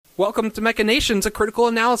Welcome to Mecha Nations, a critical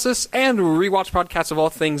analysis and rewatch podcast of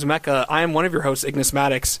all things mecha. I am one of your hosts, Ignis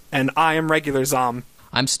Maddox, and I am regular Zom.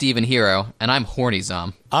 I'm Steven Hero, and I'm Horny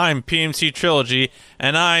Zom. I'm PMC Trilogy,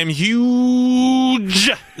 and I'm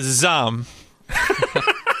Huge Zom.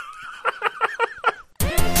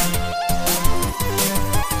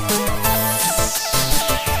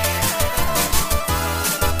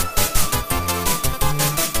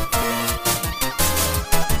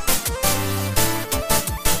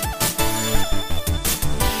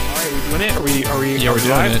 We're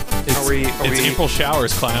doing it. It's April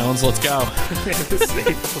showers, clowns. Let's go. It's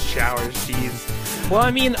April showers, jeez. Well,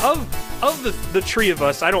 I mean, of the tree of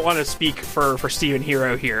us, I don't want to speak for Steven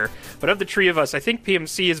Hero here, but of the tree of us, I think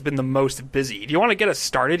PMC has been the most busy. Do you want to get us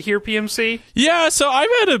started here, PMC? Yeah, so I've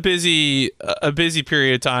had a busy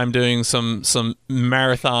period of time doing some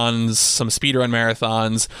marathons, some speedrun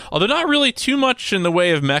marathons, although not really too much in the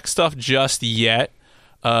way of mech stuff just yet.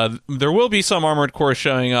 There will be some Armored Core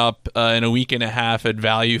showing up in a week and a half at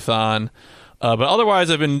Valuethon, but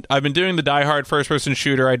otherwise I've been doing the Die Hard first-person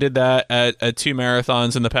shooter. I did that at 2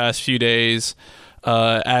 marathons in the past few days.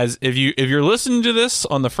 As if you're listening to this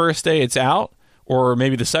on the first day it's out, or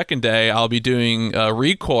maybe the second day, I'll be doing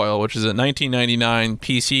Recoil, which is a 1999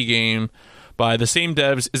 PC game by the same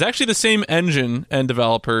devs. It's actually the same engine and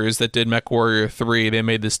developers that did MechWarrior 3. They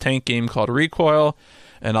made this tank game called Recoil,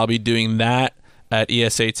 and I'll be doing that at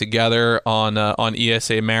ESA Together on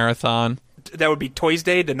ESA Marathon. That would be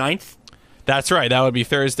Tuesday the 9th? That's right. That would be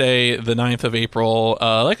Thursday the 9th of April,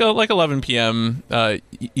 like 11 p.m.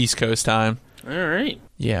 East Coast time. All right.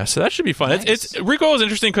 Yeah, so that should be fun. Nice. Recoil is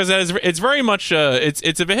interesting because it's very much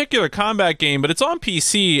it's a vehicular combat game, but it's on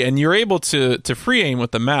PC and you're able to free aim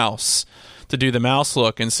with the mouse to do the mouse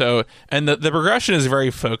look, and the progression is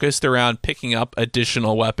very focused around picking up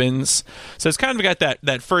additional weapons. So it's kind of got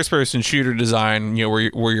that first person shooter design, you know,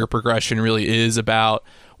 where your progression really is about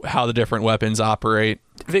how the different weapons operate.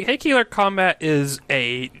 Vehicular combat is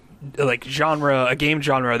a game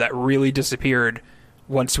genre that really disappeared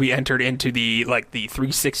once we entered into the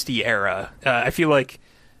 360 era. I feel like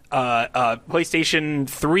PlayStation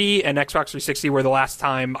 3 and Xbox 360 were the last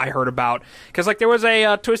time I heard about, because there was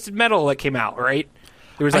a Twisted Metal that came out, right?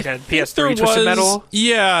 There was a PS3 Twisted Metal.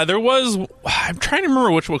 Yeah, there was. I'm trying to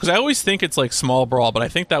remember which one, because I always think it's Small Brawl, but I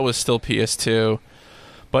think that was still PS2.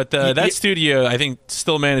 But that studio, I think,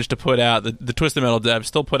 still managed to put out the Twisted Metal dev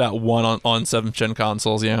still put out one on 7th gen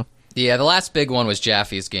consoles. Yeah. Yeah, the last big one was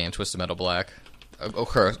Jaffe's game, Twisted Metal Black. Of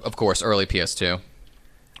course, early PS2.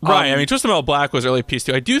 Right, I mean, Twisted Metal Black was early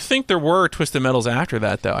PS2. I do think there were Twisted Metals after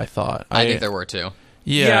that, though, I thought. I think there were, too.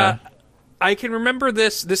 Yeah. I can remember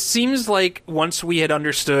this. This seems like once we had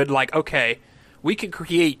understood, okay, we could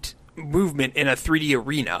create movement in a 3D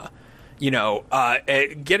arena. You know,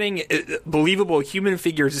 getting believable human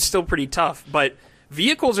figures is still pretty tough, but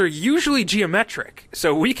vehicles are usually geometric,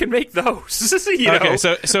 so we can make those. Okay,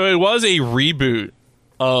 so it was a reboot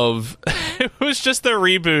it was just a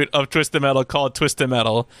reboot of Twisted Metal called Twisted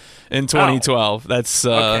Metal in 2012. That's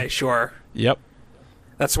okay, sure. Yep.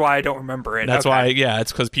 That's why I don't remember it. That's why, yeah,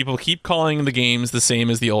 it's because people keep calling the games the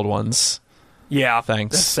same as the old ones. Yeah.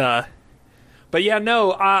 Thanks. But yeah, no,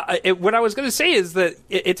 what I was going to say is that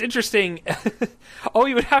it's interesting. All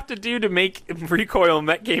you would have to do to make Recoil a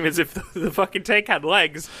mech game is if the fucking tank had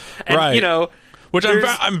legs. And, right. You know, which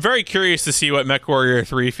I'm very curious to see what MechWarrior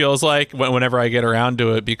 3 feels like whenever I get around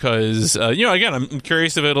to it, because again, I'm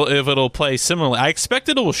curious if it'll play similarly. I expect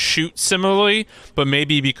it will shoot similarly, but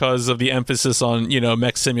maybe because of the emphasis on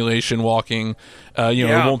mech simulation walking,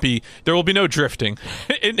 there will be no drifting.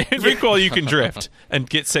 In Recoil, you can drift and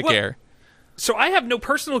get sick air. So I have no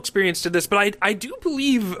personal experience to this, but I do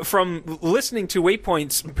believe from listening to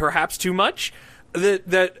Waypoints perhaps too much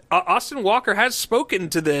that Austin Walker has spoken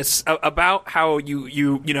to this about how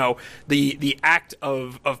the act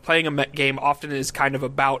of playing a mech game often is kind of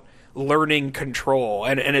about learning control,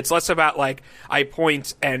 and it's less about I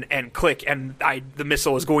point and click and the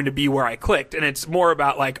missile is going to be where I clicked, and it's more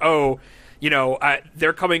about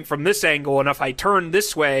they're coming from this angle, and if I turn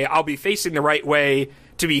this way, I'll be facing the right way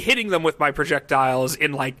to be hitting them with my projectiles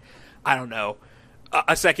in I don't know,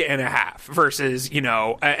 a second and a half versus,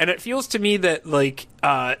 and it feels to me that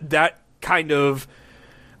that kind of,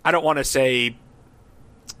 I don't want to say,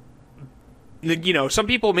 some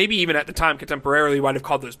people maybe even at the time contemporarily might have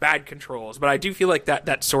called those bad controls, but I do feel like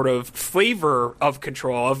that sort of flavor of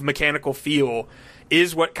control, of mechanical feel,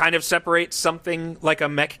 is what kind of separates something like a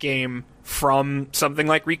mech game from something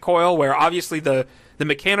like Recoil, where obviously the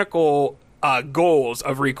mechanical goals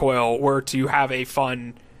of Recoil were to have a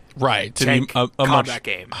fun to be a much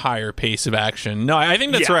game. higher pace of action. No, I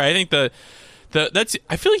think that's right. I think the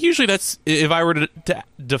I feel like usually that's, if I were to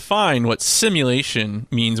define what simulation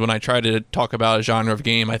means when I try to talk about a genre of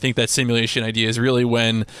game, I think that simulation idea is really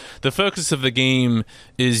when the focus of the game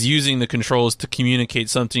is using the controls to communicate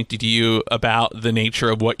something to you about the nature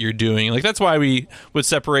of what you're doing. Like, that's why we would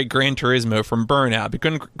separate Gran Turismo from Burnout,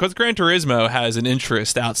 because Gran Turismo has an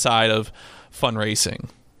interest outside of fun racing.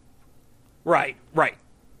 Right.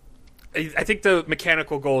 I think the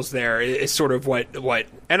mechanical goals there is sort of what,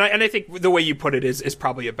 and I think the way you put it is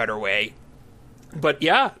probably a better way. But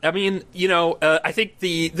yeah, I mean, I think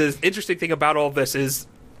the interesting thing about all of this is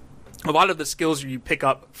a lot of the skills you pick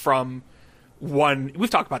up from one. We've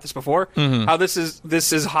talked about this before. Mm-hmm. How this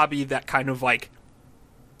is a hobby that kind of like,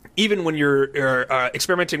 even when you're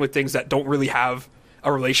experimenting with things that don't really have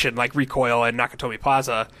a relation, like Recoil and Nakatomi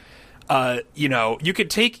Plaza. You could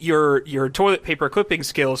take your toilet paper clipping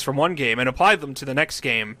skills from one game and apply them to the next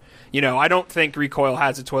game. I don't think Recoil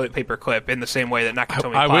has a toilet paper clip in the same way that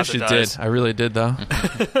Nakatomi Plaza does. I wish it did. I really did, though.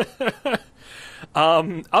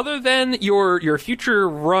 Other than your future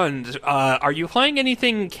runs, are you playing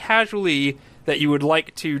anything casually that you would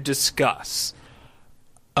like to discuss?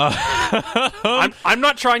 I'm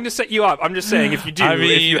not trying to set you up. I'm just saying if you do,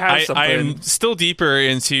 if you have something. I'm still deeper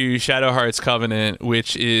into Shadow Hearts Covenant,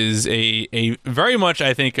 which is a very much,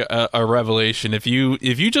 I think, a revelation. If you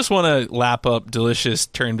just want to lap up delicious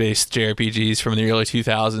turn-based JRPGs from the early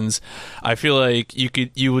 2000s, I feel like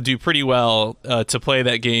you would do pretty well to play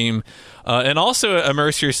that game, and also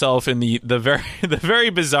immerse yourself in the very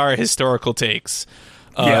bizarre historical takes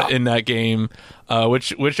in that game,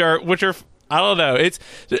 which are. I don't know. It's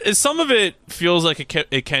some of it feels like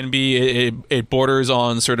it can be. It borders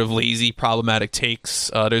on sort of lazy, problematic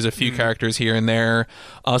takes. There's a few characters here and there.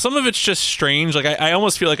 Some of it's just strange. Like I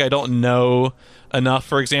almost feel like I don't know enough,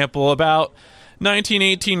 for example, about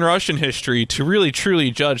 1918 Russian history to really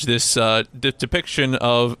truly judge this depiction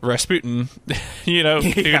of Rasputin. Who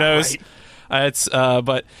knows? Right.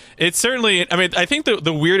 But it's certainly. I mean, I think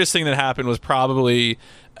the weirdest thing that happened was probably.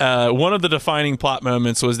 One of the defining plot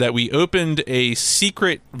moments was that we opened a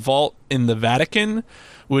secret vault in the Vatican,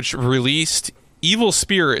 which released evil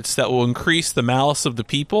spirits that will increase the malice of the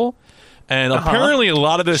people. And apparently a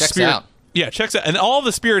lot of those spirits... Yeah, checks out. And all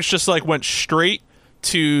the spirits just like went straight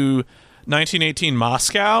to 1918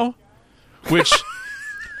 Moscow, which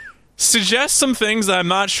suggests some things that I'm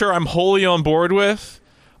not sure I'm wholly on board with.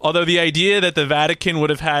 Although the idea that the Vatican would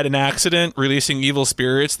have had an accident releasing evil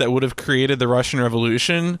spirits that would have created the Russian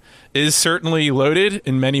Revolution is certainly loaded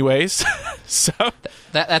in many ways. So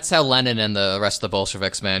that's how Lenin and the rest of the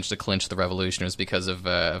Bolsheviks managed to clinch the revolution, was because of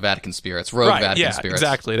Vatican spirits, rogue Vatican spirits.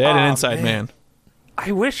 Exactly. They had an inside man.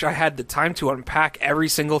 I wish I had the time to unpack every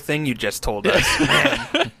single thing you just told us.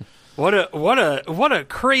 Man. What a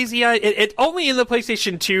crazy... It only in the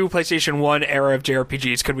PlayStation 2, PlayStation 1 era of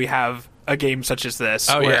JRPGs could we have a game such as this.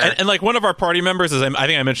 Oh, yeah. And like one of our party members, I think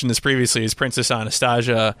I mentioned this previously, is Princess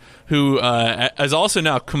Anastasia, who is also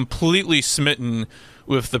now completely smitten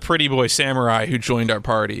with the pretty boy samurai who joined our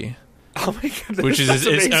party. Oh my goodness, which is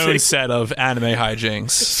its own set of anime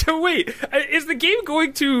hijinks. So wait, is the game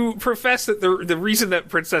going to profess that the reason that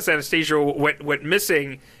Princess Anastasia went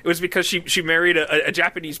missing was because she married a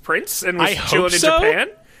Japanese prince and was chilling in Japan?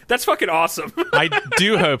 That's fucking awesome. I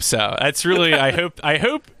do hope so. That's really I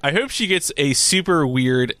hope she gets a super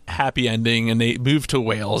weird happy ending and they move to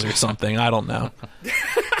Wales or something. I don't know.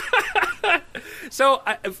 So,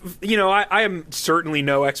 I am certainly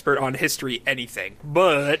no expert on history anything,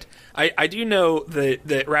 but I do know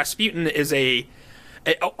that Rasputin is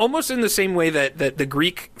almost in the same way that the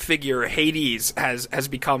Greek figure Hades has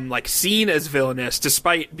become like seen as villainous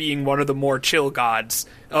despite being one of the more chill gods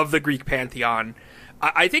of the Greek pantheon.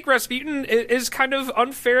 I think Rasputin is kind of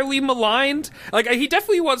unfairly maligned. Like, he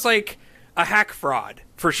definitely was like a hack fraud.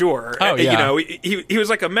 For sure. Oh, yeah. He was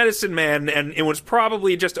like a medicine man, and it was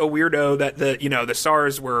probably just a weirdo that the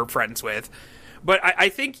Tsars were friends with. But I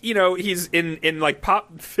think, he's in like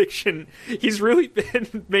pop fiction, he's really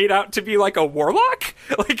been made out to be like a warlock,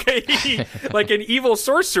 like an evil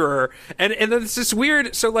sorcerer. And then it's this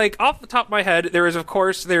weird, so like off the top of my head,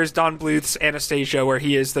 there's Don Bluth's Anastasia, where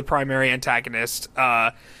he is the primary antagonist.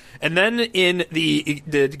 And then in the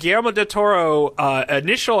Guillermo del Toro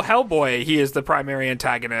initial Hellboy, he is the primary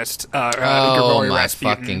antagonist. Oh my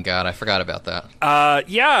fucking god! I forgot about that.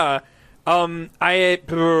 Yeah.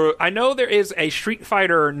 I know there is a Street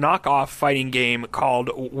Fighter knockoff fighting game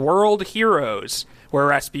called World Heroes, where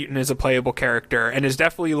Rasputin is a playable character and is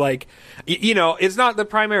definitely like, is not the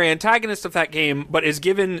primary antagonist of that game, but is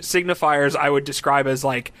given signifiers I would describe as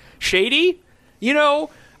like shady.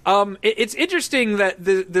 It's interesting that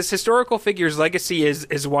this historical figure's legacy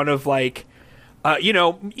is one of like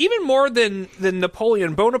Even more than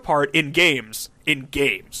Napoleon Bonaparte in games,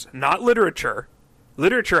 not literature.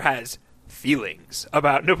 Literature has feelings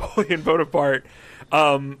about Napoleon Bonaparte,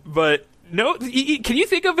 but no, can you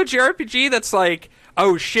think of a JRPG that's like,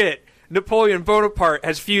 oh shit, Napoleon Bonaparte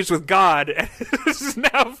has fused with God, and this is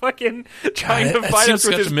now fucking trying to fight us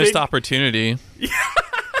with his missed opportunity.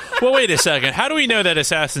 Well, wait a second. How do we know that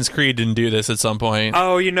Assassin's Creed didn't do this at some point?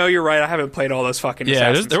 Oh, you're right. I haven't played all those fucking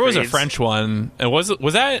Assassin's there was a Creeds. French one. And was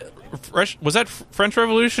that French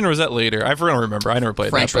Revolution or was that later? I don't remember. I never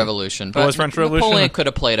played French that. Revolution. But was French Revolution? Napoleon could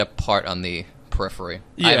have played a part on the periphery.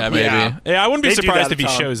 Yeah, maybe. Yeah, I wouldn't be surprised if he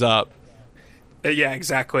shows up. Yeah,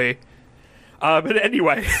 exactly. But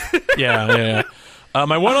anyway. Yeah.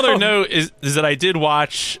 My one other note is that I did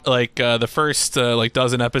watch the first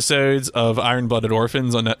dozen episodes of Iron Blooded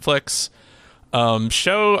Orphans on Netflix.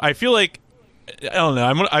 Show. I feel like I don't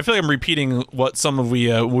know. I feel like I'm repeating what some of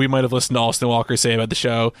we might have listened to Austin Walker say about the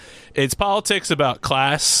show. Its politics about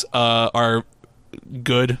class are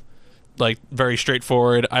good, like very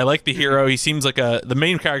straightforward. I like the hero. He seems like the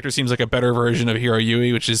main character seems like a better version of Hiro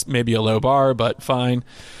Yui, which is maybe a low bar, but fine.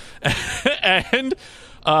 And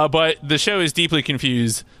but the show is deeply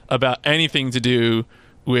confused about anything to do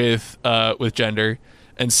with gender,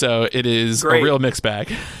 and so it is a real mixed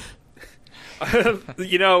bag.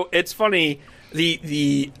 It's funny.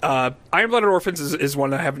 The Iron Blooded Orphans is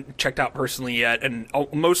one I haven't checked out personally yet, and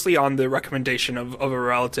mostly on the recommendation of a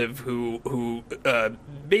relative who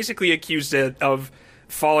basically accused it of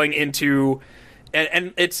falling into.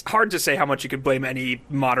 And it's hard to say how much you could blame any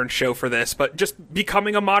modern show for this, but just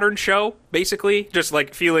becoming a modern show, basically, just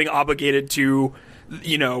like feeling obligated to,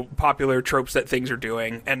 popular tropes that things are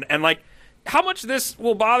doing, and like how much this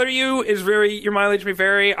will bother you is your mileage may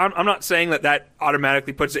vary. I'm not saying that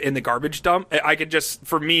automatically puts it in the garbage dump. I could just,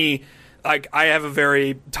 for me, like I have a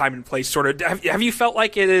very time and place sort of. Have you felt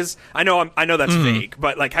like it is? I know that's vague,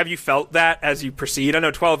 but like, have you felt that as you proceed? I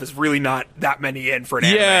know 12 is really not that many in for an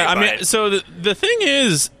anime. Yeah, I mean, so the thing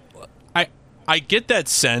is, I get that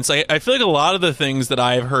sense. I feel like a lot of the things that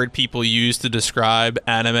I've heard people use to describe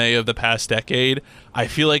anime of the past decade, I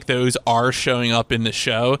feel like those are showing up in the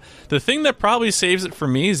show. The thing that probably saves it for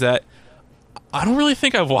me is that I don't really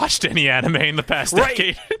think I've watched any anime in the past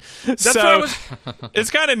decade. So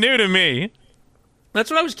it's kind of new to me. That's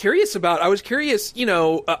what I was curious about. I was curious,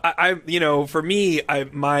 for me,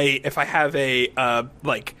 if I have a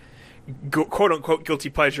quote unquote guilty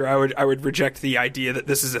pleasure, I would reject the idea that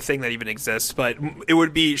this is a thing that even exists. But it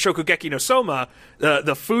would be Shokugeki no Soma,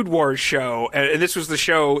 the Food Wars show, and this was the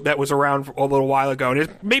show that was around a little while ago, and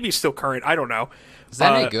it maybe still current. I don't know. Is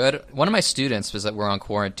that any good? One of my students, was that we're on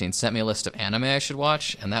quarantine, sent me a list of anime I should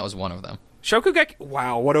watch, and that was one of them. Shokugeki.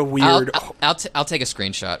 Wow, what a weird. I'll take a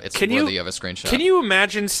screenshot. It's worthy of a screenshot. Can you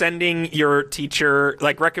imagine sending your teacher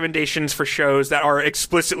recommendations for shows that are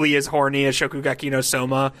explicitly as horny as Shokugeki no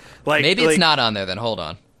Soma? Maybe it's not on there. Then hold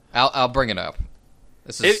on, I'll bring it up.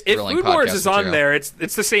 This is if Food Wars is on there, it's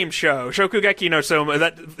the same show. Shokugeki no Soma.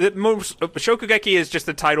 Shokugeki is just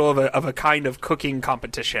the title of a kind of cooking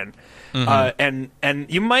competition, and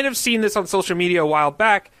you might have seen this on social media a while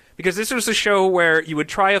back. Because this was a show where you would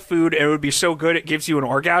try a food and it would be so good it gives you an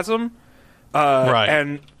orgasm. Right.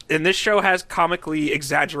 And this show has comically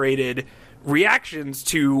exaggerated reactions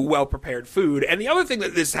to well-prepared food. And the other thing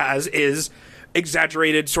that this has is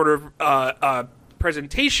exaggerated sort of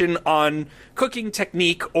presentation on cooking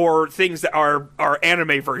technique or things that are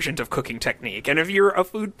anime versions of cooking technique. And if you're a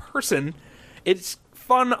food person, it's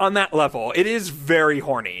fun on that level. It is very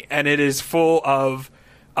horny, and it is full of...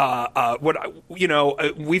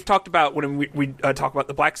 we've talked about when we talk about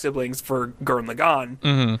the black siblings for Gurren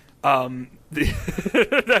Lagann.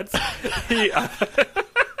 That's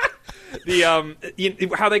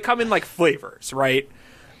how they come in like flavors, right?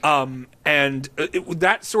 And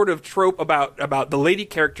that sort of trope about the lady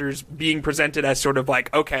characters being presented as sort of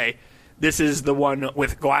like, okay, this is the one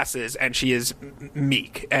with glasses and she is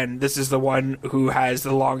meek, and this is the one who has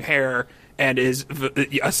the long hair and is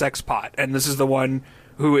a sex pot, and this is the one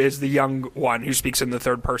who is the young one who speaks in the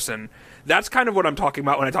third person. That's kind of what I'm talking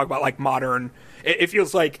about when I talk about like modern. It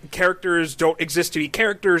feels like characters don't exist to be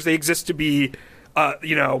characters; they exist to be,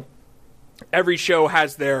 every show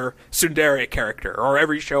has their tsundere character, or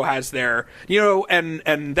every show has their,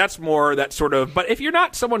 and that's more that sort of. But if you're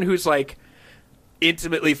not someone who's like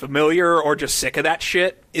intimately familiar or just sick of that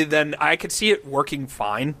shit, then I could see it working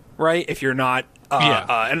fine, right? If you're not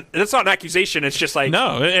And that's not an accusation. It's just like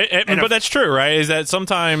no, but that's true, right? Is that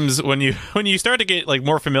sometimes when you start to get like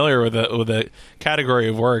more familiar with a category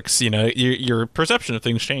of works, your perception of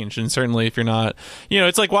things change, and certainly if you're not,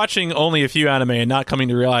 it's like watching only a few anime and not coming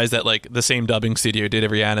to realize that like the same dubbing studio did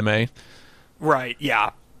every anime. Right.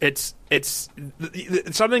 Yeah. It's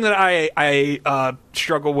something that I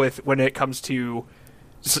struggle with when it comes to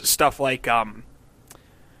stuff like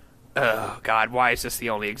oh God, why is this the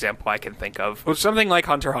only example I can think of? Something like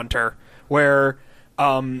Hunter x Hunter, where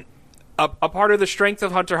a part of the strength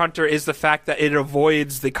of Hunter x Hunter is the fact that it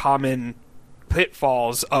avoids the common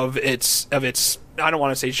pitfalls of its I don't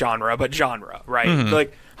want to say genre, but genre, right? Mm-hmm.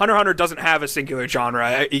 Like Hunter x Hunter doesn't have a singular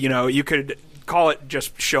genre. You could call it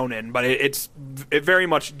just shonen, but it very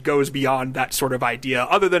much goes beyond that sort of idea,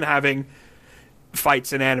 other than having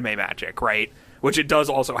fights and anime magic, right? Which it does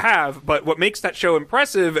also have, but what makes that show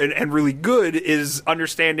impressive and really good is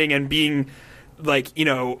understanding and being, like,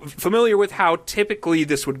 familiar with how typically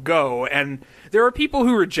this would go. And there are people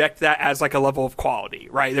who reject that as, like, a level of quality,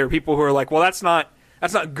 right? There are people who are like, well, that's not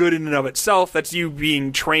good in and of itself. That's you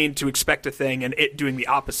being trained to expect a thing and it doing the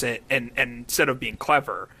opposite and instead of being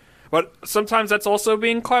clever. But sometimes that's also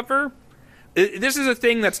being clever. This is a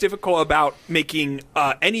thing that's difficult about making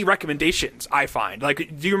any recommendations, I find.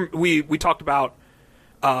 Like, we talked about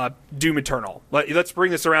Doom Eternal. Let's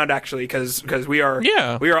bring this around, actually, because we are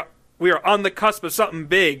on the cusp of something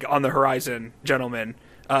big on the horizon, gentlemen.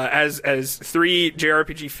 As 3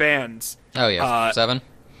 JRPG fans. Oh yeah, 7.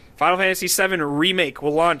 Final Fantasy VII Remake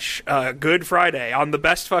will launch Good Friday, on the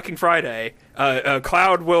best fucking Friday.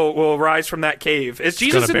 Cloud will rise from that cave. Is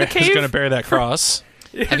Jesus in the cave? He's going to bear that cross.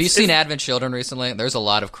 Have you seen Advent Children recently? There's a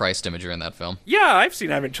lot of Christ imagery in that film. Yeah, I've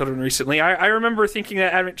seen Advent Children recently. I remember thinking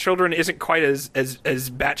that Advent Children isn't quite as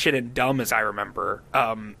batshit and dumb as I remember.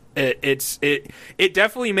 It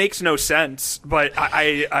definitely makes no sense, but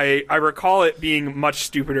I recall it being much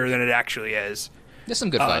stupider than it actually is. There's some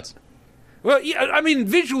good fights. Well, yeah, I mean,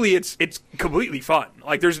 visually, it's completely fun.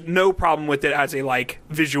 Like, there's no problem with it as a, like,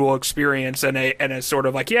 visual experience and a sort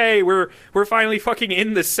of like, yay, we're finally fucking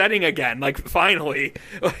in the setting again. Like, finally.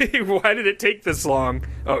 Like, why did it take this long?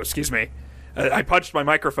 Oh, excuse me. I punched my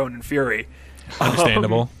microphone in fury.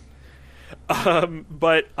 Understandable.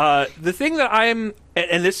 But the thing that I'm,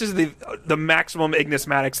 and this is the maximum Ignis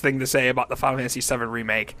Maddox thing to say about the Final Fantasy VII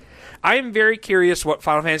Remake, I am very curious what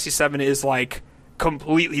Final Fantasy VII is like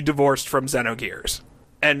completely divorced from Xenogears.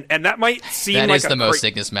 And that might seem like... That is the most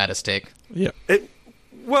Ignis Maddox take. Yeah.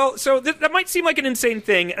 So that might seem like an insane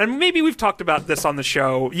thing, and maybe we've talked about this on the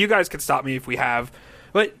show. You guys can stop me if we have.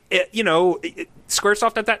 But,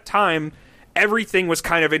 Squaresoft at that time, everything was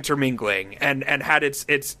kind of intermingling and had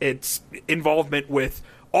its involvement with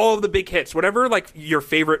all of the big hits. Whatever, like, your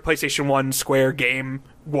favorite PlayStation 1 Square game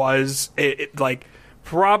was,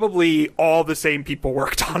 probably all the same people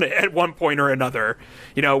worked on it at one point or another.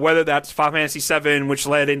 Whether that's Final Fantasy VII, which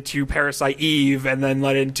led into Parasite Eve, and then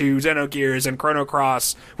led into Xenogears and Chrono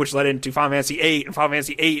Cross, which led into Final Fantasy VIII, and Final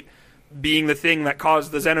Fantasy VIII being the thing that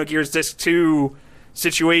caused the Xenogears Disc 2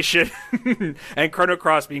 situation, and Chrono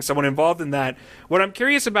Cross being someone involved in that. What I'm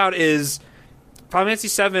curious about is Final Fantasy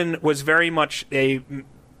VII was very much a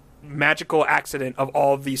magical accident of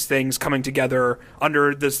all of these things coming together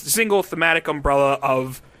under this single thematic umbrella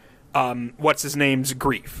of what's his name's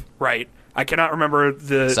grief, right? I cannot remember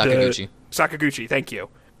the Sakaguchi, thank you.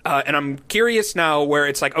 And I'm curious now where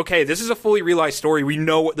it's like, okay, this is a fully realized story. We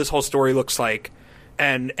know what this whole story looks like,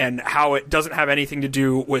 and how it doesn't have anything to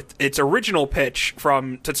do with its original pitch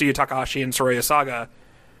from Tetsuya Takahashi and Soraya Saga.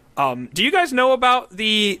 Do you guys know about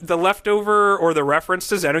the leftover or the reference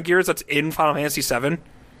to Xenogears that's in Final Fantasy VII?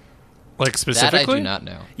 Like, specifically? That I do not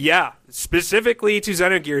know. Yeah, specifically to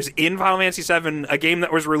Xenogears in Final Fantasy VII, a game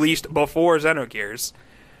that was released before Xenogears.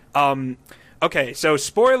 Okay, so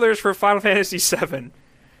spoilers for Final Fantasy VII.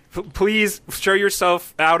 Please show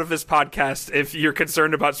yourself out of this podcast if you're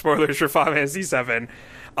concerned about spoilers for Final Fantasy VII.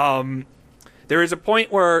 There is a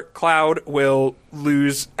point where Cloud will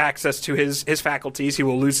lose access to his faculties. He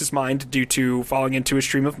will lose his mind due to falling into a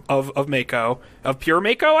stream of Mako, of pure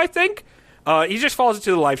Mako, I think. He just falls into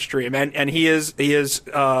the live stream, and he is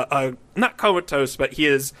not comatose, but he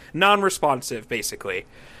is non-responsive, basically.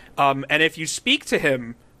 And if you speak to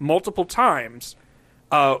him multiple times,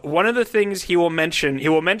 one of the things he will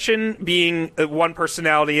mention being one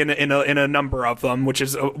personality in a number of them, which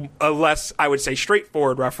is a less, I would say,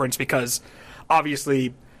 straightforward reference because,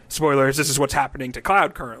 obviously, spoilers, this is what's happening to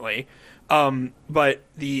Cloud currently. But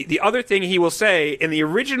the other thing he will say in the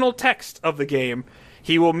original text of the game,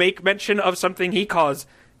 he will make mention of something he calls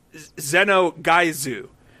Xenogaizu,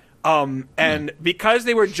 And because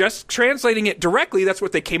they were just translating it directly, that's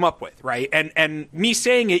what they came up with, right? And me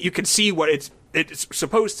saying it, you can see what it's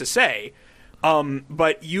supposed to say.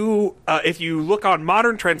 But if you look on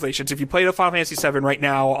modern translations, if you play the Final Fantasy VII right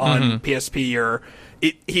now on PSP,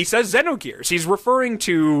 he says Xenogears. He's referring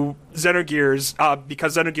to Xenogears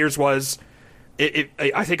because Xenogears was,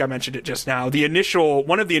 I think I mentioned it just now,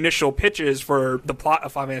 one of the initial pitches for the plot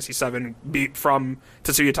of Final Fantasy VII from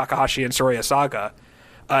Tetsuya Takahashi and Soraya Saga.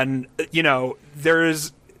 And,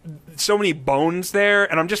 there's so many bones there,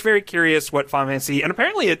 and I'm just very curious what Final Fantasy, and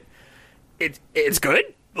apparently it's good.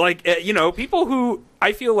 Like, people who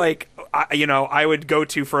I feel like, I would go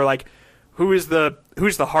to for, like, who's the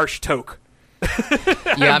harsh toke?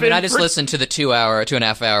 Yeah, I mean, I just listened to the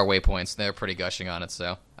 2.5 hour waypoints. They're pretty gushing on it,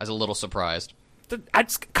 so I was a little surprised.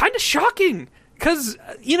 It's kind of shocking, because,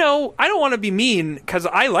 I don't want to be mean, because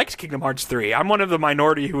I liked Kingdom Hearts 3. I'm one of the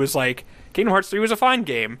minority who was like, Kingdom Hearts 3 was a fine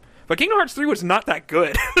game, but Kingdom Hearts 3 was not that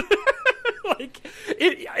good. Like,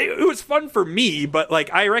 it was fun for me, but,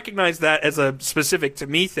 like, I recognize that as a specific to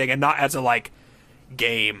me thing and not as a, like,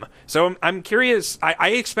 game. So I'm curious.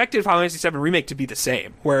 I expected Final Fantasy VII Remake to be the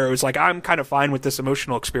same, where it was like, I'm kind of fine with this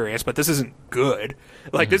emotional experience, but this isn't good.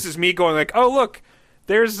 Like, this is me going like, oh, look,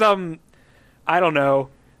 there's, I don't know,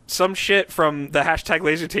 some shit from the hashtag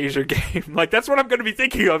Laser Taser game. Like, that's what I'm going to be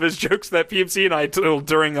thinking of, is jokes that PMC and I told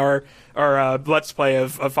during our Let's Play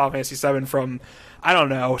of Final Fantasy VII from, I don't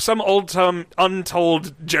know, some old,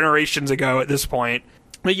 untold generations ago at this point.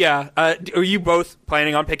 But yeah, are you both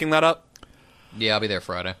planning on picking that up? Yeah, I'll be there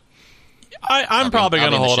Friday. I'm probably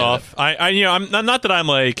going to hold off. I'm not that I'm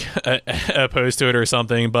like opposed to it or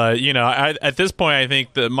something, but at this point, I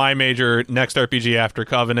think that my major next RPG after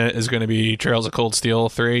Covenant is going to be Trails of Cold Steel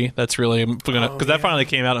 3. That's really because that finally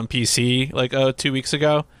came out on PC like 2 weeks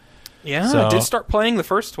ago. Yeah, so, I did start playing the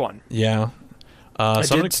first one. Yeah, I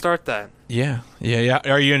did start that. Yeah.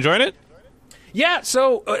 Are you enjoying it? Yeah.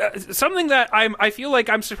 So something that I feel like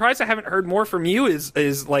I'm surprised I haven't heard more from you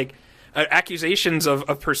is like. Accusations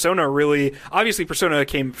of Persona. Really, obviously Persona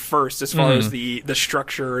came first as far as the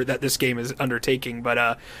structure that this game is undertaking,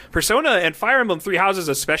 but Persona and Fire Emblem Three Houses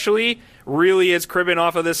especially really is cribbing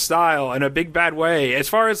off of this style in a big bad way. As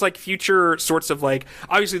far as like future sorts of like,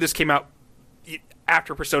 obviously this came out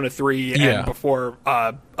after Persona 3 and before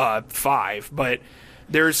 5, but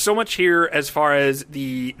there's so much here as far as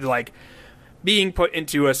the like being put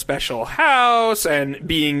into a special house and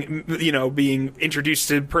being introduced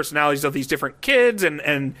to personalities of these different kids,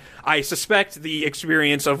 and I suspect the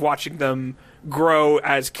experience of watching them grow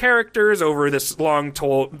as characters over this long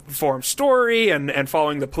form story and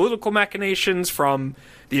following the political machinations from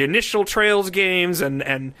the initial Trails games,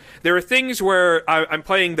 and there are things where I'm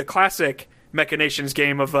playing the classic Machinations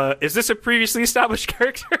game of is this a previously established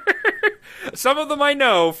character? Some of them I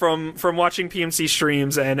know from watching PMC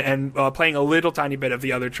streams and playing a little tiny bit of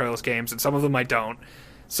the other Trails games, and some of them I don't.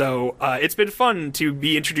 So it's been fun to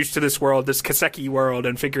be introduced to this world, this Kaseki world,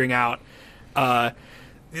 and figuring out.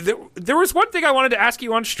 There was one thing I wanted to ask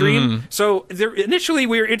you on stream. So initially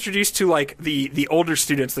we were introduced to like the older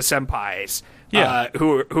students, the senpais.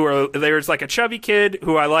 Who are there was like a chubby kid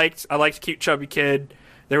who I liked. I liked cute chubby kid.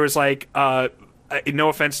 There was like, no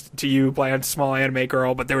offense to you, bland small anime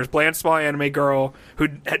girl, but there was bland small anime girl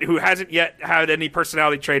who hasn't yet had any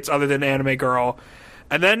personality traits other than anime girl,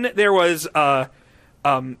 and then there was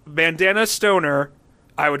bandana stoner,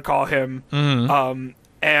 I would call him,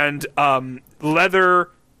 and leather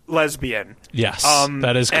lesbian. Yes,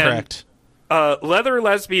 that is correct. Leather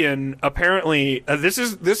lesbian, apparently, this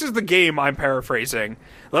is the game I'm paraphrasing.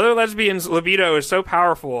 Leather lesbian's libido is so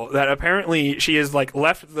powerful that apparently she has like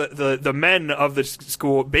left the men of the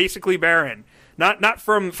school basically barren. Not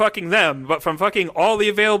from fucking them, but from fucking all the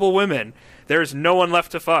available women. There's no one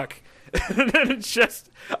left to fuck. And it's just,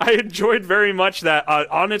 I enjoyed very much that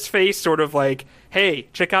on its face, sort of like, hey,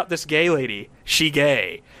 check out this gay lady. She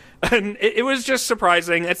gay. And it was just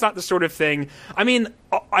surprising. It's not the sort of thing. I mean,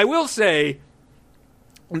 I will say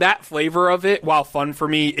that flavor of it, while fun for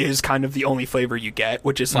me, is kind of the only flavor you get,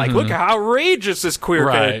 which is like, look how outrageous this queer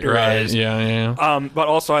character is. Yeah. But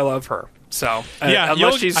also, I love her. So yeah,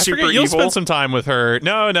 unless she's super evil, you'll spend some time with her.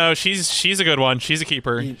 No, she's a good one. She's a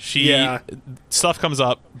keeper. Stuff comes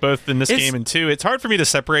up both in this game and 2. It's hard for me to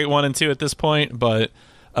separate 1 and 2 at this point, but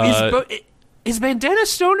is Bandana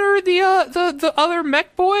Stoner the other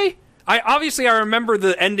mech boy? I remember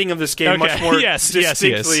the ending of this game much more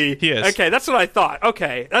distinctly. He is. Okay, that's what I thought.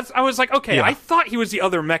 Okay, I was like, okay, I thought he was the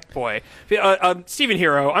other mech boy. Steven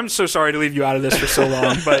Hero, I'm so sorry to leave you out of this for so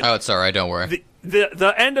long, but oh, it's all right. Don't worry.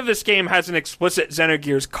 The end of this game has an explicit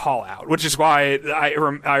Xenogears call out, which is why I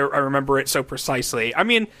remember it so precisely. I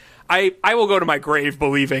mean, I will go to my grave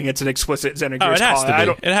believing it's an explicit Xenogears Oh, it has call.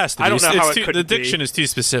 to be. It has to be. I don't know how the diction is too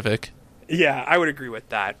specific. Yeah, I would agree with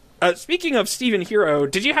that. Speaking of Steven Hero,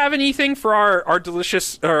 did you have anything for our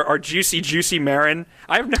delicious, or our juicy Marin?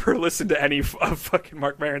 I've never listened to any of fucking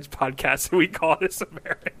Mark Maron's podcast, and we call this a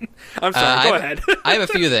Marin. I'm sorry, go ahead. I have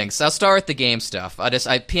a few things. I'll start with the game stuff.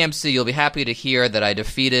 PMC, you'll be happy to hear that I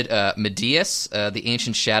defeated Medeus, the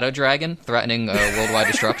ancient shadow dragon, threatening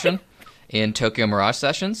worldwide destruction in Tokyo Mirage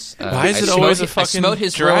Sessions. Why is it always a fucking I smote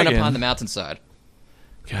his dragon? ruin upon the mountainside.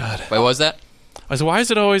 God. Wait, what was that? Why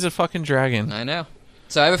is it always a fucking dragon? I know.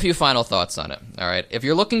 So I have a few final thoughts on it. All right. If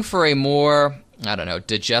you're looking for a more, I don't know,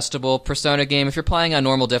 digestible Persona game, if you're playing on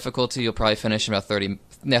normal difficulty, you'll probably finish in about 30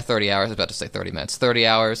 hours. I was about to say 30 minutes. 30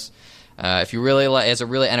 hours. If you really like, it's a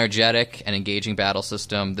really energetic and engaging battle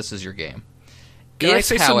system, this is your game. Yeah,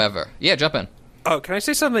 jump in. Oh, can I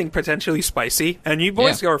say something potentially spicy? And you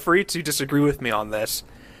boys are free to disagree with me on this.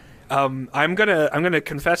 I'm gonna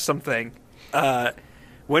confess something.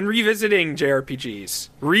 When revisiting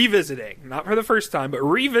JRPGs, not for the first time, but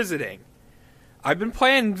revisiting, I've been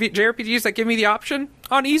playing JRPGs that give me the option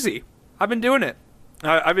on easy. I've been doing it.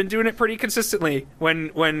 I've been doing it pretty consistently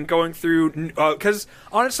when going through, because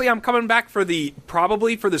honestly, I'm coming back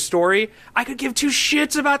probably for the story. I could give two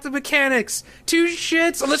shits about the mechanics. Two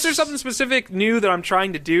shits, unless there's something specific new that I'm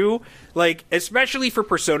trying to do. Like, especially for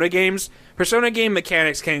Persona games, Persona game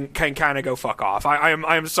mechanics can kind of go fuck off.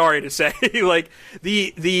 I'm sorry to say, like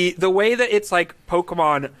the way that it's like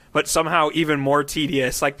Pokemon, but somehow even more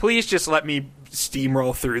tedious. Like, please just let me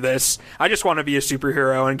steamroll through this. I just want to be a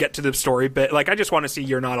superhero and get to the story bit. Like, I just want to see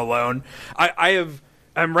You're Not Alone.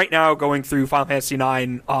 I'm right now going through Final Fantasy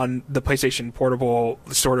IX on the PlayStation Portable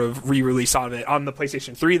sort of re-release of it on the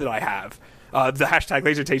PlayStation 3 that I have. The hashtag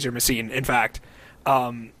Laser Taser Machine, in fact.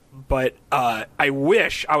 But I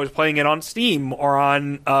wish I was playing it on Steam or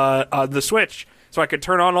on the Switch so I could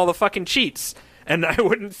turn on all the fucking cheats. And I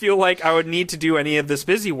wouldn't feel like I would need to do any of this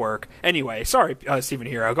busy work. Anyway, sorry, Steven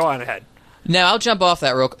Hero. Go on ahead. No, I'll jump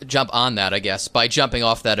on that, I guess, by jumping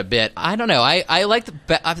off that a bit. I don't know. I like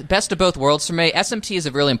the best of both worlds for me. SMT is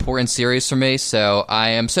a really important series for me, so I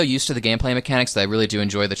am so used to the gameplay mechanics that I really do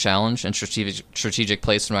enjoy the challenge and strategic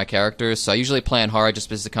place for my characters. So I usually play on hard just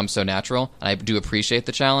because it comes so natural, and I do appreciate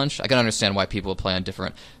the challenge. I can understand why people play on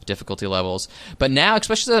different difficulty levels. But now,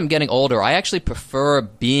 especially as I'm getting older, I actually prefer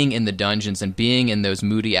being in the dungeons and being in those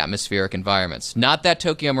moody atmospheric environments. Not that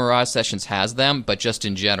Tokyo Mirage Sessions has them, but just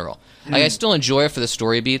in general. Like, I still enjoy it for the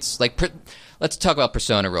story beats. Like, let's talk about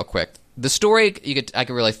Persona real quick. The story, I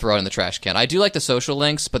could really throw it in the trash can. I do like the social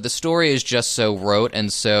links, but the story is just so rote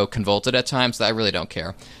and so convoluted at times that I really don't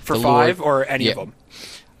care. For the 5 or any of them?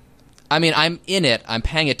 I mean, I'm in it. I'm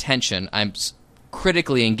paying attention. I'm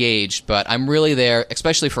critically engaged, but I'm really there,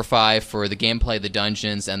 especially for 5, for the gameplay, the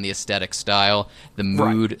dungeons, and the aesthetic style, the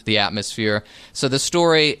mood, the atmosphere. So the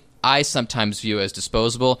story, I sometimes view as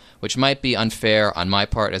disposable, which might be unfair on my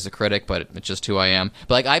part as a critic, but it's just who I am.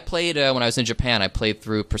 But like, I played, when I was in Japan, I played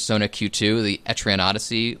through Persona Q2, the Etrian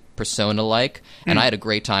Odyssey Persona-like, and I had a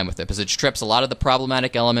great time with it, because it strips a lot of the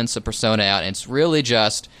problematic elements of Persona out, and it's really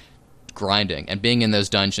just grinding and being in those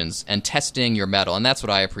dungeons and testing your mettle, and that's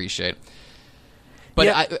what I appreciate.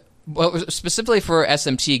 But specifically for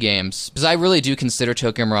SMT games, because I really do consider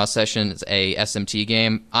Tokyo Mirage Sessions a SMT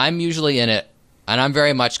game, I'm usually in it, and I'm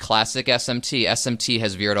very much classic SMT. SMT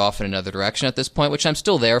has veered off in another direction at this point, which I'm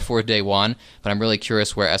still there for day one, but I'm really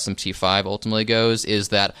curious where SMT 5 ultimately goes, is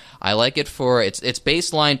that I like it for its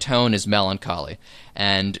baseline tone is melancholy,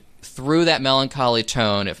 and through that melancholy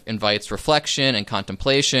tone, it invites reflection and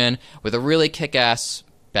contemplation with a really kick-ass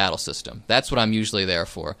battle system. That's what I'm usually there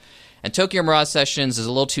for. And Tokyo Mirage Sessions is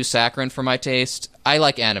a little too saccharine for my taste. I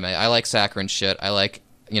like anime. I like saccharine shit. I like,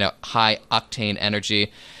 high-octane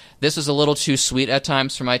energy. This is a little too sweet at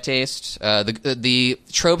times for my taste. The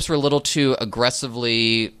tropes were a little too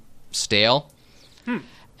aggressively stale.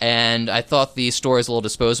 And I thought the story was a little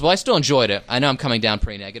disposable. I still enjoyed it. I know I'm coming down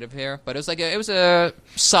pretty negative here, but it was a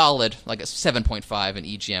solid, like a 7.5 in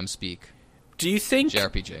EGM speak. Do you think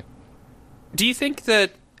JRPG? Do you think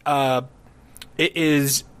that it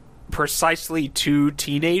is precisely too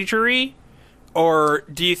teenagery, or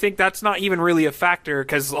do you think that's not even really a factor?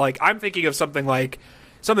 Because like, I'm thinking of something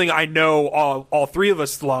I know all three of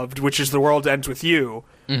us loved, which is The World Ends With You,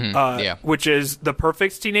 which is the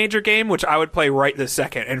perfect teenager game, which I would play right this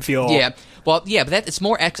second and feel... but it's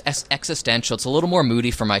more existential. It's a little more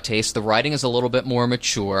moody for my taste. The writing is a little bit more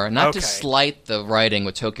mature. Not to slight the writing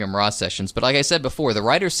with Tokyo Mirage Sessions, but like I said before, the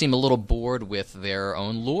writers seem a little bored with their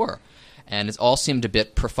own lore. And it all seemed a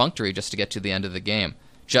bit perfunctory just to get to the end of the game.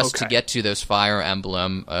 To get to those Fire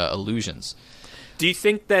Emblem illusions. Do you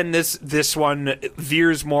think then this one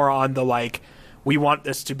veers more on the like, we want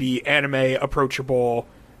this to be anime approachable,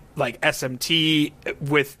 like SMT,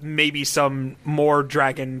 with maybe some more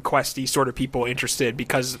Dragon Questy sort of people interested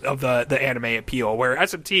because of the anime appeal, where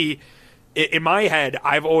SMT, in my head,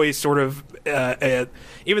 I've always sort of,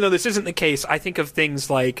 even though this isn't the case, I think of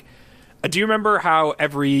things like, do you remember how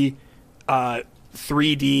every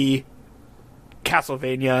 3D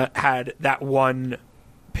Castlevania had that one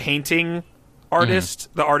painting artist?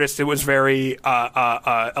 The artist, it was very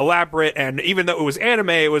elaborate, and even though it was anime,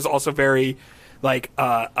 it was also very like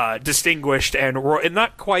distinguished and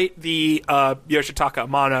not quite the Yoshitaka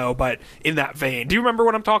Amano, but in that vein. Do you remember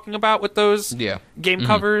what I'm talking about with those game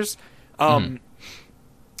covers?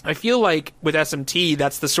 I feel like with SMT,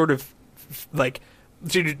 that's the sort of like,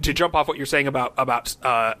 to jump off what you're saying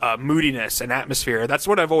about moodiness and atmosphere. That's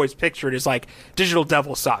what I've always pictured is like Digital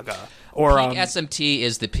Devil Saga. Or SMT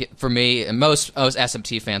is for me, and most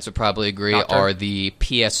SMT fans would probably agree, Nocturne. are the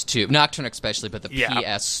PS2 Nocturne especially, but the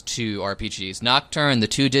PS2 RPGs. Nocturne, the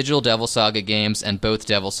 2 Digital Devil Saga games, and both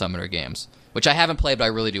Devil Summoner games, which I haven't played, but I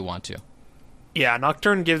really do want to. Yeah,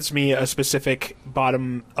 Nocturne gives me a specific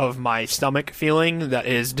bottom of my stomach feeling that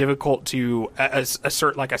is difficult to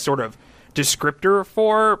assert like a sort of descriptor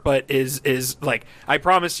for, but is like, I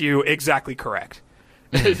promise you, exactly correct.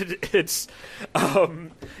 It's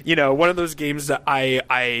one of those games that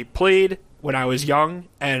I played when I was young,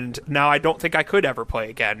 and now I don't think I could ever play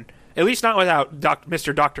again. At least not without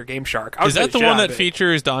Mr. Dr. Game Shark. Is that the one that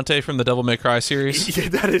features Dante from the Devil May Cry series? Yeah,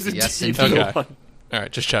 that is Yes, indeed okay. the one. All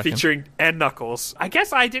right, just checking. Featuring and Knuckles. I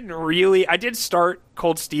guess I did start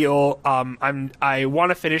Cold Steel. I want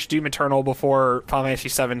to finish Doom Eternal before Final Fantasy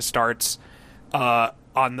VII starts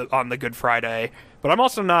on the Good Friday. But I'm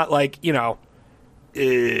also not like,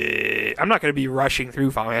 I'm not going to be rushing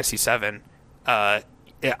through Final Fantasy VII.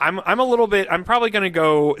 I'm a little bit. I'm probably going to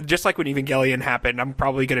go, just like when Evangelion happened, I'm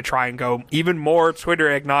probably going to try and go even more Twitter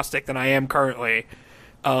agnostic than I am currently.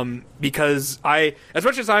 Because as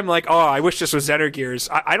much as I'm like, oh, I wish this was Xenogears,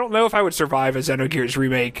 I don't know if I would survive a Xenogears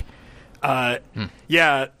remake. Yeah,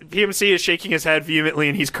 PMC is shaking his head vehemently,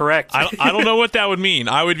 and he's correct. I don't know what that would mean.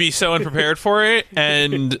 I would be so unprepared for it,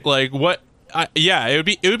 and like what?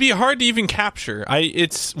 It would be hard to even capture.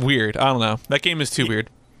 It's weird. I don't know. That game is too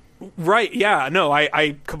weird. Right? Yeah. No,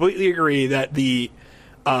 I completely agree that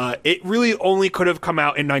it really only could have come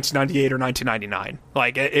out in 1998 or 1999.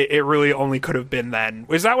 Like, it really only could have been then.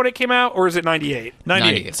 Was that when it came out, or is it 98?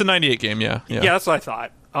 98. It's a 98 game, yeah. Yeah, that's what I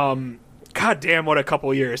thought. God damn, what a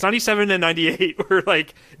couple years. 97 and 98 were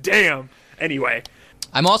like, damn. Anyway.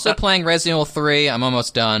 I'm also playing Resident Evil 3. I'm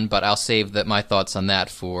almost done, but I'll save my thoughts on that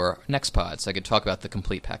for next pod, so I could talk about the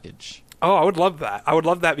complete package. Oh, I would love that. I would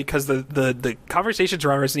love that because the conversations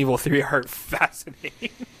around Resident Evil 3 are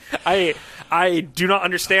fascinating. I do not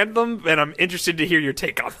understand them, and I'm interested to hear your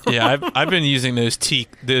take on them. Yeah, I've been using those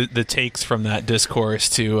the takes from that discourse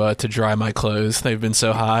to dry my clothes. They've been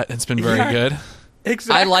so hot. It's been very good.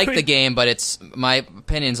 Exactly. I like the game, but my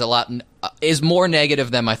opinion's is more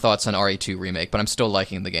negative than my thoughts on RE2 Remake, but I'm still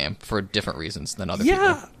liking the game for different reasons than other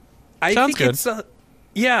people. I Sounds think good.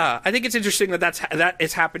 I think it's interesting that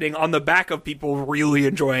is happening on the back of people really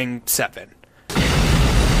enjoying 7.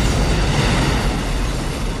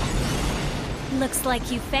 Looks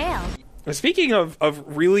like you failed. Speaking of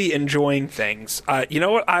really enjoying things, you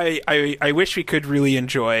know what I wish we could really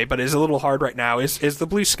enjoy, but is a little hard right now, is the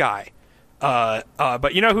blue sky.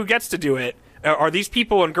 But you know who gets to do it are these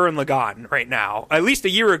people in Gurren Lagann right now. At least a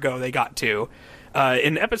year ago they got to.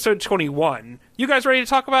 In episode 21. You guys ready to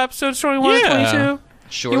talk about episodes 21 and 22?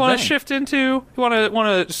 Sure. You want to thing. shift into? You want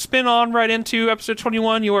to spin on right into episode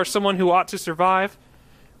 21? You are someone who ought to survive.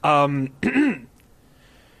 Oh,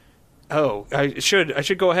 I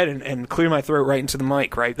should go ahead and clear my throat right into the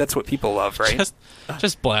mic, right? That's what people love, right?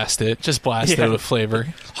 Just blast it. Just blast it with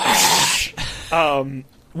flavor.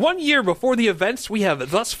 1 year before the events we have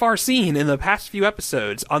thus far seen in the past few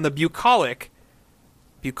episodes on the bucolic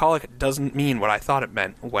doesn't mean what I thought it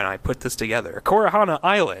meant when I put this together. Korahana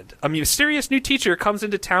Island. A mysterious new teacher comes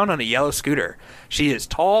into town on a yellow scooter. She is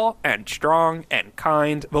tall and strong and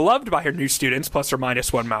kind, beloved by her new students, plus or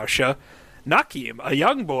minus one Mausha. Nakim, a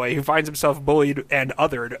young boy who finds himself bullied and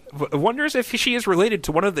othered, wonders if she is related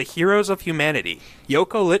to one of the heroes of humanity,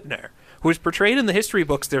 Yoko Littner, who is portrayed in the history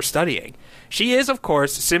books they're studying. She is, of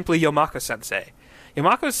course, simply Yomako-sensei.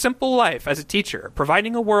 Yomako's simple life as a teacher,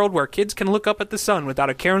 providing a world where kids can look up at the sun without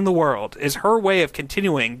a care in the world, is her way of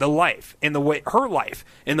continuing her life in the way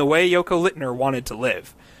Yoko Littner wanted to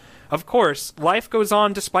live. Of course, life goes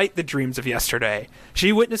on despite the dreams of yesterday.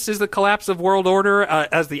 She witnesses the collapse of world order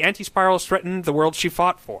as the anti-spirals threatened the world she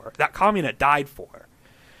fought for, that Kamina died for.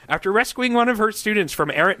 After rescuing one of her students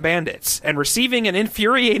from errant bandits and receiving an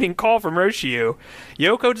infuriating call from Roshiu,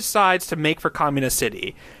 Yoko decides to make for Kamina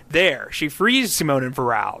City. There, she frees Simone and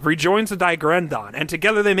Viral, rejoins the Digrendon, and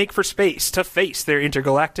together they make for space to face their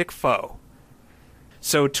intergalactic foe.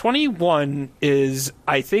 So 21 is,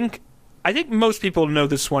 I think most people know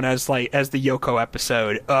this one as the Yoko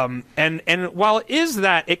episode. And while it is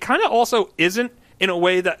that, it kind of also isn't in a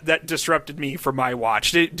way that disrupted me for my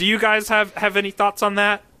watch. Do you guys have any thoughts on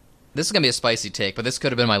that? This is going to be a spicy take, but this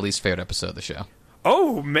could have been my least favorite episode of the show.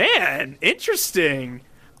 Oh, man. Interesting.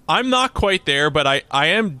 I'm not quite there, but I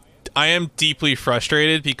am deeply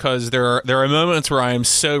frustrated because there are moments where I am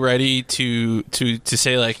so ready to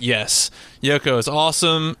say, like, yes, Yoko is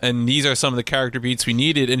awesome, and these are some of the character beats we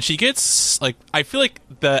needed. And she gets, like, I feel like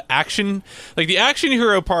the action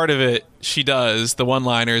hero part of it, she does, the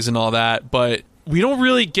one-liners and all that, but we don't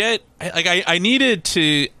really get, like, I needed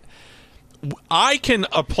to... I can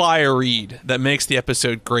apply a read that makes the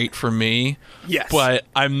episode great for me, yes, but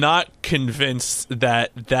I'm not convinced that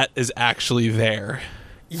is actually there.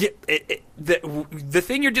 Yeah, the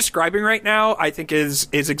thing you're describing right now, I think, is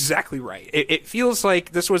exactly right. It feels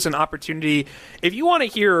like this was an opportunity. If you want to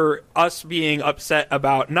hear us being upset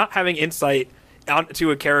about not having insight onto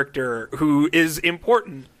a character who is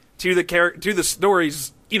important to the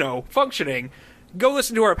story's functioning, go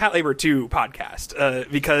listen to our Pat Labor 2 podcast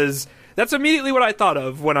because that's immediately what I thought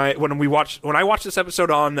of when I watched this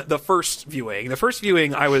episode on the first viewing. The first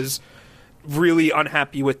viewing, I was really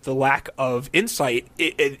unhappy with the lack of insight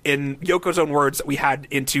in Yoko's own words that we had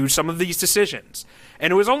into some of these decisions.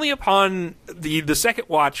 And it was only upon the second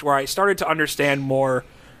watch where I started to understand more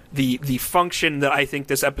the function that I think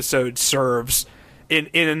this episode serves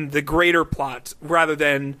in the greater plot, rather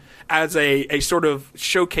than as a sort of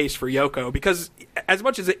showcase for Yoko. Because as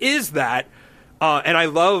much as it is that, and I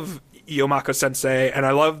love Yomako Sensei, and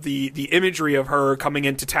I love the imagery of her coming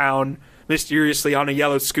into town mysteriously on a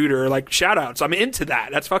yellow scooter, like, shout-outs. I'm into that.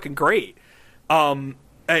 That's fucking great. And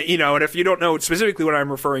if you don't know specifically what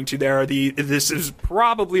I'm referring to there, this is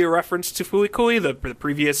probably a reference to Fulikuli, the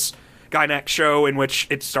previous Gainax show in which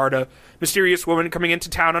it starred a mysterious woman coming into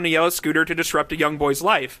town on a yellow scooter to disrupt a young boy's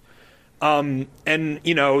life. And,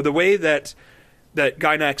 the way that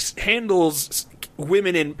Gainax handles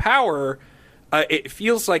women in power... it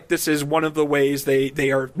feels like this is one of the ways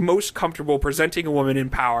they are most comfortable presenting a woman in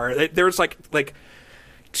power. There's like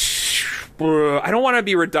I don't want to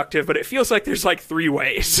be reductive, but it feels like there's like three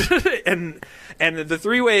ways, and the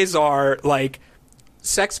three ways are like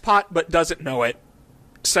sex pot but doesn't know it,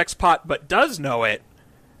 sex pot but does know it,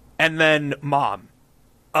 and then mom.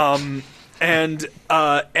 And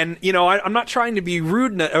I'm not trying to be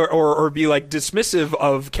rude or be like dismissive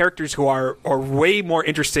of characters who are way more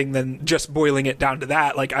interesting than just boiling it down to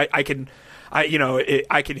that. Like I can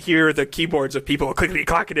hear the keyboards of people clickety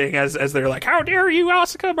clacketing as they're like, "How dare you,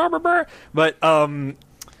 Asuka?" Blah, blah, blah. But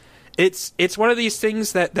it's one of these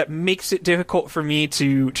things that makes it difficult for me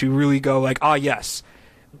to really go like, yes,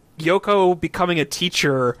 Yoko becoming a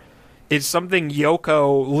teacher is something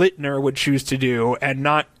Yoko Littner would choose to do, and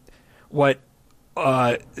not what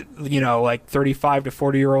like 35 to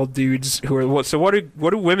 40-year-old dudes who are. So what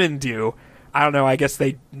do women do? I don't know. I guess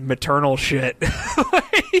they maternal shit.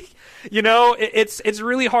 It's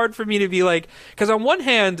really hard for me to be like, because on one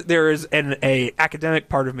hand there is a academic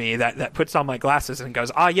part of me that puts on my glasses and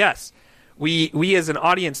goes, yes, we as an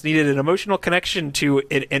audience needed an emotional connection to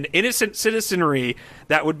an innocent citizenry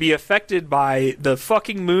that would be affected by the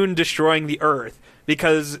fucking moon destroying the Earth.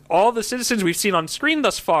 Because all the citizens we've seen on screen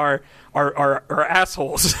thus far are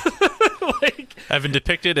assholes. Have been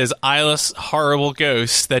depicted as eyeless, horrible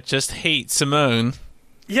ghosts that just hate Simone.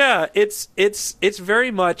 Yeah, it's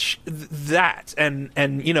very much that, and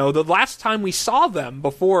the last time we saw them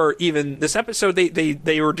before even this episode,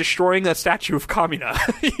 they were destroying a statue of Kamina.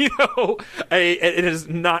 It is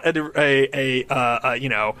not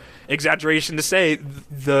a exaggeration to say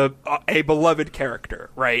a beloved character,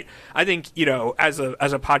 right? I think as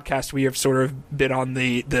a podcast we have sort of been on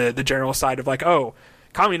the general side of like,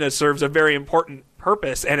 Kamina serves a very important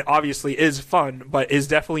purpose and obviously is fun, but is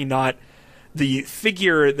definitely not the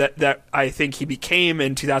figure that I think he became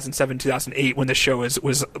in 2007, 2008 when the show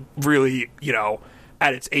was really,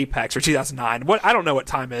 at its apex, or 2009. I don't know what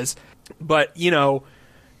time is, but,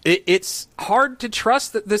 it's hard to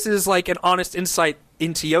trust that this is like an honest insight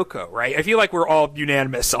into Yoko, right? I feel like we're all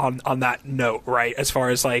unanimous on that note, right? As far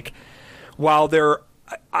as like, while there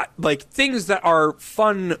like things that are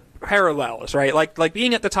fun parallels, right? Like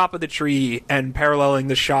being at the top of the tree and paralleling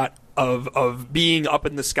the shot of being up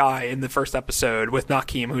in the sky in the first episode with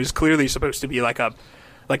Nakim, who's clearly supposed to be like a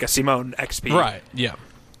Simone XP. Right, yeah.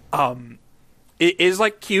 It is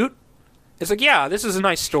like cute. It's like, yeah, this is a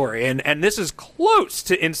nice story, and this is close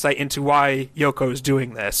to insight into why Yoko is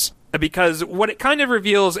doing this. Because what it kind of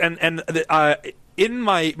reveals, and in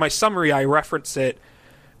my summary I reference it,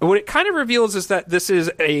 what it kind of reveals is that this is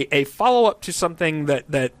a follow-up to something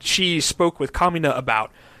that she spoke with Kamina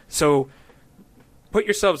about. So put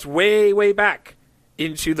yourselves way, way back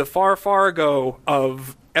into the far, far ago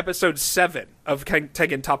of episode 7 of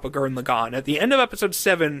Tengen Toppa Gurren Lagann. At the end of episode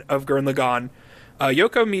 7 of Gurren Lagann,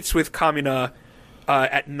 Yoko meets with Kamina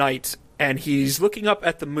at night, and he's looking up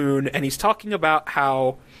at the moon, and he's talking about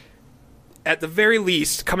how, at the very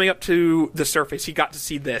least, coming up to the surface, he got to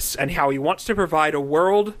see this, and how he wants to provide a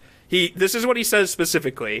world. This is what he says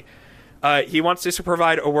specifically. He wants to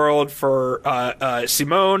provide a world for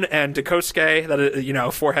Simone and Dakosuke, that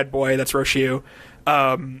is, forehead boy, that's Roshiu,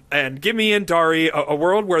 and Gimme and Dari, a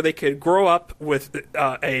world where they could grow up with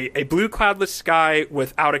a blue cloudless sky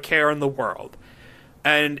without a care in the world.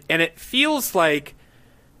 And it feels like,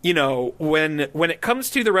 when it comes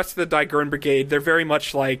to the rest of the Daiguren Brigade, they're very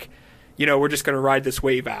much like, we're just going to ride this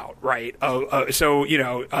wave out, right? So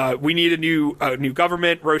we need a new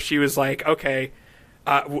government. Roshi is like, okay,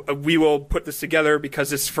 we will put this together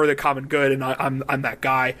because it's for the common good, and I'm that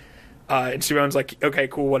guy. And Simone's like, okay,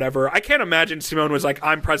 cool, whatever. I can't imagine Simone was like,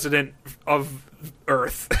 I'm president of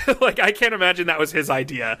Earth. Like, I can't imagine that was his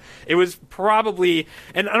idea. It was probably,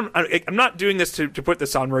 and I'm not doing this to put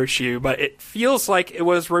this on Roshiu, but it feels like it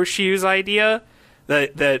was Roshiu's idea.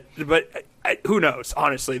 But who knows?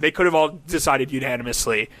 Honestly, they could have all decided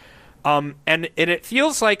unanimously. And it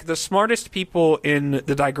feels like the smartest people in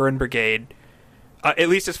the Daiguren Brigade, at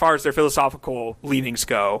least as far as their philosophical leanings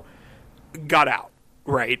go, got out.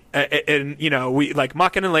 Right, and we like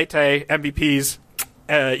Makin and Leite, MVPs,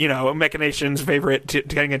 Mechanation's favorite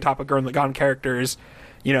Tengen Toppa Gurren Lagann characters,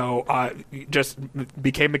 just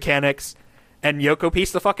became mechanics, and Yoko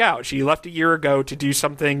pieced the fuck out. She left a year ago to do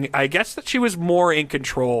something, I guess, that she was more in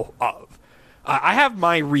control of. I have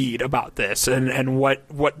my read about this and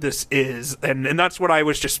what this is, and that's what I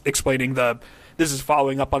was just explaining. This is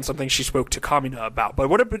following up on something she spoke to Kamina about. But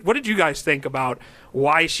what did you guys think about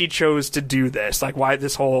why she chose to do this? Like, why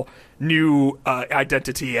this whole new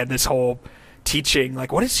identity and this whole teaching?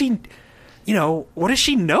 Like, what does she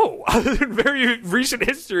know other than very recent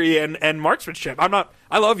history and marksmanship? I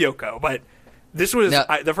love Yoko, but this was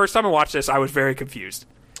the first time I watched this, I was very confused.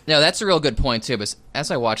 No, that's a real good point too. But as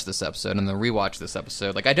I watch this episode and then rewatch this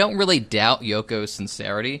episode, like, I don't really doubt Yoko's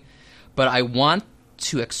sincerity, but I want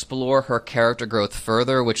to explore her character growth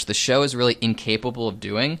further, which the show is really incapable of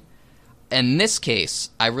doing. In this case,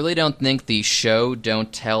 I really don't think the show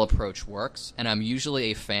don't tell approach works, and I'm usually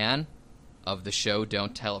a fan of the show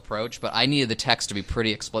don't tell approach, but I needed the text to be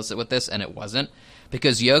pretty explicit with this, and it wasn't,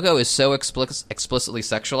 because Yoko is so explicitly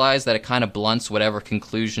sexualized that it kind of blunts whatever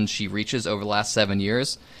conclusion she reaches over the last 7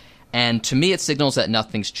 years. And to me, it signals that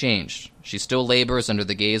nothing's changed. She still labors under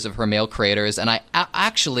the gaze of her male creators, and I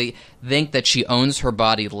actually think that she owns her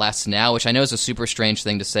body less now, which I know is a super strange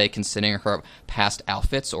thing to say considering her past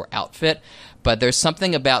outfits or outfit, but there's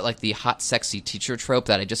something about like the hot, sexy teacher trope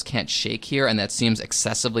that I just can't shake here, and that seems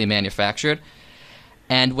excessively manufactured.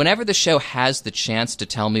 And whenever the show has the chance to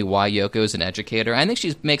tell me why Yoko is an educator, I think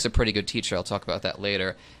she makes a pretty good teacher. I'll talk about that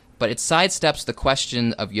later. But it sidesteps the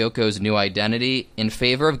question of Yoko's new identity in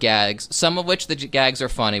favor of gags, some of which the gags are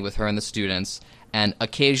funny with her and the students, and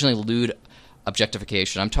occasionally lewd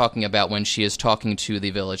objectification. I'm talking about when she is talking to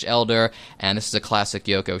the village elder, and this is a classic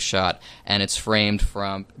Yoko shot, and it's framed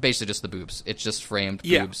from basically just the boobs. It's just framed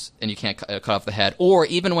boobs, and you can't cut off the head. Or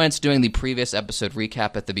even when it's doing the previous episode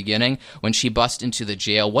recap at the beginning, when she busts into the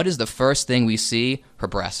jail, what is the first thing we see? Her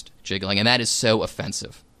breast jiggling, and that is so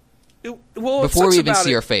offensive. Before we even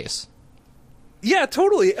see her face. Yeah,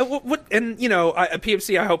 totally.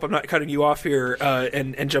 PMC, I hope I'm not cutting you off here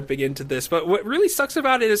and jumping into this, but what really sucks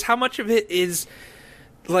about it is how much of it is,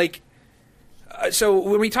 like... so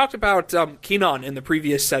when we talked about Kinon in the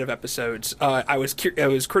previous set of episodes, I was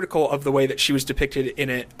critical of the way that she was depicted in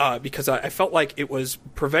it because I felt like it was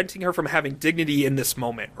preventing her from having dignity in this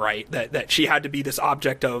moment, right? That she had to be this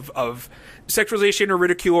object of sexualization or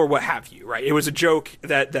ridicule or what have you, right? It was a joke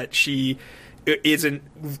that she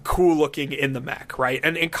isn't cool looking in the mech, right?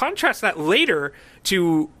 And in contrast that later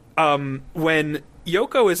to when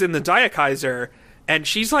Yoko is in the Daikaiser and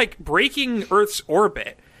she's like breaking Earth's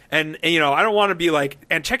orbit. And I don't want to be like,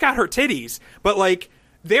 and check out her titties, but like,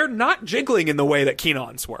 they're not jiggling in the way that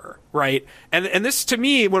Kenon's were, right? And this, to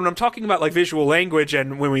me, when I'm talking about like visual language,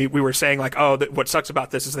 and when we were saying like, oh, what sucks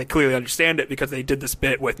about this is they clearly understand it because they did this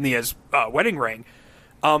bit with Nia's wedding ring.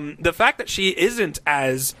 The fact that she isn't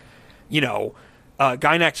as,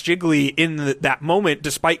 Gynax jiggly in that moment,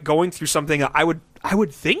 despite going through something I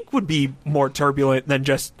would think would be more turbulent than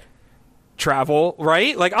just travel,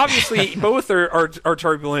 right? Like, obviously both are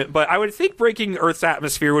turbulent, but I would think breaking Earth's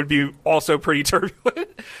atmosphere would be also pretty turbulent.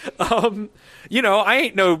 I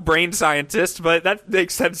ain't no brain scientist, but that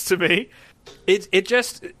makes sense to me. It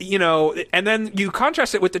just, and then you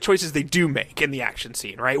contrast it with the choices they do make in the action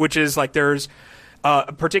scene, right? Which is like, there's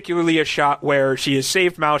particularly a shot where she has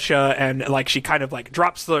saved Malsha, and like she kind of like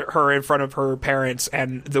drops her in front of her parents,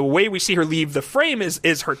 and the way we see her leave the frame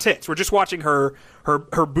is her tits. We're just watching her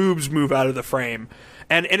boobs move out of the frame,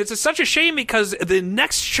 and it's such a shame because the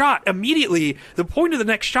next shot immediately, the point of the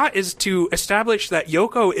next shot is to establish that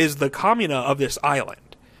Yoko is the Kamina of this island.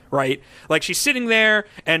 Right, like she's sitting there,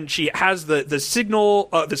 and she has the symbol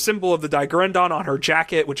of the Daigurendan on her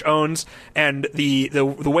jacket, which owns, and the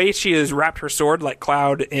way she has wrapped her sword, like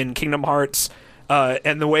Cloud in Kingdom Hearts,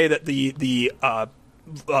 and the way that the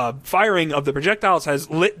firing of the projectiles has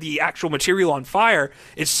lit the actual material on fire,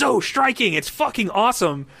 is so striking. It's fucking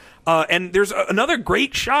awesome. And there's another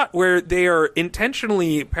great shot where they are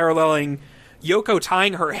intentionally paralleling Yoko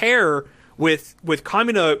tying her hair with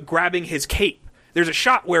Kamina grabbing his cape. There's a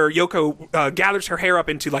shot where Yoko gathers her hair up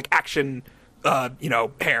into like action,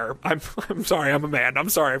 hair. I'm sorry, I'm a man. I'm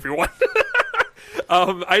sorry, everyone.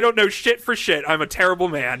 I don't know shit for shit. I'm a terrible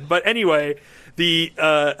man. But anyway, the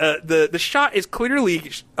shot is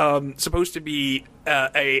clearly supposed to be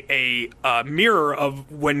a mirror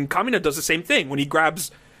of when Kamina does the same thing when he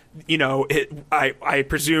grabs, I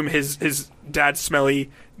presume his dad's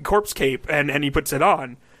smelly corpse cape and he puts it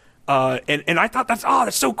on. And I thought that's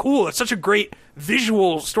so cool. It's such a great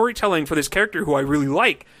visual storytelling for this character who I really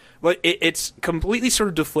like. But it's completely sort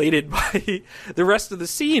of deflated by the rest of the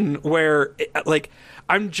scene where,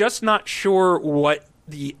 I'm just not sure what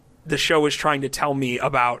the show is trying to tell me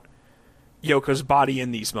about Yoko's body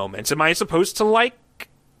in these moments. Am I supposed to like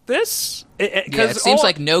this? It seems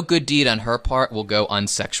like no good deed on her part will go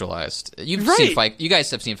unsexualized. You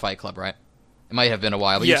guys have seen Fight Club, right? It might have been a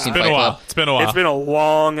while, but you've seen Fight Club. It's been a while. It's been a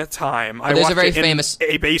long time. I watched it in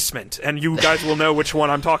a basement, and you guys will know which one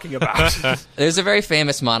I'm talking about. There's a very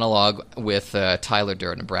famous monologue with Tyler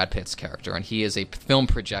Durden, Brad Pitt's character, and he is a film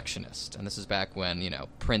projectionist. And this is back when,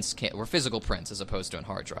 prints were physical prints as opposed to on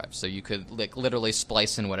hard drives. So you could literally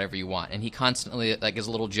splice in whatever you want. And he constantly, his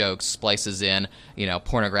little jokes, splices in,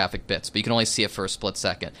 pornographic bits, but you can only see it for a split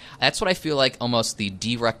second. That's what I feel like almost the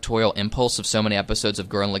directorial impulse of so many episodes of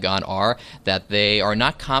Gurren Lagann are, that they are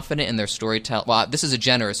not confident in their storytelling. Well, this is a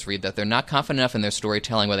generous read, that they're not confident enough in their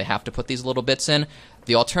storytelling where they have to put these little bits in.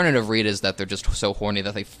 The alternative read is that they're just so horny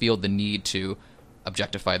that they feel the need to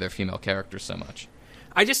objectify their female characters so much.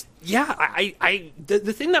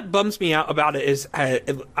 The thing that bums me out about it is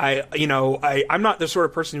I'm not the sort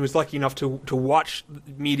of person who was lucky enough to watch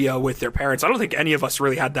media with their parents. I don't think any of us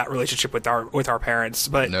really had that relationship with our parents.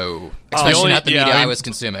 But no, especially not the media I was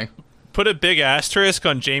consuming. Put a big asterisk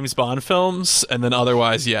on James Bond films, and then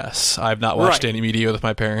otherwise, yes. I've not watched any media with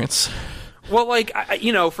my parents. Well,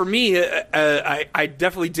 for me, I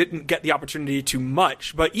definitely didn't get the opportunity to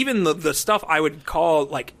much, but even the stuff I would call,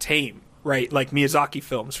 tame, right? Like Miyazaki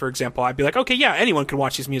films, for example. I'd be like, okay, yeah, anyone can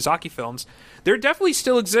watch these Miyazaki films. There definitely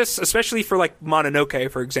still exists, especially for,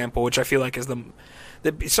 Mononoke, for example, which I feel like is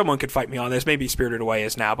someone could fight me on this. Maybe Spirited Away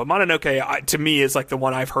is now, but Mononoke to me is the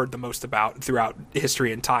one I've heard the most about throughout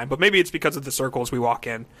history and time. But maybe it's because of the circles we walk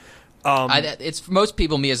in. It's for most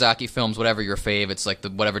people, Miyazaki films, whatever your fave, it's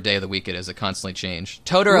whatever day of the week it is, it constantly change.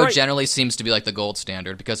 Totoro generally seems to be the gold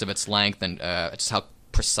standard because of its length and just how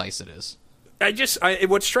precise it is.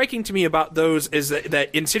 What's striking to me about those is that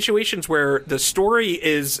in situations where the story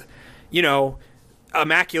is,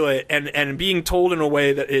 immaculate and being told in a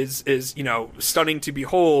way that is stunning to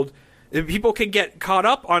behold, people can get caught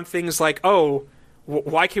up on things like,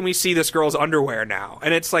 why can we see this girl's underwear now?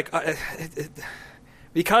 And it's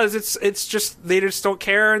because it's just they just don't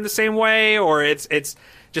care in the same way, or it's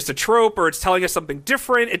just a trope, or it's telling us something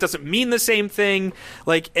different. It doesn't mean the same thing.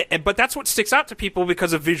 But that's what sticks out to people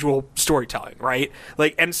because of visual storytelling, right?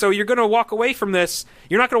 And so you're going to walk away from this.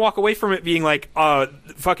 You're not going to walk away from it being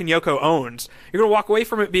fucking Yoko owns. You're going to walk away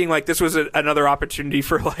from it being this was another opportunity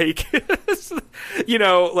for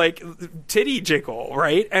titty jiggle,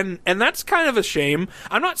 right? And that's kind of a shame.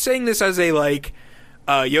 I'm not saying this as a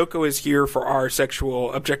Yoko is here for our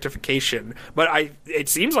sexual objectification, but it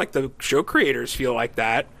seems like the show creators feel like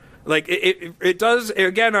that. Like it does.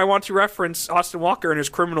 Again, I want to reference Austin Walker and his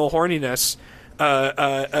criminal horniness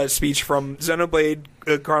speech from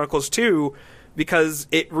Xenoblade Chronicles 2, because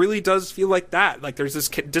it really does feel like that. Like there's this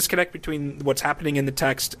disconnect between what's happening in the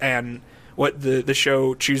text and what the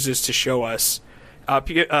show chooses to show us.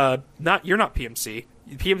 You're not PMC.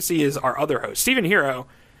 PMC is our other host, Stephen Hero.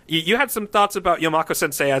 You had some thoughts about Yamako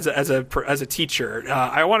Sensei as a teacher.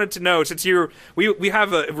 I wanted to know, since we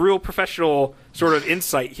have a real professional sort of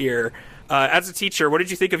insight here. As a teacher, what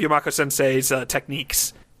did you think of Yamako Sensei's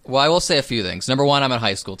techniques? Well, I will say a few things. Number one, I'm a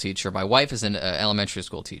high school teacher. My wife is an elementary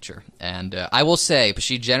school teacher, and I will say, but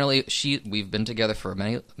we've been together for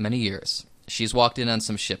many years. She's walked in on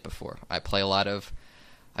some shit before. I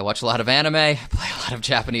watch a lot of anime. I play a lot of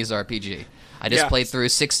Japanese RPG. I just played through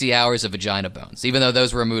 60 hours of Vagina Bones, even though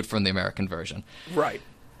those were removed from the American version. Right.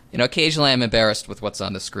 Occasionally I'm embarrassed with what's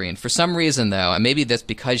on the screen. For some reason, though, and maybe that's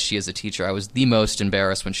because she is a teacher, I was the most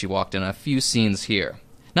embarrassed when she walked in on a few scenes here.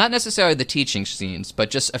 Not necessarily the teaching scenes,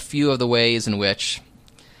 but just a few of the ways in which,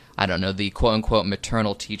 I don't know, the quote-unquote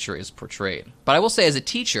maternal teacher is portrayed. But I will say, as a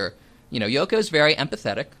teacher, Yoko is very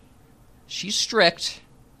empathetic. She's strict.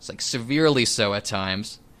 It's like severely so at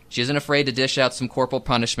times. She isn't afraid to dish out some corporal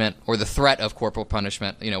punishment, or the threat of corporal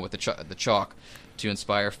punishment, with the chalk, to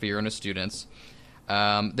inspire fear in her students.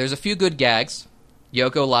 There's a few good gags.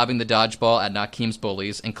 Yoko lobbing the dodgeball at Nakim's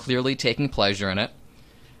bullies and clearly taking pleasure in it.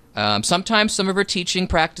 Sometimes some of her teaching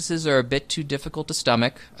practices are a bit too difficult to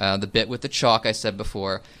stomach. The bit with the chalk I said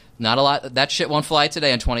before. Not a lot. That shit won't fly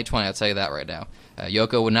today in 2020, I'll tell you that right now.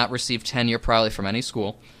 Yoko would not receive tenure probably from any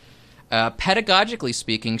school. Pedagogically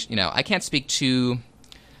speaking, I can't speak to...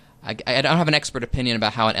 I don't have an expert opinion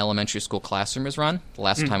about how an elementary school classroom is run. The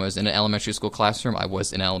last time I was in an elementary school classroom, I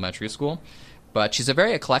was in elementary school. But she's a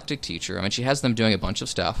very eclectic teacher. I mean, she has them doing a bunch of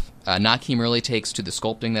stuff. Nakim really takes to the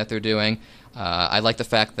sculpting that they're doing. I like the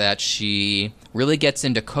fact that she really gets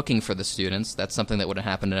into cooking for the students. That's something that wouldn't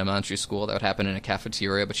happen in elementary school. That would happen in a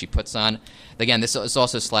cafeteria, but she puts on... Again, this is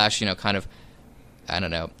also slash, kind of, I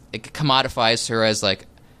don't know, it commodifies her as, like,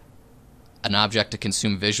 an object to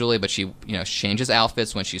consume visually, but she, changes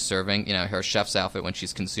outfits when she's serving, her chef's outfit when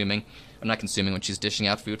she's consuming, or not consuming, when she's dishing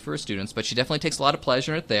out food for her students, but she definitely takes a lot of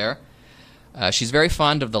pleasure in it there. She's very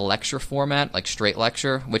fond of the lecture format, like straight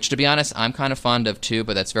lecture, which, to be honest, I'm kind of fond of too,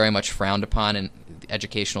 but that's very much frowned upon in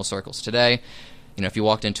educational circles today. If you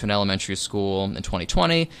walked into an elementary school in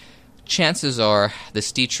 2020, chances are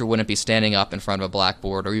this teacher wouldn't be standing up in front of a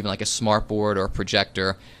blackboard or even like a smartboard or a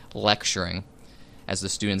projector lecturing. As the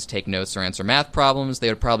students take notes or answer math problems, they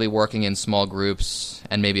would probably be working in small groups,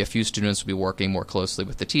 and maybe a few students would be working more closely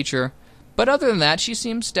with the teacher. But other than that, she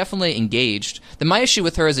seems definitely engaged. My issue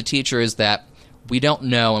with her as a teacher is that we don't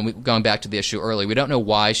know, and going back to the issue earlier, we don't know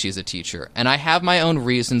why she's a teacher. And I have my own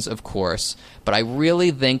reasons, of course, but I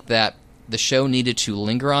really think that the show needed to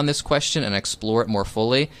linger on this question and explore it more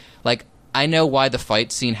fully. Like, I know why the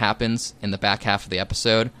fight scene happens in the back half of the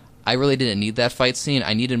episode. I really didn't need that fight scene.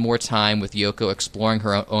 I needed more time with Yoko exploring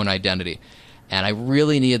her own identity. And I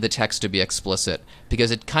really needed the text to be explicit,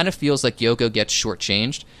 because it kind of feels like Yoko gets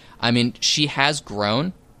shortchanged. I mean, she has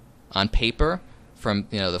grown on paper from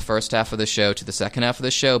the first half of the show to the second half of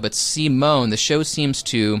the show, but Simone, the show seems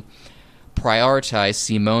to prioritize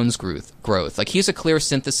Simone's growth. Like, he's a clear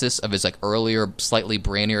synthesis of his earlier, slightly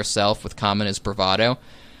brainier self with Kamina's bravado.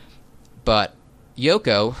 But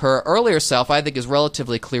Yoko, her earlier self, I think, is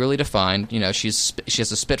relatively clearly defined. She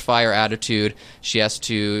has a Spitfire attitude.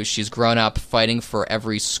 She's grown up fighting for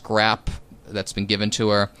every scrap that's been given to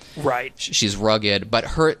her. Right. She's rugged. But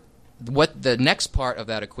what the next part of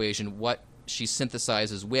that equation, what she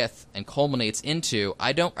synthesizes with and culminates into,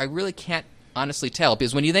 I really can't honestly tell.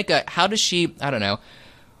 Because when you think, how does she, I don't know,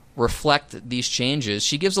 reflect these changes?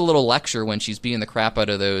 She gives a little lecture when she's beating the crap out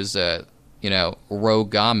of those,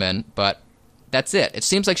 rogue gamen, but that's it. It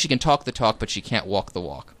seems like she can talk the talk, but she can't walk the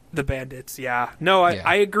walk. The bandits, yeah. No,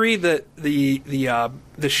 I agree that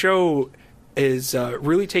the show is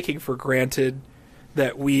really taking for granted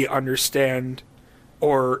that we understand,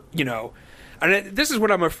 or, and this is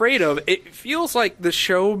what I'm afraid of. It feels like the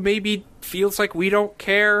show maybe feels like we don't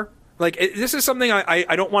care. Like, this is something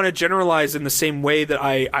I don't want to generalize in the same way that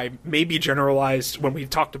I maybe generalized when we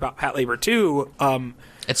talked about Pat Labor 2.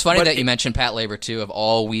 It's funny that you mentioned Pat Labor 2 of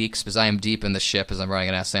all weeks, because I am deep in the ship as I'm running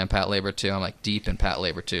an essay on Pat Labor 2. I'm deep in Pat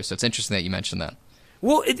Labor 2, so it's interesting that you mentioned that.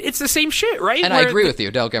 Well, it's the same shit, right? And I agree with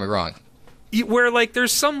you, don't get me wrong. Where,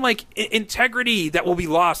 there's some, integrity that will be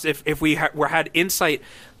lost if we had insight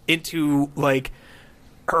into,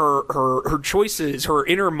 her choices, her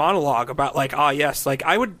inner monologue about,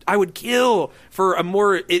 I would kill for a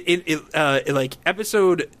more,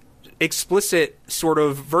 episode explicit sort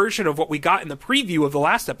of version of what we got in the preview of the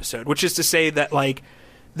last episode, which is to say that, like,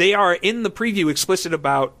 they are in the preview explicit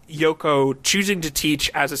about Yoko choosing to teach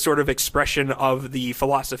as a sort of expression of the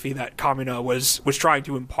philosophy that Kamina was trying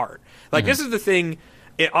to impart. Like, this is the thing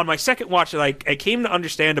on my second watch that I came to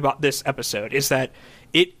understand about this episode, is that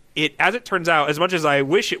it as it turns out, as much as I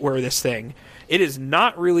wish it were this thing, it is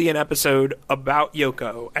not really an episode about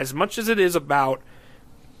Yoko as much as it is about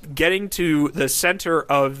getting to the center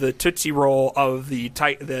of the Tootsie Roll of the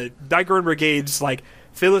Daiguren Brigade's, like,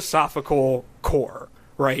 philosophical core.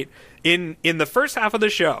 Right, in the first half of the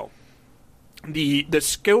show, the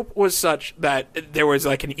scope was such that there was,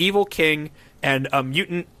 like, an evil king and a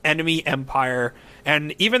mutant enemy empire,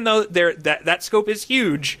 and even though that scope is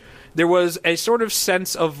huge, there was a sort of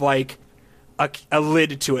sense of, like, a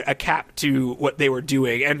lid to it, a cap to what they were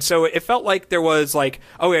doing, and so it felt like there was, like,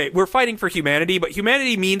 okay, we're fighting for humanity, but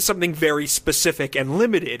humanity means something very specific and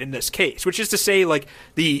limited in this case, which is to say, like,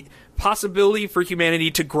 the possibility for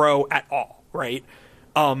humanity to grow at all, right?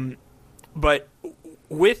 But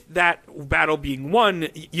with that battle being won,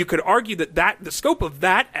 you could argue that the scope of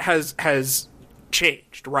that has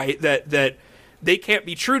changed, right? That they can't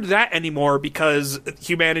be true to that anymore because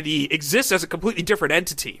humanity exists as a completely different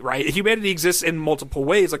entity, right? Humanity exists in multiple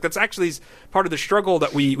ways. Like, that's actually part of the struggle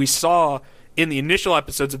that we saw in the initial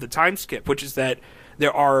episodes of the time skip, which is that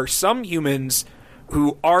there are some humans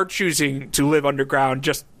who are choosing to live underground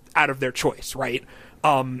just out of their choice, right?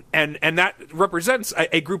 And that represents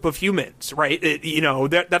a group of humans, right?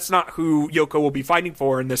 That's not who Yoko will be fighting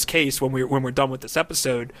for in this case when we're done with this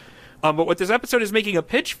episode. But what this episode is making a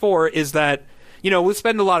pitch for is that, we'll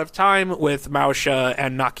spend a lot of time with Maosha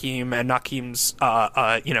and Nakim and Nakim's,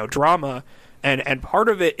 drama. And part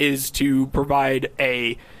of it is to provide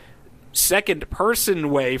a second person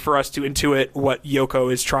way for us to intuit what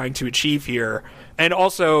Yoko is trying to achieve here. And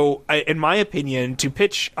also, in my opinion, to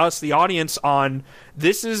pitch us, the audience, on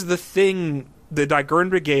this is the thing the Daiguren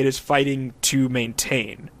Brigade is fighting to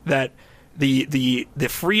maintain. That the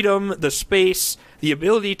freedom, the space, the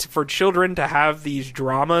ability for children to have these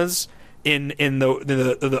dramas in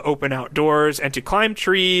the open outdoors and to climb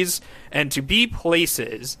trees and to be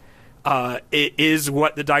places, it is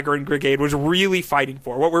what the Daiguren Brigade was really fighting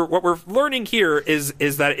for. What we're learning here is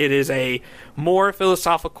that it is a more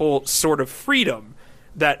philosophical sort of freedom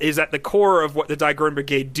that is at the core of what the Daiguren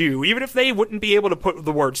Brigade do, even if they wouldn't be able to put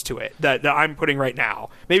the words to it that I'm putting right now.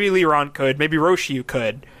 Maybe Liran could, maybe Roshiu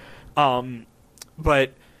could,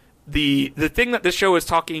 but the thing that this show is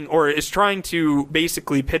talking, or is trying to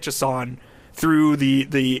basically pitch us on through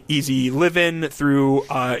the easy live-in, through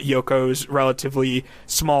Yoko's relatively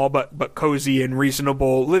small but cozy and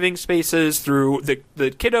reasonable living spaces, through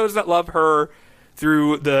the kiddos that love her,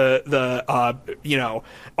 through the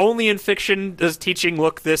only in fiction does teaching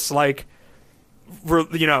look this, like,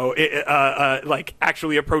 like,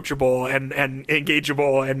 actually approachable and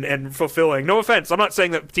engageable and fulfilling. No offense, I'm not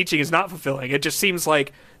saying that teaching is not fulfilling. It just seems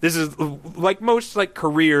like this is, like most, like,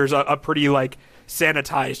 careers, a pretty, like,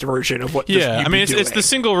 sanitized version of what this I mean, it's the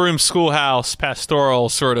single room schoolhouse pastoral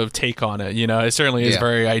sort of take on it. It certainly is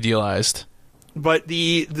very idealized. But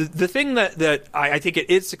the thing that I think it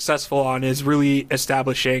is successful on is really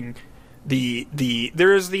establishing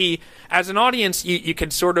as an audience, you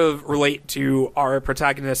can sort of relate to our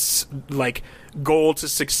protagonists', like, goal to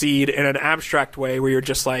succeed in an abstract way, where you're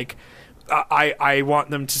just like, I want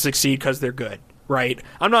them to succeed because they're good, right?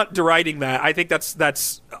 I'm not deriding that. I think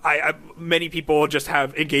that's many people just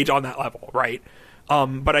have engaged on that level, right?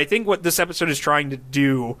 But I think what this episode is trying to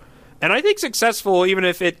do, and I think successful, even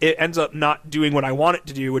if it ends up not doing what I want it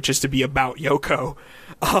to do, which is to be about Yoko,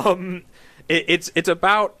 it's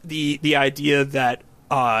about the idea that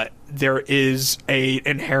there is a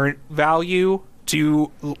inherent value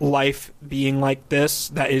to life being like this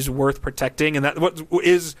that is worth protecting, and that what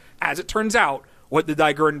is, as it turns out, what the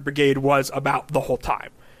Daiguren Brigade was about the whole time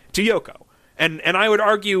to Yoko. And I would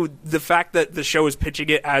argue the fact that the show is pitching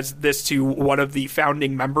it as this to one of the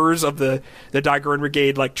founding members of the Daiguren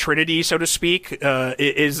Brigade, like, trinity, so to speak,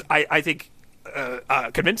 is, I think,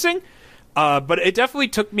 convincing. But it definitely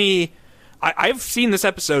took me... I've seen this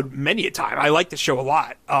episode many a time. I like the show a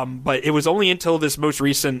lot. But it was only until this most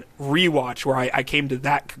recent rewatch where I came to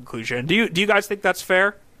that conclusion. Do you guys think that's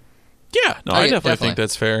fair? Yeah, no, I definitely think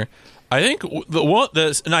that's fair. I think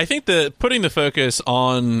I think that putting the focus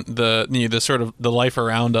on the sort of the life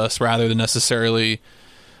around us rather than necessarily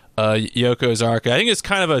Yoko's arc. I think it's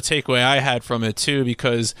kind of a takeaway I had from it too,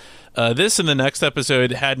 because this and the next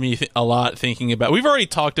episode had me a lot thinking about. We've already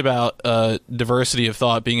talked about diversity of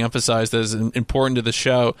thought being emphasized as important to the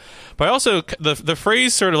show, but also the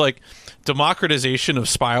phrase sort of like democratization of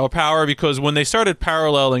spiral power, because when they started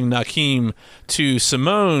paralleling Nakim to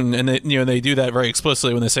Simone, and they do that very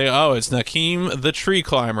explicitly when they say, "Oh, it's Nakim the tree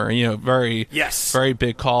climber," very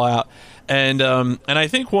big call out. And I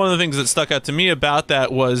think one of the things that stuck out to me about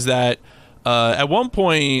that was that at one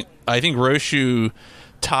point, I think Roshu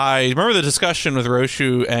remember the discussion with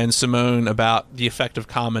Roshu and Simone about the effect of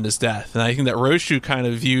Kamina's death, and I think that Roshu kind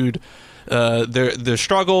of viewed their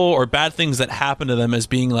struggle or bad things that happen to them as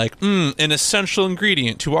being like an essential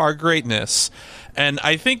ingredient to our greatness. And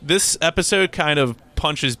I think this episode kind of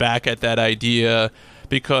punches back at that idea,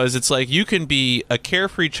 because it's like you can be a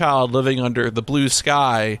carefree child living under the blue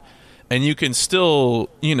sky, and you can still,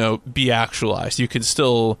 be actualized. You can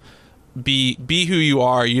still be who you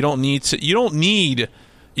are. You don't need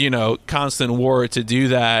constant war to do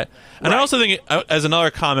that. And right. I also think, as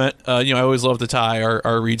another comment, I always love to tie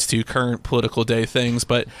our reads to current political day things,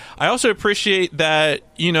 but I also appreciate that,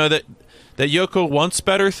 that Yoko wants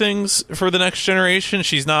better things for the next generation.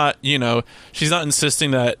 She's not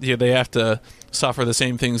insisting that they have to suffer the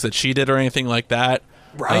same things that she did or anything like that.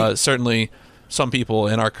 Right. Certainly some people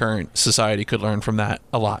in our current society could learn from that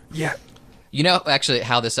a lot. Yeah. Actually,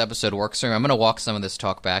 how this episode works, I'm going to walk some of this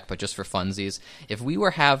talk back, but just for funsies. If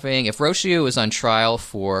Roshu was on trial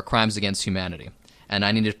for crimes against humanity, and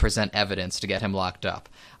I needed to present evidence to get him locked up,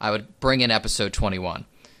 I would bring in episode 21.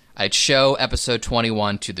 I'd show episode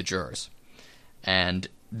 21 to the jurors, and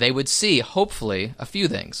they would see, hopefully, a few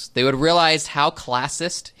things. They would realize how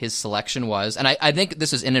classist his selection was, and I think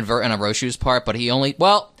this is inadvertent on Roshu's part, but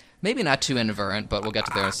maybe not too inadvertent, but we'll get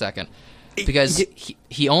to there in a second. Because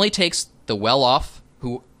he only takes the well-off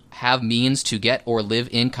who have means to get or live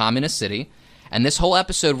in Communist City, and this whole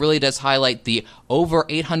episode really does highlight the over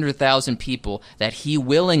 800,000 people that he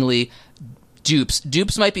willingly dupes.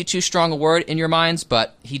 Dupes might be too strong a word in your minds,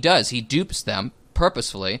 but he does. He dupes them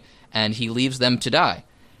purposefully, and he leaves them to die.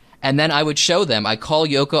 And then I would show them, I'd call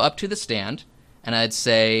Yoko up to the stand, and I'd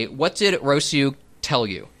say, what did Roshu tell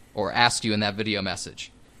you or ask you in that video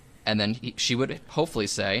message? And then she would hopefully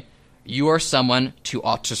say, you are someone who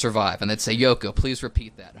ought to survive. And they'd say, Yoko, please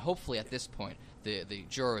repeat that. And hopefully at this point, the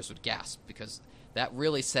jurors would gasp, because that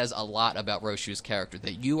really says a lot about Roshu's character,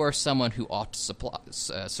 that you are someone who ought to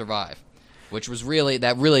survive,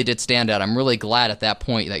 that really did stand out. I'm really glad at that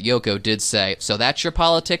point that Yoko did say, so that's your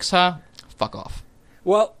politics, huh? Fuck off.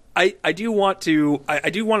 Well, I do want to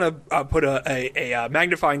put a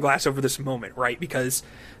magnifying glass over this moment, right? Because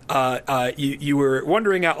you were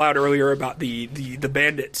wondering out loud earlier about the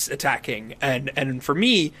bandits attacking, and for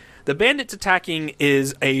me, the bandits attacking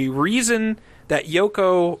is a reason that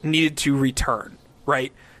Yoko needed to return,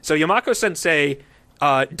 right? So Yamako Sensei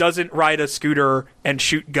doesn't ride a scooter and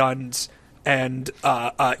shoot guns and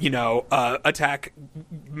attack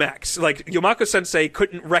mechs. Like, Yamako Sensei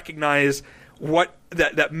couldn't recognize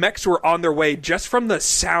that mechs were on their way just from the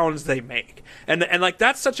sounds they make, and like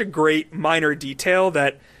that's such a great minor detail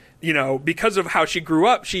that, because of how she grew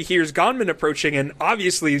up, she hears gunmen approaching, and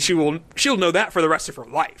obviously she'll know that for the rest of her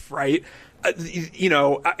life, right?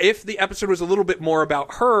 If the episode was a little bit more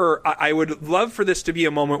about her, I would love for this to be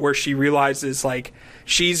a moment where she realizes, like,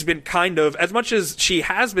 she's been kind of, as much as she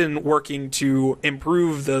has been working to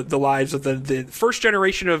improve the lives of the first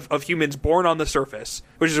generation of humans born on the surface,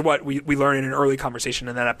 which is what we learn in an early conversation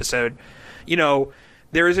in that episode.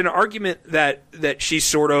 There is an argument that she's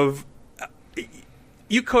sort of,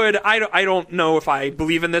 I don't know if I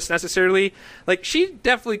believe in this necessarily. Like, she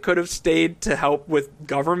definitely could have stayed to help with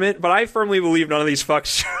government, but I firmly believe none of these fucks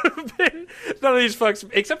should have been,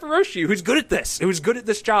 except for Roshu, who's good at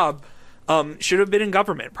this job, should have been in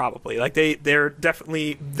government, probably. Like, they're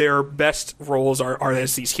definitely, their best roles are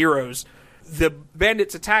as these heroes. The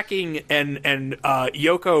bandits attacking and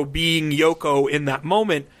Yoko being Yoko in that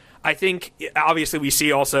moment, I think, obviously, we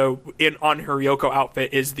see also on her Yoko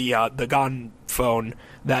outfit is the Gon phone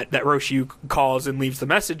that Roshu calls and leaves the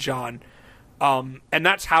message on, and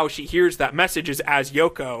that's how she hears that message, is as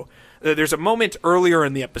Yoko. There's a moment earlier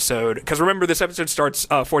in the episode, because remember, this episode starts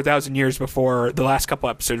 4,000 years before the last couple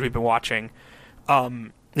episodes we've been watching.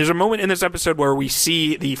 There's a moment in this episode where we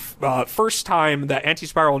see the first time that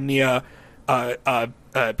Anti-Spiral Nia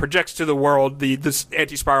projects to the world this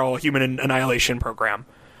Anti-Spiral Human Annihilation program.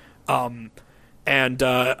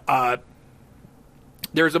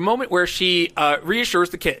 There's a moment where she reassures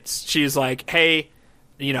the kids. She's like, hey,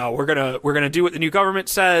 we're gonna do what the new government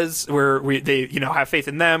says. They have faith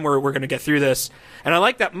in them. We're gonna get through this. And I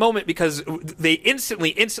like that moment because they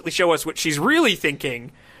instantly show us what she's really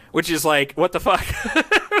thinking, which is like, what the fuck?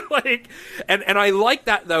 Like, and I like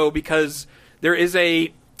that though, because there is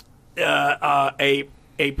a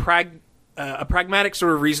pragmatic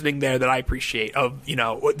sort of reasoning there that I appreciate. Of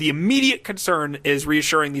the immediate concern is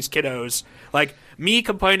reassuring these kiddos. Like, me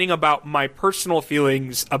complaining about my personal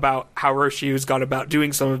feelings about how Roshi has gone about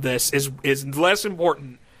doing some of this is less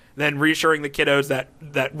important than reassuring the kiddos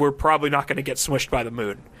that we're probably not going to get smushed by the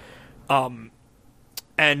moon.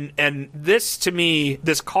 And this, to me,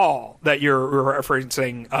 this call that you're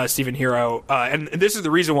referencing, Stephen Hero, and this is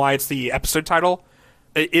the reason why it's the episode title,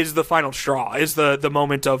 is the final straw, is the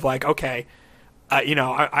moment of like, okay,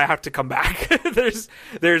 I have to come back.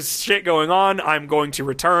 there's shit going on. I'm going to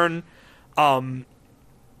return.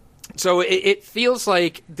 So it feels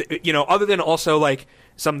like, other than also like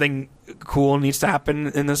something cool needs to happen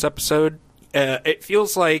in this episode, it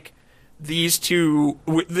feels like these two,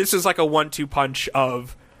 this is like a 1-2 punch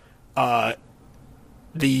of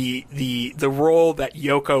the role that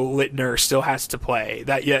Yoko Littner still has to play.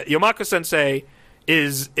 That Yomako Sensei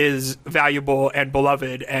is valuable and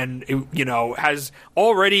beloved, and has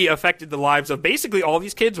already affected the lives of basically all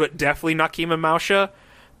these kids, but definitely Nakim and Mausha.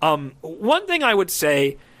 One thing I would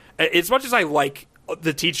say, as much as I like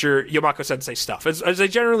the teacher Yomako Sensei stuff, as I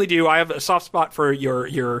generally do, I have a soft spot for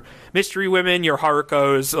your mystery women, your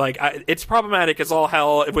Harukos. Like, it's problematic as all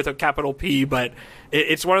hell with a capital P, but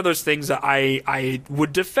it's one of those things that I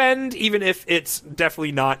would defend, even if it's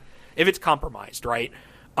definitely not, if it's compromised, right?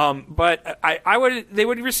 But they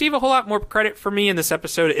would receive a whole lot more credit for me in this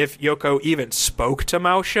episode if Yoko even spoke to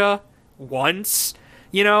Mausha once.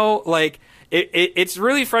 It's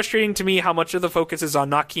really frustrating to me how much of the focus is on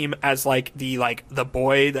Nakim as the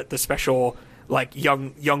boy that the special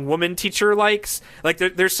young woman teacher likes. Like,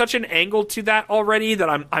 there's such an angle to that already that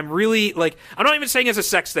I'm really like, I'm not even saying it's a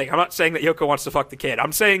sex thing. I'm not saying that Yoko wants to fuck the kid.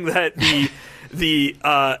 I'm saying that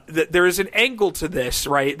that there is an angle to this,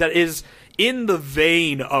 right, that is in the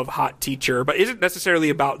vein of Hot Teacher, but isn't necessarily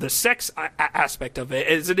about the sex aspect of it,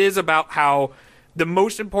 as it is about how the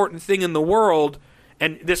most important thing in the world,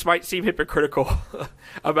 and this might seem hypocritical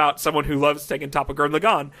about someone who loves Tengen Toppa Gurren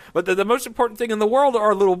Lagann, but the most important thing in the world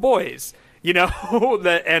are little boys,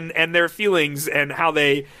 and their feelings and how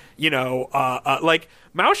they, like,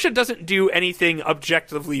 Mausha doesn't do anything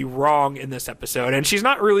objectively wrong in this episode, and she's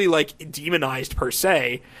not really, demonized per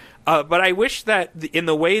se, but I wish that in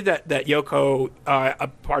the way that Yomako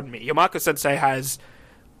Sensei has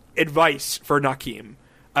advice for Nakim,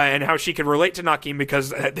 and how she can relate to Nakim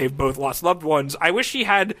because they've both lost loved ones, I wish she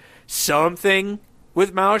had something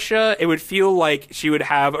with Mausha. It would feel like she would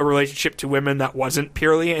have a relationship to women that wasn't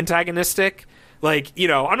purely antagonistic. I'm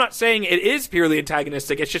not saying it is purely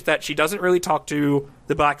antagonistic, it's just that she doesn't really talk to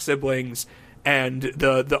the black siblings, and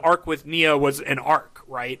the arc with Nia was an arc,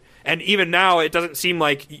 right? And even now, it doesn't seem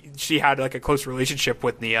like she had a close relationship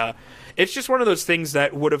with Nia. It's just one of those things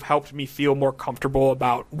that would have helped me feel more comfortable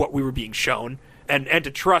about what we were being shown, and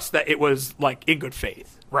to trust that it was in good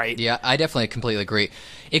faith, right? Yeah, I definitely completely agree.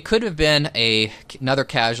 It could have been another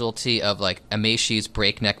casualty of Ameishi's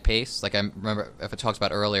breakneck pace. I remember if it talks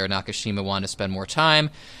about earlier, Nakashima wanted to spend more time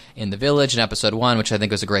in the village in episode 1, which I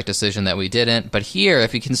think was a great decision that we didn't. But here,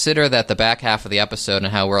 if you consider that the back half of the episode and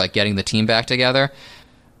how we're getting the team back together,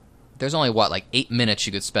 there's only 8 minutes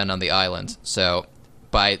you could spend on the island. So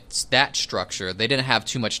by that structure, they didn't have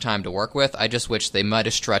too much time to work with. I just wish they might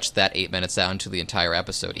have stretched that 8 minutes out into the entire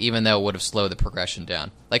episode, even though it would have slowed the progression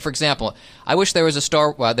down. For example, I wish there was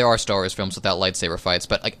there are Star Wars films without lightsaber fights,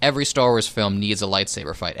 but every Star Wars film needs a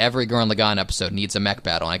lightsaber fight. Every Gurren Lagann episode needs a mech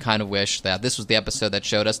battle, and I kind of wish that this was the episode that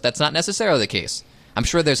showed us that's not necessarily the case. I'm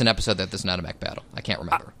sure there's an episode that there's not a mech battle. I can't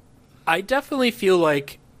remember. I definitely feel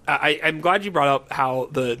like I'm glad you brought up how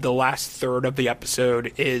the last third of the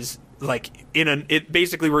episode is it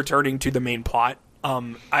basically returning to the main plot.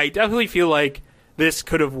 I definitely feel like this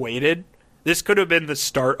could have waited. This could have been the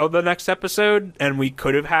start of the next episode, and we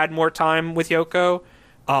could have had more time with Yoko.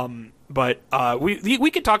 But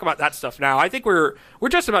we could talk about that stuff now. I think we're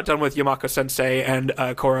just about done with Yomako Sensei and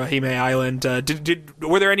Korahime Island.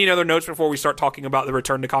 Were there any other notes before we start talking about the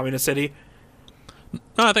return to Communist City?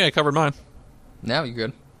 No, I think I covered mine. No, you're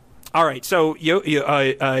good. All right, so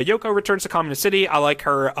Yoko returns to Communist City. I like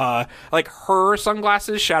her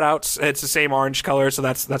sunglasses. Shout outs. It's the same orange color, so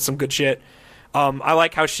that's some good shit. I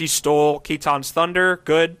like how she stole Kitan's thunder.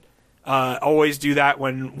 Good. Always do that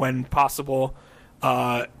when possible.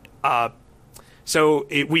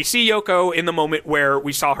 we see Yoko in the moment where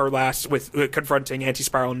we saw her last with confronting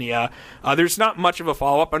Anti-Spiral Nia. There's not much of a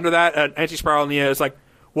follow-up under that. Anti-Spiral Nia is like,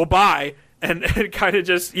 well, bye, and it kind of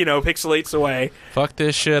just, pixelates away. Fuck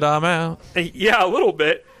this shit, I'm out. Yeah, a little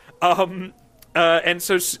bit. And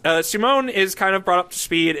so Simone is kind of brought up to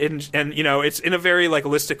speed, and it's in a very, like,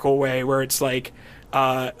 listicle way, where it's like,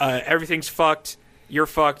 everything's fucked, you're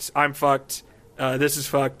fucked, I'm fucked, this is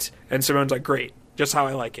fucked, and Simone's like, great, just how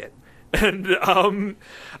I like it. And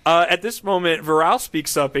at this moment, Viral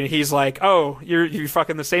speaks up, and he's like, "Oh, you're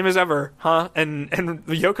fucking the same as ever, huh?" And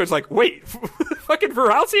Yoko's like, "Wait, fucking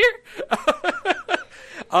Viral's here?"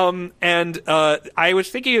 And I was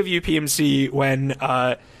thinking of you, PMC, when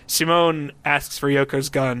Simone asks for Yoko's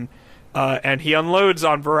gun, and he unloads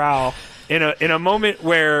on Viral in a moment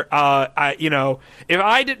where if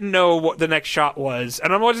I didn't know what the next shot was,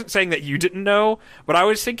 and I wasn't saying that you didn't know, but I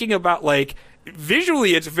was thinking about, like,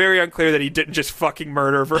 visually, it's very unclear that he didn't just fucking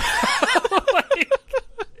murder Viral.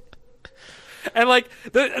 And, like,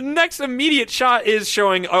 the next immediate shot is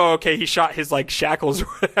showing, oh, okay, he shot his, like, shackles or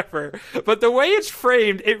whatever. But the way it's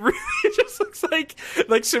framed, it really just looks like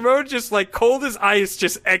Simone just, like, cold as ice,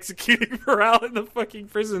 just executing Viral in the fucking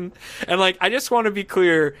prison. And, like, I just want to be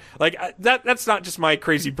clear, like, that's not just my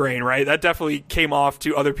crazy brain, right? That definitely came off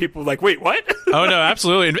to other people, like, wait, what? Oh, no,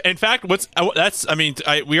 absolutely. In fact,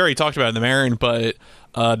 we already talked about it in the Marin, but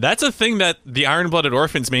that's a thing that the Iron-Blooded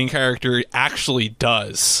Orphans main character actually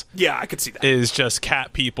does. Yeah, I could see that. Is just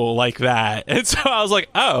cat people like that. And so I was like,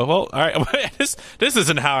 oh, well, all right, this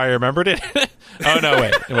isn't how I remembered it. Oh,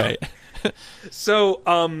 no, wait. So,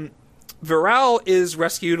 Viral is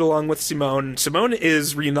rescued along with Simone. Simone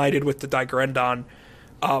is reunited with the Digrendon.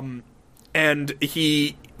 And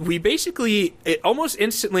we basically, almost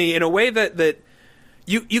instantly, in a way that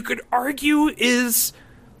you could argue is...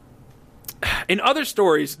 In other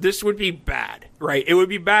stories, this would be bad, right? It would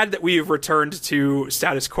be bad that we have returned to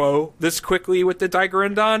status quo this quickly with the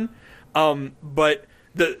Digrendon. But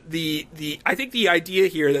I think the idea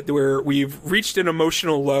here that we've reached an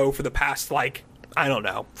emotional low for the past, like, I don't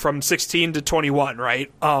know, from 16 to 21,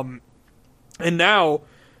 right? And now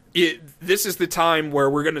this is the time where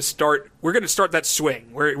we're going to start that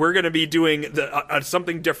swing. We're going to be doing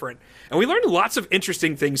something different. And we learned lots of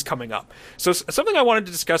interesting things coming up. So something I wanted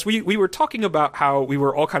to discuss, we were talking about how we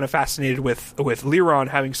were all kind of fascinated with Liron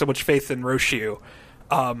having so much faith in Roshiu.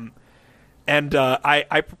 And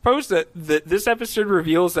I proposed that this episode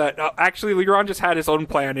reveals that actually Liron just had his own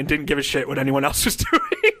plan and didn't give a shit what anyone else was doing.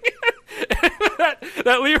 that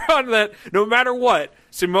Liron, that no matter what,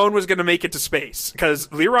 Simone was going to make it to space. Because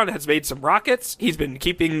Liron has made some rockets. He's been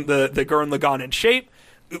keeping the Gurren Lagann in shape.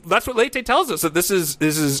 That's what Leyte tells us, that this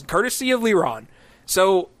is courtesy of Liron.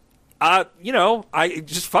 So, I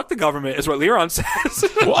just fuck the government is what Liron says.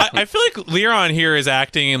 Well, I feel like Liron here is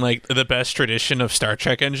acting in, like, the best tradition of Star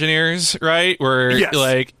Trek engineers, right? Where, yes,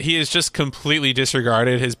 like, he has just completely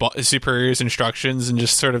disregarded his superior's instructions and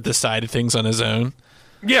just sort of decided things on his own.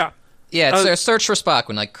 Yeah. Yeah, it's their search for Spock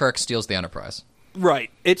when, like, Kirk steals the Enterprise.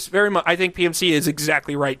 Right. It's very much. I think PMC is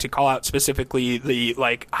exactly right to call out specifically the,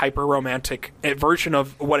 like, hyper romantic version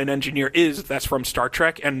of what an engineer is. That's from Star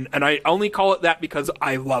Trek, and I only call it that because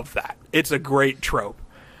I love that. It's a great trope.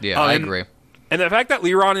 Yeah, I agree. And the fact that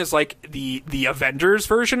Liron is like the Avengers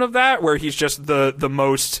version of that, where he's just the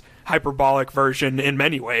most hyperbolic version in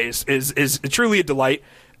many ways, is truly a delight.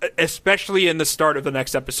 Especially in the start of the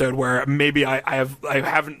next episode, where maybe I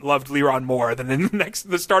haven't loved Liron more than in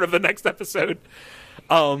the start of the next episode.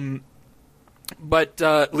 But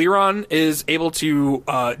Liron is able to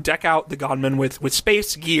deck out the Gonmen with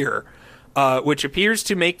space gear, which appears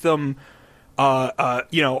to make them,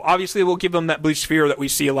 obviously will give them that blue sphere that we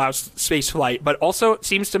see allows space flight, but also it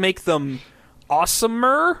seems to make them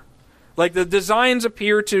awesomer. Like, the designs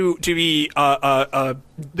appear to be,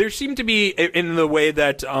 there seem to be, in the way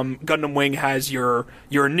that Gundam Wing has your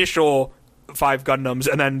initial 5 Gundams,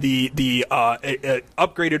 and then the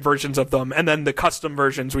upgraded versions of them, and then the custom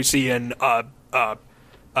versions we see in, oh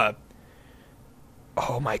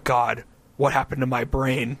my god, what happened to my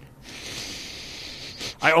brain?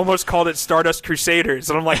 I almost called it Stardust Crusaders,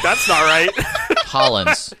 and I'm like, that's not right.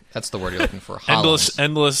 Hollins. That's the word you're looking for. Hollins.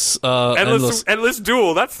 Endless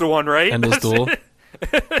Duel. That's the one, right? Endless Duel.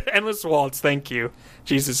 Endless Waltz. Thank you.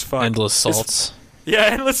 Jesus fuck. Endless Salts. Yeah,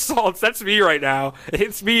 Endless Salts. That's me right now.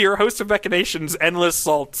 It's me, your host of Machinations, Endless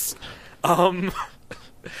Salts. Getting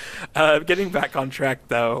back on track,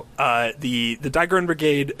 though, the Digrun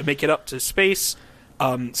Brigade make it up to space.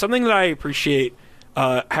 Something that I appreciate.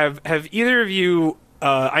 Have either of you?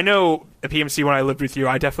 I know at PMC when I lived with you,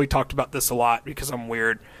 I definitely talked about this a lot because I'm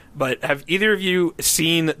weird. But have either of you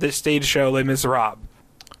seen the stage show Les Miserables?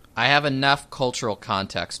 I have enough cultural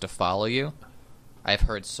context to follow you. I've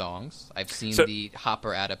heard songs. I've seen the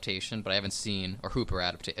Hopper adaptation, but I haven't seen or Hooper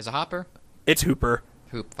adaptation. Is it Hopper? It's Hooper.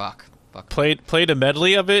 Fuck. Played a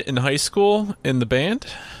medley of it in high school in the band.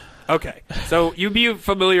 Okay, so you'd be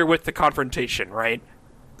familiar with the confrontation, right?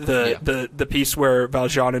 The piece where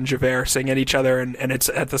Valjean and Javert sing at each other, and it's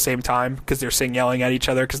at the same time because they're yelling at each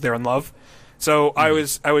other because they're in love. So I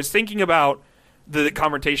was thinking about the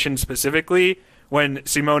confrontation specifically when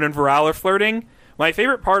Simone and Varel are flirting. My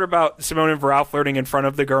favorite part about Simone and Varel flirting in front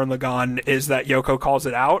of the Gurren Lagann is that Yoko calls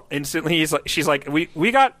it out instantly. She's like,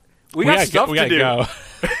 we got stuff to do. Go.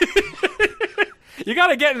 You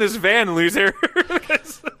gotta get in this van, loser.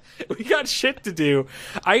 We got shit to do.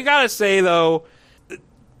 I gotta say though,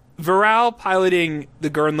 Varel piloting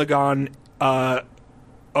the Gurren Lagann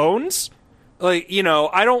owns. Like, you know,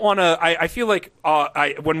 I don't want to. I feel like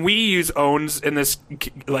when we use owns in this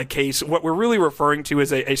case, what we're really referring to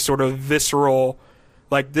is a sort of visceral,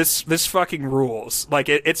 like this fucking rules. Like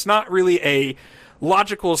it's not really a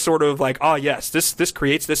logical sort of like, oh yes, this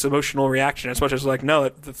creates this emotional reaction as much as like no,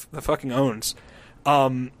 the fucking owns.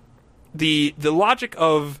 The logic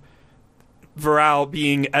of Varel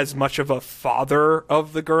being as much of a father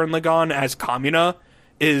of the Gurren Lagann as Kamina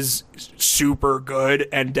is super good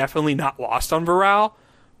and definitely not lost on Varel.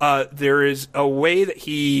 There is a way that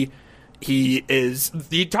he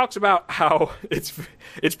talks about how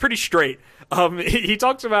it's pretty straight. He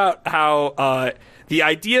talks about how the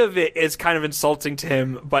idea of it is kind of insulting to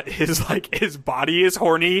him, but his body is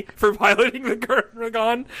horny for piloting the Gurren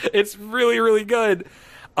Lagann. It's really, really good.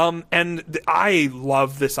 And I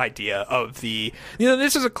love this idea of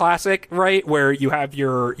this is a classic, right? Where you have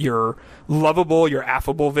your lovable, your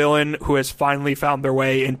affable villain who has finally found their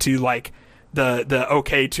way into like the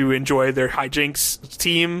okay to enjoy their hijinks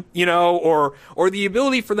team, you know, or the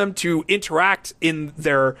ability for them to interact in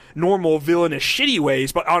their normal villainous shitty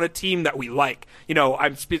ways, but on a team that we like. You know,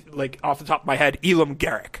 I'm like off the top of my head, Elam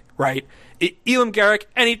Garrick, right? Elam Garrick,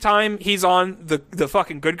 anytime he's on the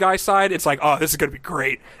fucking good guy side, it's like, oh, this is gonna be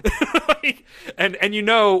great. and you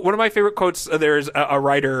know, one of my favorite quotes, there's a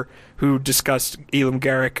writer who discussed Elam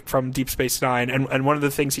Garrick from Deep Space Nine, and one of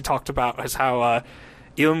the things he talked about is how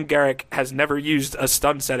Elam Garrick has never used a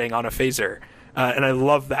stun setting on a phaser. And I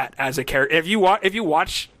love that as a character. If you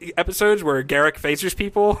watch episodes where Garrick phasers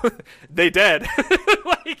people, they dead.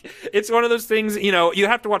 Like it's one of those things. You know, you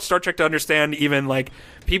have to watch Star Trek to understand. Even like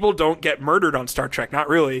people don't get murdered on Star Trek, not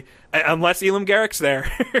really, unless Elam Garrick's there.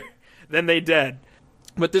 Then they dead.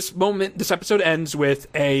 But this episode ends with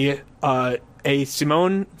a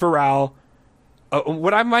Simone Varel,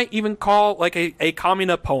 what I might even call like a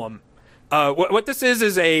Kamina poem. What this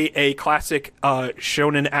is a classic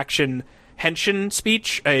shonen action henshin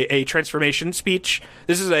speech, a transformation speech.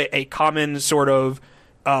 This is a common sort of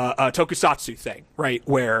tokusatsu thing, right?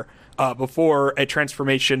 Where before a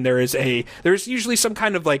transformation, there's usually some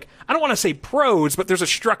kind of like, I don't want to say prose, but there's a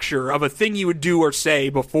structure of a thing you would do or say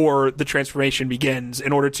before the transformation begins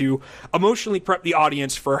in order to emotionally prep the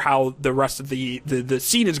audience for how the rest of the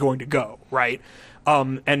scene is going to go, right?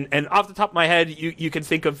 And off the top of my head, you can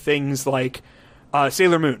think of things like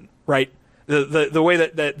Sailor Moon, right? The way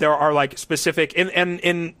that there are like specific in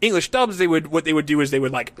English dubs, what they would do is they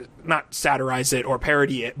would like not satirize it or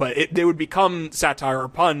parody it, but they would become satire or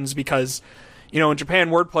puns because, you know, in Japan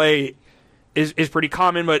wordplay is pretty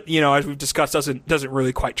common, but you know, as we've discussed, doesn't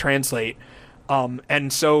really quite translate.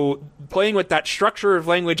 And so playing with that structure of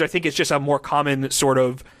language, I think is just a more common sort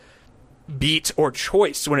of beat or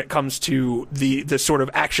choice when it comes to the sort of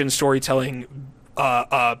action storytelling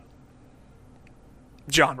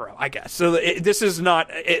genre, I guess. So this is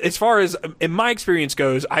not, as far as in my experience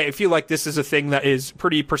goes, I feel like this is a thing that is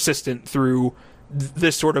pretty persistent through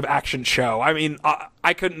this sort of action show. I mean,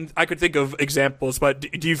 I could think of examples, but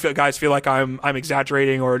do you guys feel like I'm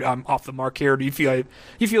exaggerating or I'm off the mark here? Do you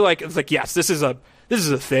feel like it's like, yes, this is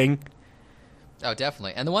a thing? Oh,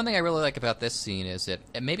 definitely. And the one thing I really like about this scene is it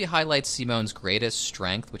maybe highlights Simone's greatest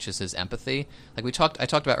strength, which is his empathy. Like I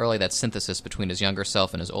talked about earlier, that synthesis between his younger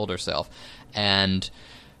self and his older self, and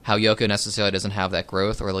how Yoko necessarily doesn't have that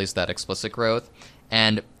growth, or at least that explicit growth.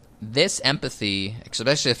 And this empathy,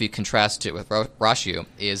 especially if you contrast it with Rashio,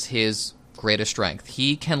 is his greatest strength.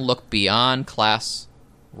 He can look beyond class,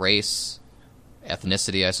 race,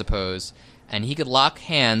 ethnicity, I suppose, and he could lock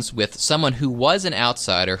hands with someone who was an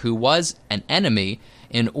outsider, who was an enemy,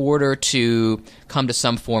 in order to come to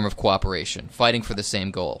some form of cooperation, fighting for the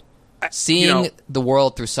same goal. Seeing the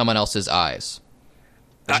world through someone else's eyes.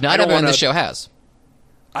 Which not everyone in the show has.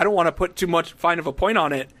 I don't want to put too much fine of a point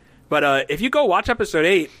on it, but if you go watch episode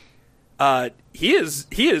 8, he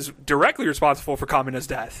is directly responsible for Kamina's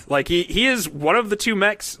death. Like he is one of the two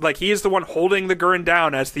mechs. Like he is the one holding the Gurren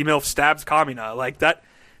down as the MILF stabs Kamina. Like that.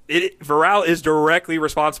 Varel is directly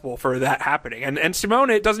responsible for that happening, and Simone,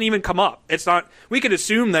 it doesn't even come up. It's not. We could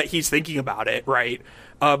assume that he's thinking about it, right?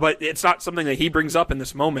 But it's not something that he brings up in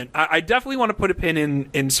this moment. I definitely want to put a pin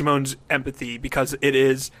in Simone's empathy, because it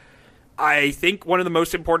is, I think, one of the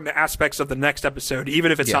most important aspects of the next episode,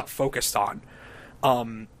 even if it's not focused on.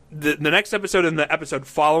 The next episode and the episode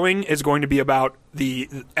following is going to be about the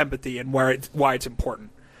empathy and why it's important.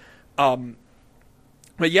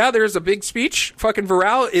 But yeah, there's a big speech. Fucking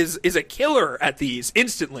Varel is a killer at these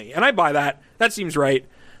instantly, and I buy that. That seems right.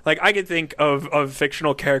 Like, I could think of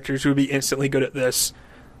fictional characters who would be instantly good at this,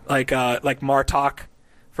 like Martok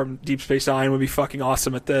from Deep Space Nine would be fucking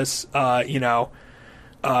awesome at this. The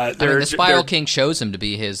Spiral King chose him to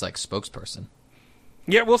be his spokesperson.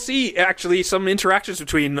 Yeah, we'll see actually some interactions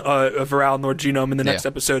between Varel and Lord Genome in the next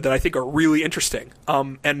episode that I think are really interesting.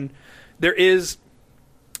 And there is.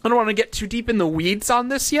 I don't want to get too deep in the weeds on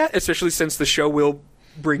this yet, especially since the show will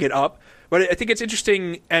bring it up. But I think it's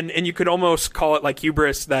interesting, and you could almost call it like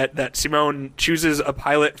hubris, that Simone chooses a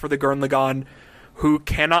pilot for the Gurren Lagann who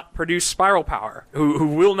cannot produce spiral power, who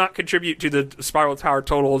will not contribute to the spiral power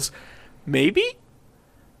totals. Maybe?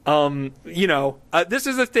 This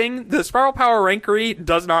is the thing. The spiral power rankery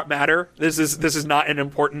does not matter. This is not an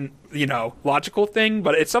important, logical thing,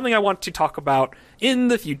 but it's something I want to talk about in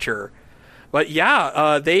the future. But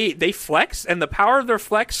yeah, they flex, and the power of their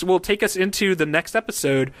flex will take us into the next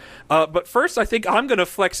episode. But first, I think I'm going to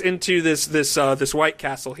flex into this White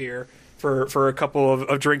Castle here for a couple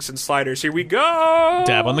of drinks and sliders. Here we go!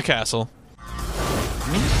 Dab on the castle.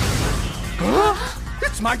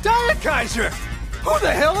 It's my Diet Kaiser! Who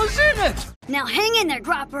the hell is in it? Now hang in there,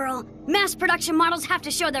 Grop Earl. Mass production models have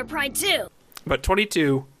to show their pride too. But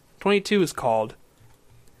 22 is called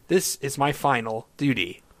This Is My Final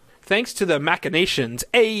Duty. Thanks to the machinations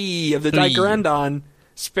of the Digarandon,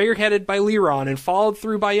 spearheaded by Liron and followed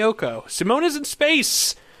through by Yoko, Simone is in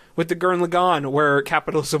space with the Gurren Lagann, where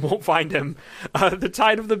capitalism won't find him. The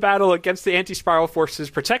tide of the battle against the anti-spiral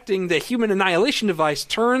forces protecting the human annihilation device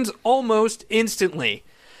turns almost instantly.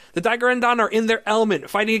 The Digarandon are in their element,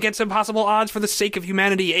 fighting against impossible odds for the sake of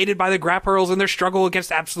humanity, aided by the Grappearls in their struggle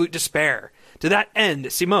against absolute despair. To that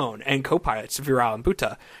end, Simone and co-pilots Viral and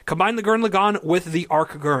Buta combine the Gurren Lagann with the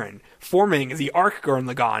Arc Gurren, forming the Arc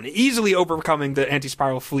Gurren Lagann, easily overcoming the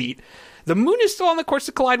anti-spiral fleet. The moon is still on the course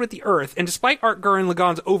to collide with the Earth, and despite Arc Gurren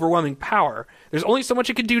Lagann's overwhelming power, there's only so much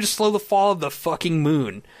it can do to slow the fall of the fucking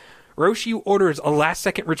moon. Roshu orders a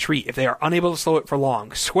last-second retreat if they are unable to slow it for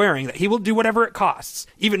long, swearing that he will do whatever it costs,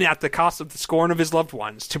 even at the cost of the scorn of his loved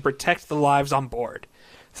ones, to protect the lives on board.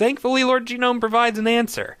 Thankfully, Lord Genome provides an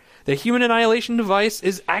answer. The human annihilation device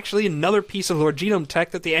is actually another piece of Lord Genome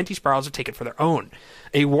tech that the anti-spirals have taken for their own,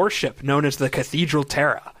 a warship known as the Cathedral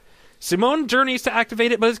Terra. Simone journeys to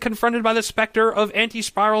activate it, but is confronted by the specter of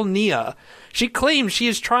anti-spiral Nia. She claims she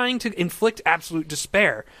is trying to inflict absolute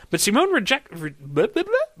despair, but Simone rejects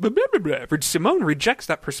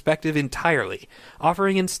that perspective entirely,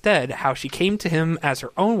 offering instead how she came to him as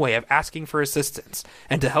her own way of asking for assistance,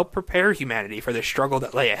 and to help prepare humanity for the struggle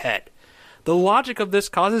that lay ahead. The logic of this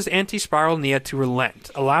causes anti-spiral Nia to relent,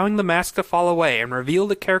 allowing the mask to fall away and reveal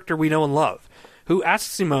the character we know and love, who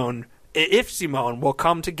asks Simone if Simone will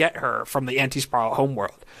come to get her from the anti-spiral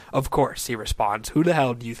homeworld. Of course, he responds, "Who the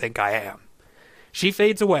hell do you think I am?" She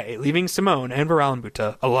fades away, leaving Simone and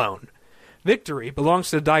Viralambuta alone. Victory belongs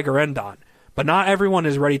to the Digarandon, but not everyone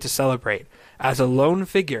is ready to celebrate, as a lone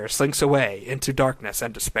figure slinks away into darkness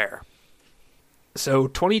and despair. So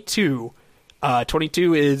 22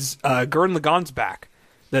 is Gurren Lagann's back.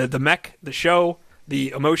 The mech, the show, the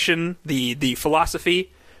emotion, the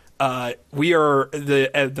philosophy. We are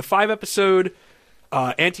the 5-episode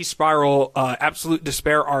anti-spiral absolute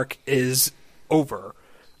despair arc is over,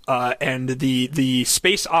 and the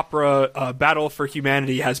space opera battle for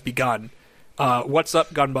humanity has begun. What's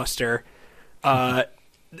up, Gunbuster?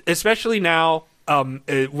 Especially now,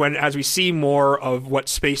 as we see more of what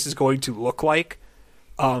space is going to look like,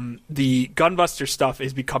 the Gunbuster stuff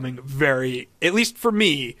is becoming very, at least for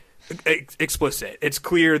me, explicit. It's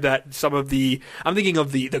clear that some of I'm thinking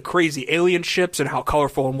of the crazy alien ships and how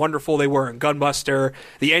colorful and wonderful they were in Gunbuster.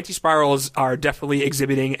 The anti-spirals are definitely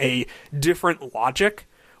exhibiting a different logic,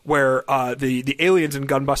 where the aliens in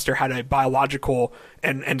Gunbuster had a biological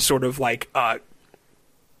and sort of like I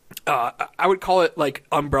would call it like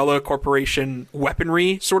Umbrella Corporation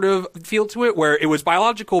weaponry sort of feel to it, where it was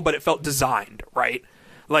biological but it felt designed, right?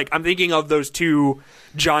 Like, I'm thinking of those two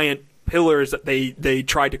giant pillars that they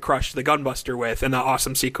tried to crush the Gunbuster with in that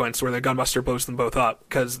awesome sequence where the Gunbuster blows them both up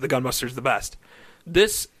because the Gunbuster's the best.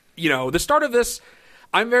 This, the start of this,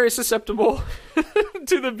 I'm very susceptible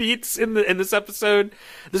to the beats in this episode.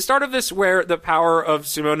 The start of this, where the power of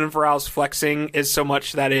Simone and Varal's flexing is so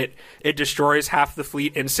much that it destroys half the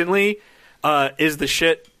fleet instantly, is the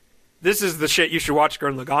shit. This is the shit you should watch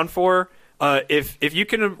Gurren Lagann for. If you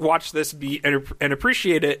can watch this beat and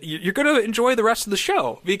appreciate it, you're going to enjoy the rest of the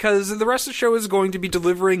show, because the rest of the show is going to be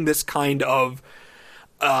delivering this kind of,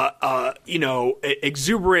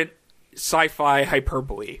 exuberant sci-fi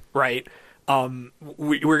hyperbole, right?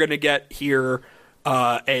 We're going to get here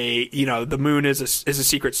the moon is a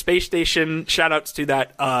secret space station. Shoutouts to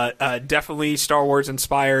that definitely Star Wars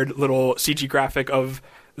inspired little CG graphic of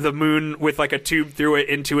the moon with like a tube through it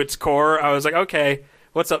into its core. I was like, okay,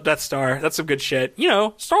 what's up, Death Star? That's some good shit.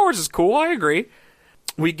 Star Wars is cool. I agree.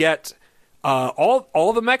 We get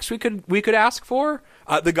all the mechs we could ask for.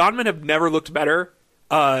 The Gonmen have never looked better.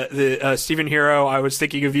 The Stephen Hero, I was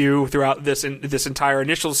thinking of you throughout this entire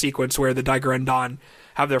initial sequence where the Daigorendan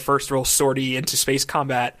have their first real sortie into space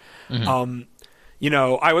combat. Mm-hmm.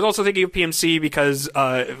 I was also thinking of PMC because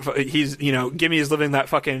he's Gimme is living that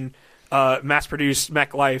fucking mass-produced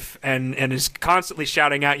mech life and is constantly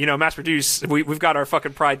shouting out, mass-produce, we've got our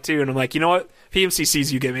fucking pride too. And I'm like, you know what? PMC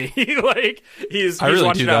sees you, Gimme. Like, he's really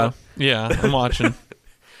watching do, out. though. Yeah, I'm watching.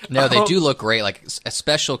 No, they do look great. Like, a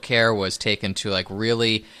special care was taken to, like,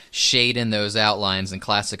 really shade in those outlines in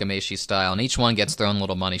classic Amashi style, and each one gets their own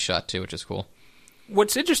little money shot, too, which is cool.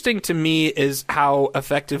 What's interesting to me is how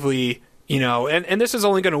effectively, and this is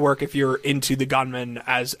only going to work if you're into the gunmen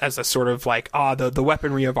as a sort of like, the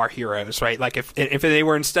weaponry of our heroes, right? Like, if they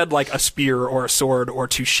were instead like a spear or a sword or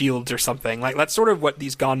two shields or something, like, that's sort of what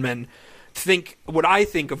these gunmen what I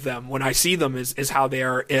think of them when I see them is how they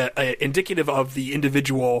are indicative of the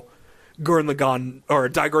individual Gurren Lagann or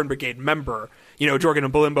Dai-Gurren Brigade member. Jorgen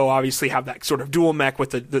and Balimbo obviously have that sort of dual mech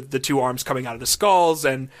with the two arms coming out of the skulls,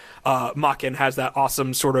 and Makin has that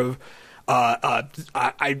awesome sort of I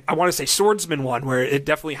want to say swordsman one where it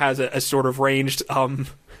definitely has a sort of ranged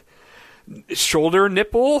shoulder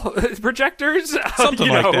nipple projectors, something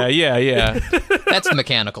like that. Yeah. That's the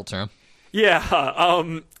mechanical term. Yeah,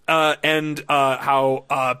 and how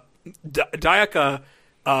Dayaka,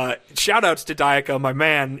 shout-outs to Dayaka, my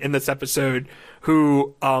man, in this episode,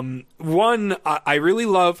 who, I really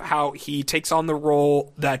love how he takes on the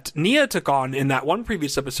role that Nia took on in that one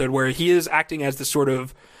previous episode, where he is acting as the sort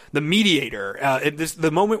of the mediator.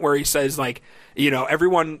 The moment where he says, like,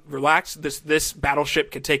 everyone relax, this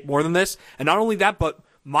battleship can take more than this, and not only that, but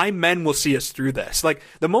my men will see us through this. Like,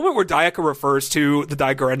 the moment where Dayaka refers to the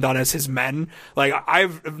Dai-Gurren-Dan as his men, like,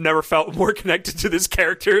 I've never felt more connected to this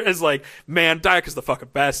character as, like, man, Dayaka's the fucking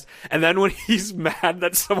best. And then when he's mad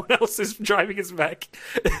that someone else is driving his mech,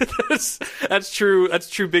 that's true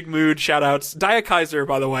big mood. Shoutouts. Dayakaiser,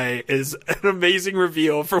 by the way, is an amazing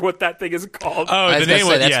reveal for what that thing is called. Oh, the name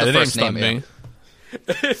first name, stunned me.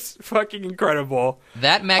 It's fucking incredible.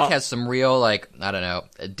 That mech has some real, like, I don't know,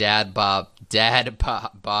 dad bod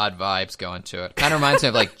vibes going to it. Kind of reminds me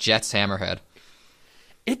of, like, Jet's Hammerhead.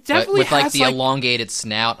 It definitely with, like, has, the elongated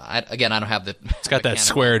snout. I don't have the... It's got that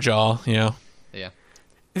square jaw, Yeah.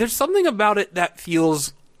 There's something about it that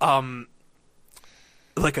feels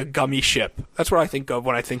like a gummy ship. That's what I think of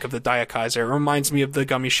when I think of the Dayakaiser. It reminds me of the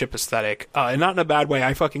gummy ship aesthetic. And not in a bad way.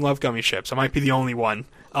 I fucking love gummy ships. I might be the only one.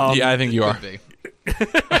 Yeah, I think you are.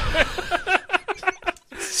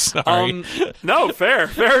 Sorry. No,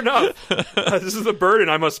 fair enough. This is a burden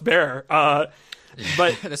I must bear. But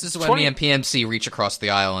this is when me and PMC reach across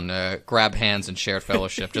the aisle and grab hands and share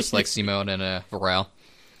fellowship, just like Simone and Varel.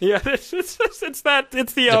 Yeah, it's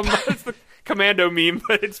the Commando meme,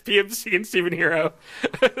 but it's PMC and Stephen Hero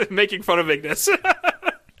making fun of Ignis.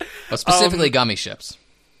 Well, specifically gummy ships.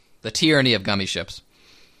 The tyranny of gummy ships.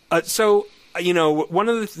 So, one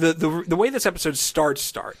of the way this episode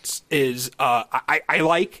starts is I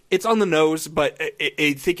like, it's on the nose, but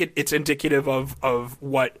I think it's indicative of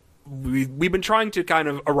what we've been trying to kind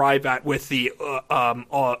of arrive at with the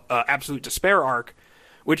Absolute Despair arc,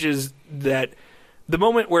 which is that the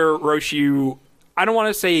moment where Roshu, I don't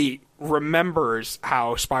want to say remembers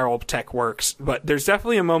how spiral tech works, but there's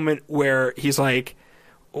definitely a moment where he's like,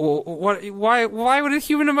 well, why would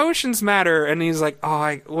human emotions matter? And he's like,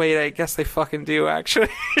 I guess they fucking do, actually.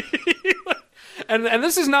 and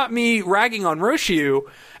this is not me ragging on Roshu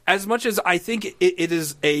as much as I think it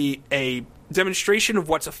is a demonstration of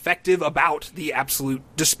what's effective about the absolute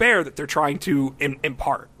despair that they're trying to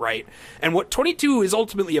impart, right? And what 22 is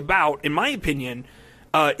ultimately about, in my opinion,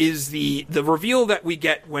 is the reveal that we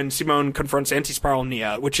get when Simone confronts Anti-Spiral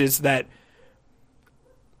Nia, which is that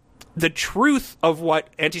the truth of what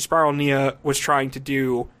Anti-Spiral Nia was trying to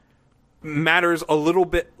do matters a little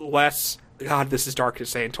bit less. God, this is dark to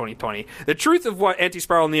say in 2020. The truth of what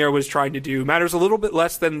Anti-Spiral Nia was trying to do matters a little bit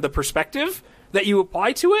less than the perspective that you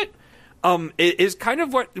apply to it. It is kind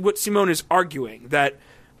of what Simone is arguing, that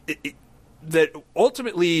that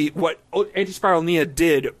ultimately what Anti-Spiral Nia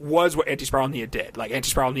did was what Anti-Spiral Nia did. Like,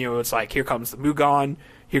 Anti-Spiral Nia was like, here comes the Mugon,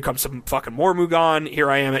 here comes some fucking more Mugon, here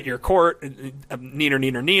I am at your court,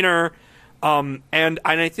 neener. And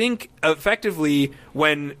I think effectively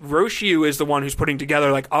when Roshiu is the one who's putting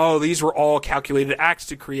together, like, oh, these were all calculated acts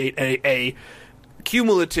to create a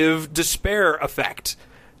cumulative despair effect,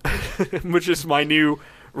 which is my new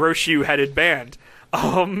Roshiu-headed band.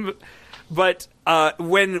 But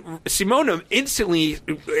when Simone instantly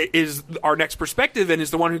is our next perspective and is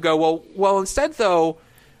the one who go, well, instead though,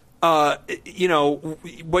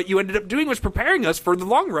 what you ended up doing was preparing us for the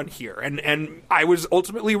long run here, and I was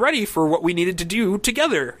ultimately ready for what we needed to do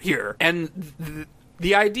together here. And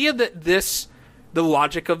the idea that the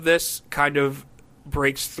logic of this kind of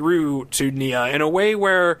breaks through to Nia in a way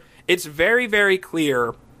where it's very, very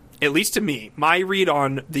clear, at least to me, my read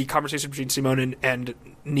on the conversation between Simone and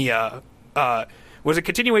Nia was a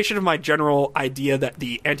continuation of my general idea that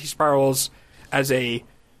the Anti-Spirals as a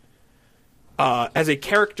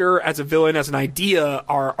character, as a villain, as an idea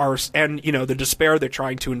are and the despair they're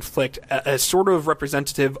trying to inflict as sort of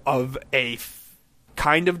representative of a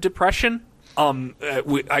kind of depression.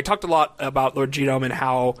 I talked a lot about Lord Genome and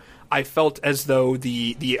how I felt as though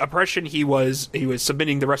the oppression he was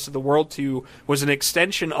submitting the rest of the world to was an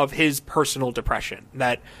extension of his personal depression.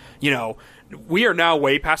 That, we are now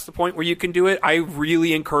way past the point where you can do it. I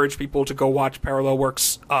really encourage people to go watch Parallel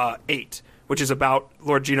Works 8, which is about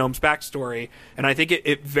Lord Genome's backstory, and I think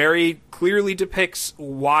it very clearly depicts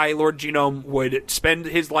why Lord Genome would spend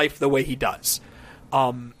his life the way he does.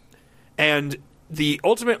 And the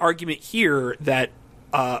ultimate argument here that,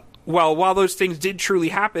 while those things did truly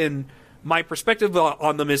happen, my perspective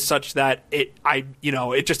on them is such that it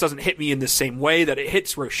just doesn't hit me in the same way that it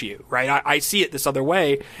hits Roshiu, right? I see it this other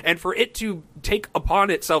way, and for it to take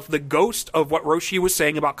upon itself the ghost of what Roshiu was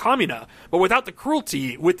saying about Kamina, but without the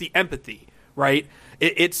cruelty, with the empathy, right?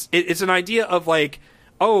 It's an idea of like,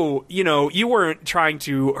 oh, you weren't trying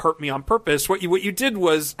to hurt me on purpose. What you did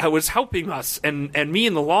was helping us and me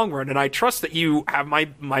in the long run, and I trust that you have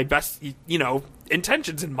my best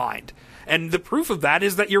intentions in mind. And the proof of that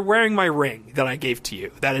is that you're wearing my ring that I gave to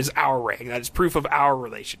you. That is our ring. That is proof of our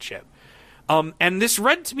relationship. And this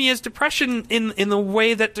read to me as depression in the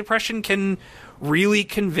way that depression can really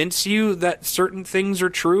convince you that certain things are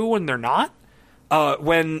true when they're not.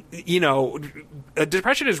 When,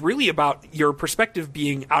 depression is really about your perspective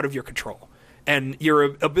being out of your control and your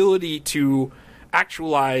ability to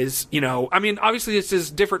actualize, obviously this is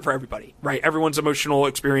different for everybody, right? Everyone's emotional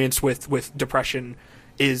experience with depression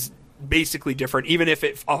is basically different, even if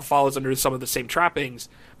it follows under some of the same trappings.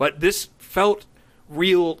 But this felt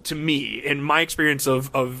real to me in my experience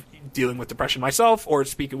of dealing with depression myself, or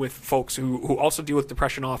speaking with folks who also deal with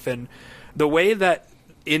depression often. The way that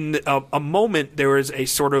in a moment there is a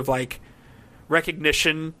sort of like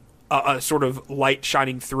recognition, a sort of light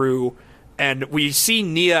shining through, and we see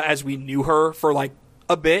Nia as we knew her for like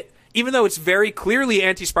a bit, even though it's very clearly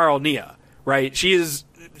Anti-Spiral Nia, right? She is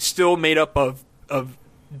still made up of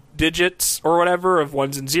digits or whatever, of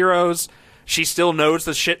ones and zeros. She still knows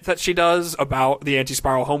the shit that she does about the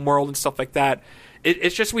Anti-Spiral homeworld and stuff like that.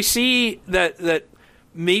 It's just we see that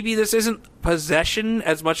maybe this isn't possession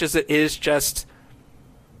as much as it is just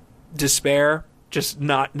despair, just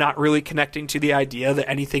not really connecting to the idea that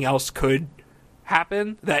anything else could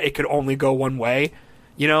happen, that it could only go one way.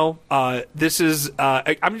 This is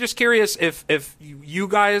I'm just curious if you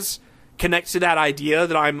guys connect to that idea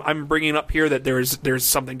that I'm bringing up here, that there's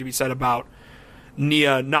something to be said about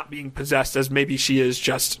Nia not being possessed, as maybe she is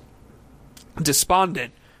just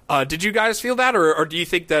despondent. Did you guys feel that, or do you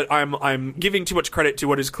think that I'm giving too much credit to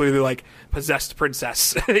what is clearly like possessed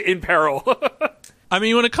princess in peril? I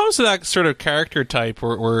mean, when it comes to that sort of character type,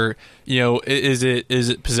 where is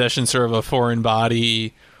it possession sort of a foreign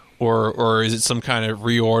body, or is it some kind of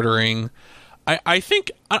reordering? I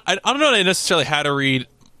think I don't know that I necessarily had to read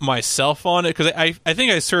myself on it, because I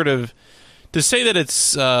think I sort of, to say that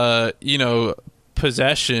it's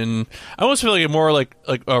possession, I almost feel like more like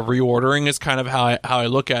a reordering is kind of how I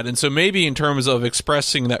look at it. And so maybe in terms of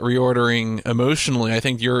expressing that reordering emotionally, I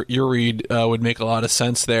think your read would make a lot of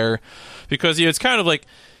sense there, because it's kind of like,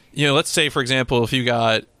 let's say for example, if you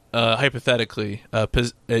got hypothetically,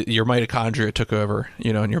 your mitochondria took over,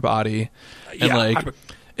 in your body, and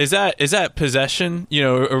is that possession? I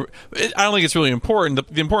don't think it's really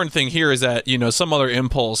important. The important thing here is that some other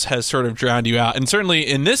impulse has sort of drowned you out, and certainly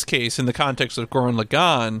in this case, in the context of Gurren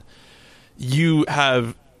Lagann, you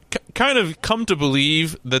have kind of come to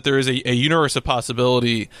believe that there is a universe of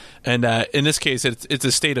possibility, and in this case, it's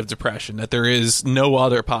a state of depression. That there is no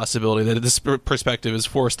other possibility. That this perspective is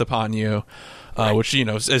forced upon you, right. Which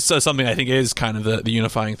is something I think is kind of the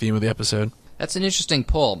unifying theme of the episode. That's an interesting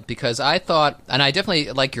pull, because I thought, and I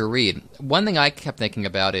definitely like your read, one thing I kept thinking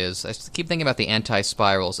about is, I keep thinking about the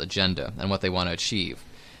Anti-Spiral's agenda and what they want to achieve.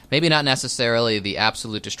 Maybe not necessarily the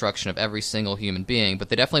absolute destruction of every single human being, but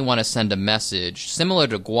they definitely want to send a message, similar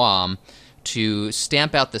to Guam, to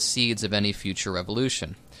stamp out the seeds of any future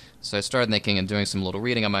revolution. So I started thinking and doing some little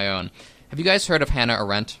reading on my own. Have you guys heard of Hannah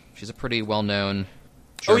Arendt? She's a pretty well-known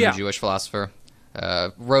German Jewish philosopher.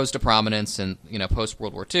 Rose to prominence in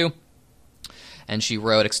post-World War II. And she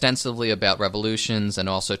wrote extensively about revolutions and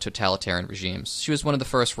also totalitarian regimes. She was one of the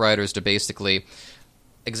first writers to basically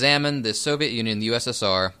examine the Soviet Union, the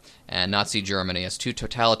USSR, and Nazi Germany as two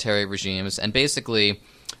totalitarian regimes and basically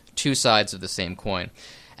two sides of the same coin.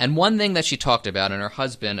 And one thing that she talked about, and her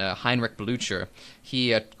husband, Heinrich Blücher,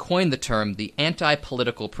 he coined the term the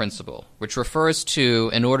anti-political principle, which refers to,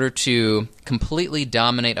 in order to completely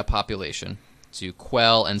dominate a population, to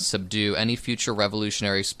quell and subdue any future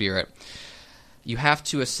revolutionary spirit, you have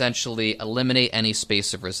to essentially eliminate any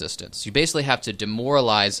space of resistance. You basically have to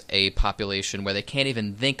demoralize a population where they can't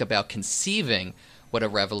even think about conceiving what a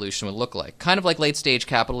revolution would look like. Kind of like late-stage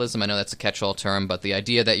capitalism. I know that's a catch-all term, but the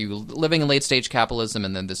idea that you're living in late-stage capitalism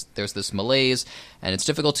and then there's this malaise, and it's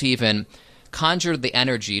difficult to even conjure the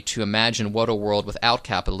energy to imagine what a world without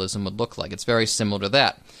capitalism would look like. It's very similar to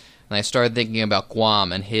that. And I started thinking about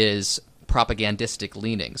Guam and his propagandistic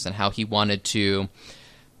leanings and how he wanted to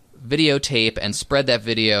videotape and spread that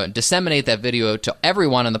video and disseminate that video to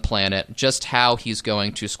everyone on the planet, just how he's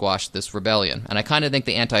going to squash this rebellion. And I kind of think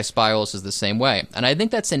the Anti-Spirals is the same way. And I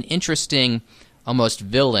think that's an interesting, almost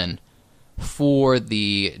villain for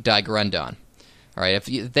the Die Gründon. All right, if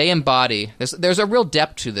they embody, there's a real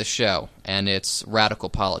depth to this show, and it's radical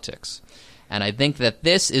politics. And I think that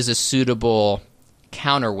this is a suitable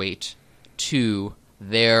counterweight to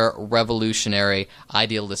their revolutionary,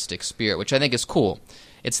 idealistic spirit, which I think is cool.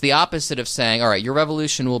 It's the opposite of saying, all right, your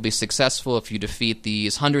revolution will be successful if you defeat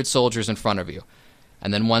these 100 soldiers in front of you.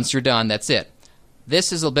 And then once you're done, that's it.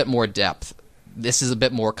 This is a bit more depth. This is a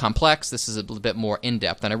bit more complex. This is a bit more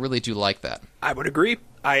in-depth, and I really do like that. I would agree.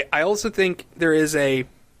 I also think there is a...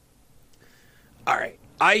 All right.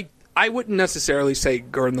 I wouldn't necessarily say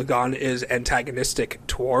Gurren Lagann is antagonistic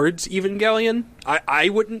towards Evangelion. I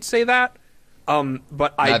wouldn't say that.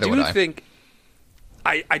 But I do think...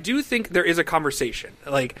 I do think there is a conversation.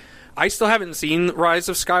 Like, I still haven't seen Rise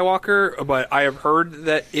of Skywalker, but I have heard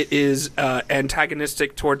that it is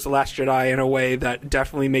antagonistic towards The Last Jedi in a way that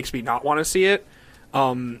definitely makes me not want to see it.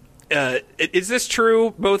 Is this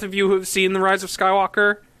true, both of you who have seen The Rise of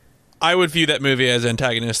Skywalker? I would view that movie as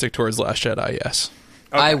antagonistic towards The Last Jedi, yes.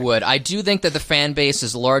 Okay. I would. I do think that the fan base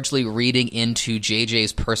is largely reading into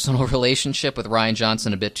JJ's personal relationship with Rian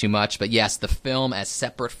Johnson a bit too much, but yes, the film as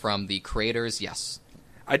separate from the creators, yes.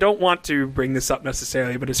 I don't want to bring this up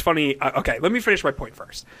necessarily, but it's funny. Okay, let me finish my point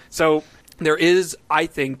first. So there is, I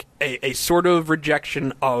think, a sort of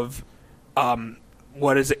rejection of,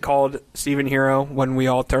 what is it called, Stephen Hero, when we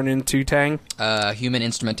all turn into Tang? Human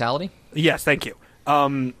instrumentality? Yes, thank you.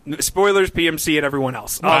 Spoilers, PMC, and everyone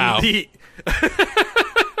else. Wow. We're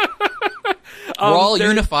all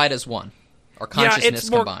unified as one. Our consciousness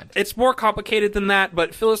combined. It's more complicated than that,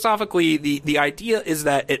 but philosophically, the idea is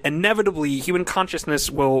that inevitably human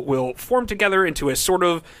consciousness will form together into a sort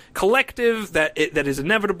of collective that is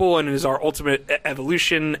inevitable and is our ultimate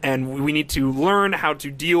evolution, and we need to learn how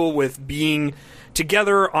to deal with being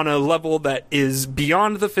together on a level that is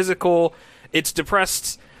beyond the physical. It's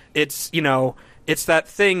depressed. It's, it's that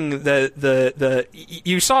thing,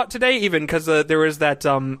 you saw it today even, because there was that,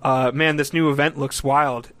 man, this new event looks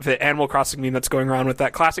wild, the Animal Crossing meme that's going around with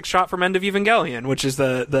that classic shot from End of Evangelion, which is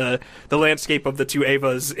the landscape of the two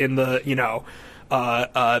Avas in the,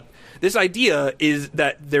 this idea is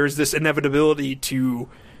that there's this inevitability to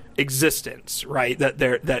existence, right?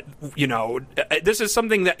 This is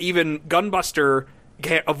something that even Gunbuster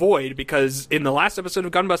can't avoid, because in the last episode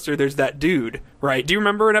of Gunbuster there's that dude, right? Do you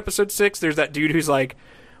remember in episode 6 there's that dude who's like,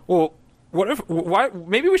 well,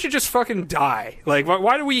 maybe we should just fucking die, like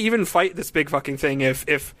why do we even fight this big fucking thing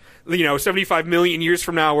if 75 million years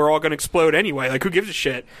from now we're all gonna explode anyway, like who gives a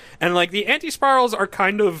shit? And like the Anti-Spirals are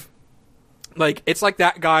kind of Like, it's like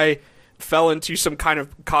that guy fell into some kind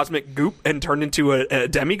of cosmic goop and turned into a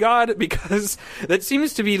demigod, because that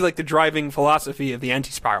seems to be like the driving philosophy of the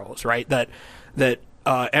anti-spirals, right?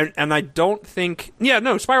 And I don't think... Yeah,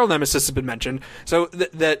 no, Spiral Nemesis has been mentioned. So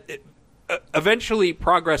eventually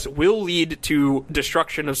progress will lead to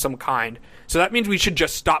destruction of some kind. So that means we should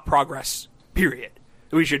just stop progress, period.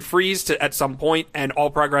 We should freeze at some point, and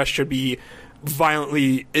all progress should be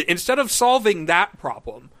violently... Instead of solving that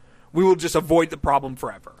problem, we will just avoid the problem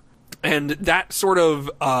forever. And that sort of,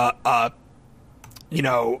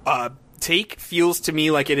 take feels to me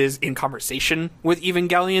like it is in conversation with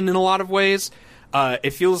Evangelion in a lot of ways.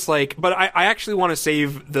 It feels like... But I actually want to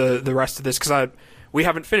save the rest of this, because we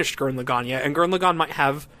haven't finished Gurren Lagann yet, and Gurren Lagann might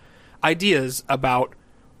have ideas about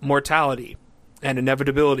mortality and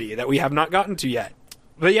inevitability that we have not gotten to yet.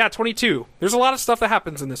 But yeah, 22. There's a lot of stuff that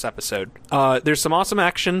happens in this episode. There's some awesome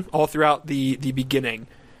action all throughout the beginning.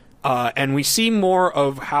 And we see more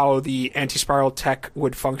of how the anti-spiral tech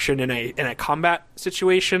would function in a combat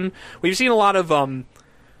situation. We've seen a lot of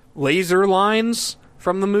laser lines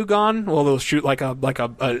from the Mugon. Well, they'll shoot like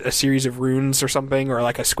a series of runes or something, or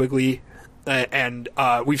like a squiggly. And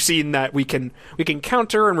we've seen that we can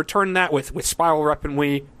counter and return that with spiral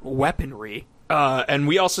weaponry. And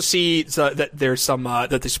we also see that there's some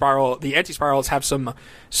that the anti-spirals have some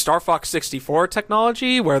Star Fox 64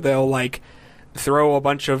 technology, where they'll like throw a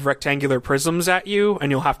bunch of rectangular prisms at you, and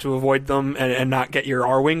you'll have to avoid them and not get your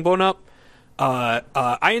R-wing blown up.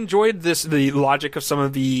 I enjoyed the logic of some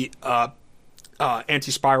of the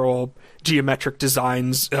anti-spiral geometric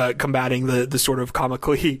designs combating the sort of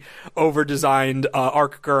comically over-designed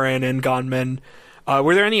Arc Gurren and Gonmen.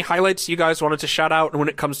 Were there any highlights you guys wanted to shout out when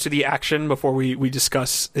it comes to the action before we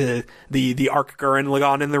discuss the Arc Gurren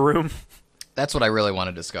Lagann in the room? That's what I really want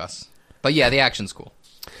to discuss. But yeah, the action's cool.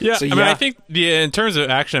 Yeah, So, I mean, I think in terms of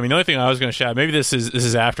action, I mean, the only thing I was going to shout, maybe this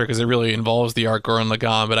is after, because it really involves the Arc Gurren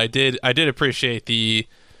Lagann, but I did appreciate the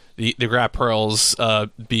Grat Pearls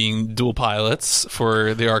being dual pilots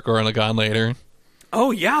for the Arc Gurren Lagann later.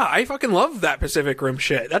 Oh yeah, I fucking love that Pacific Rim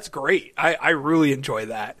shit. That's great. I really enjoy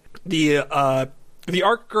that. The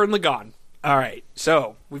Arc Gurren Lagann. All right,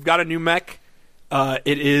 so we've got a new mech.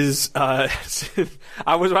 It is I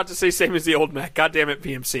was about to say same as the old mech. God damn it,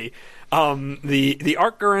 PMC. The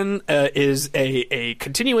Arc Gurren is a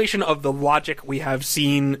continuation of the logic we have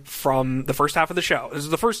seen from the first half of the show. This is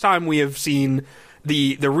the first time we have seen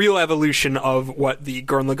the real evolution of what the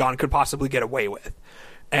Gurren Lagann could possibly get away with.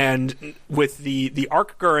 And with the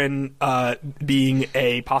Arc Gurren being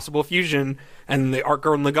a possible fusion, and the Arc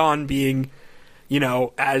Gurren Lagann being,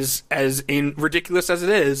 as in ridiculous as it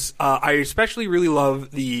is, I especially really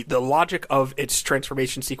love the logic of its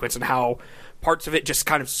transformation sequence and how parts of it just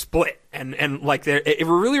kind of split, and like it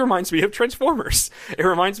really reminds me of Transformers. It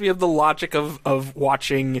reminds me of the logic of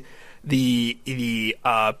watching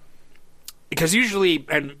because usually,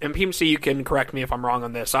 and PMC, you can correct me if I'm wrong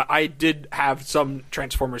on this, I did have some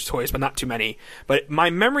Transformers toys, but not too many. But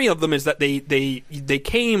my memory of them is that they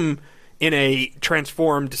came in a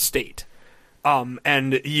transformed state,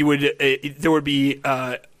 and there would be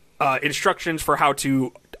instructions for how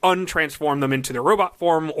to untransform them into their robot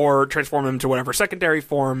form or transform them to whatever secondary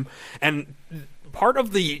form. And part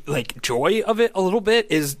of the joy of it a little bit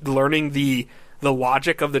is learning the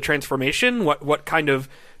logic of the transformation, what kind of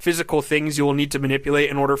physical things you will need to manipulate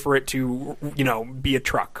in order for it to be a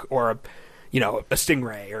truck or a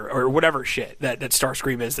Stingray or whatever shit that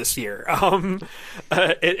Starscream is this year. The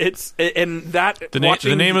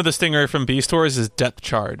name of the Stingray from Beast Wars is Depth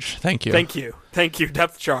Charge. Thank you,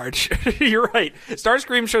 Depth Charge. You're right.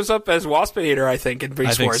 Starscream shows up as Waspinator, I think, in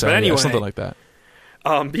Beast Wars. So, but anyway, yeah, something like that.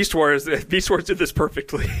 Beast Wars did this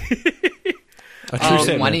perfectly. A true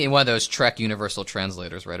statement. Why need one of those Trek Universal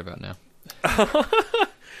Translators right about now?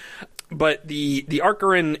 But the Arc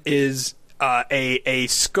Gurren is a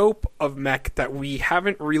scope of mech that we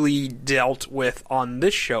haven't really dealt with on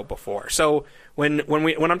this show before. So when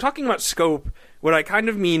I'm talking about scope, what I kind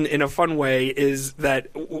of mean in a fun way is that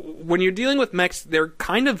when you're dealing with mechs, they're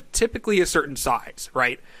kind of typically a certain size,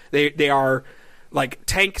 right? They are like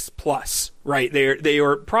tanks plus, right? They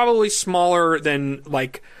are probably smaller than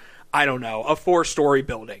like, I don't know, a 4-story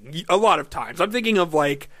building. A lot of times, I'm thinking of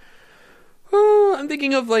like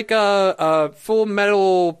a Full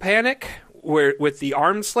Metal Panic, where with the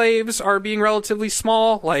armed slaves are being relatively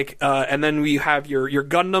small, and then we have your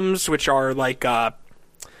Gundams, which are like I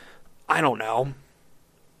don't know,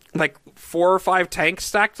 like 4 or 5 tanks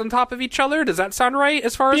stacked on top of each other. Does that sound right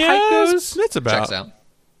as far as height goes? That's about. Checks out.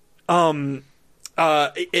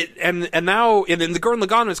 now the Gurren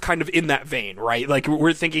Lagann is kind of in that vein, right? Like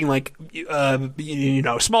we're thinking like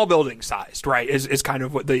small building sized, right? Is kind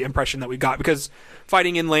of what the impression that we got, because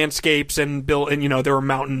fighting in landscapes and there were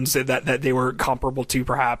mountains that they were comparable to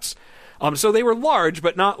perhaps. So they were large,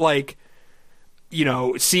 but not like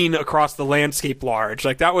seen across the landscape large.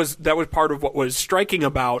 Like that was part of what was striking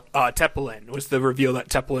about Teppelin, was the reveal that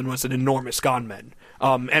Teppelin was an enormous gonman.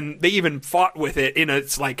 And they even fought with it in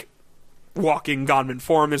its like walking gonman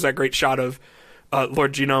form. There's that great shot of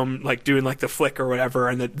Lord Genome like doing like the flick or whatever,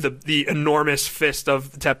 and the enormous fist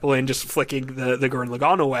of Teppelin just flicking the Gurren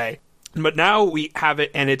Lagann away. But now we have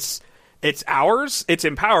it, and it's ours. It's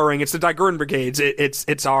empowering. It's the Daiguren Brigades.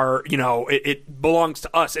 It's our, it belongs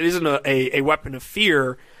to us. It isn't a weapon of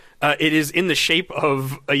fear. It is in the shape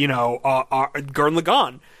of, our Gurren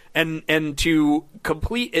Lagann. And to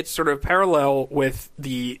complete its sort of parallel with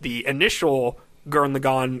the initial Gurren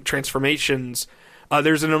Lagann transformations,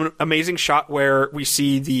 there's an amazing shot where we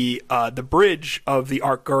see the bridge of the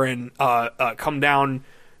Arc Gurren come down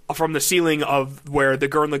from the ceiling of where the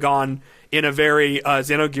Gurren Lagann, in a very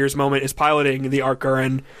Xenogears moment, is piloting the Arc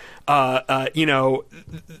Gurren.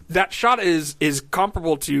 That shot is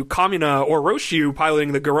comparable to Kamina or Roshu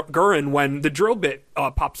piloting the Gurren when the drill bit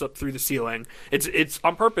pops up through the ceiling. It's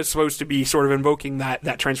on purpose supposed to be sort of invoking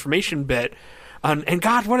that transformation bit. And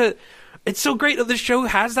God, it's so great that this show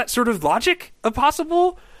has that sort of logic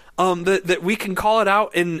possible, that we can call it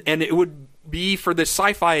out, and it would be for this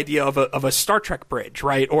sci-fi idea of a Star Trek bridge,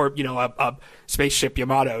 right? Or, a spaceship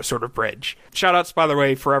Yamato sort of bridge. Shout-outs, by the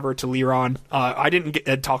way, forever to Liron. I didn't get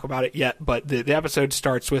to talk about it yet, but the episode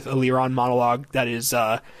starts with a Liron monologue that is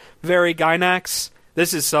very Gainax.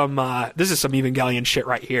 This is some Evangelion shit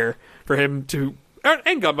right here for him to...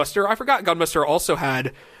 And Gunbuster. I forgot Gunbuster also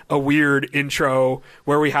had a weird intro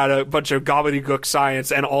where we had a bunch of gobbledygook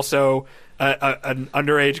science and also an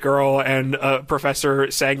underage girl and a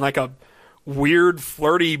professor saying like a weird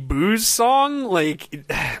flirty booze song. Like,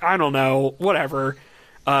 I don't know, whatever.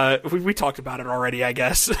 We talked about it already, I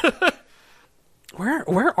guess.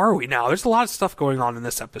 Where are we now? There's a lot of stuff going on in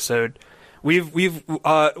this episode. We've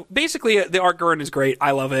basically the Arc Gurren is great.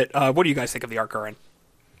 I love it. What do you guys think of the Arc Gurren?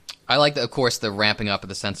 I like, of course, the ramping up of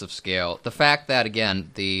the sense of scale. The fact that,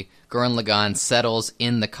 again, the Gurren Lagann settles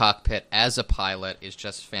in the cockpit as a pilot is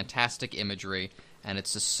just fantastic imagery, and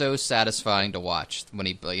it's just so satisfying to watch when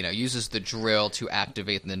he uses the drill to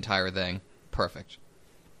activate the entire thing. Perfect.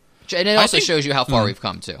 And it also shows you how far we've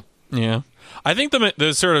come, too. Yeah. I think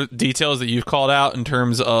the sort of details that you've called out in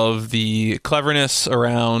terms of the cleverness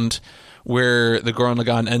around where the Gurren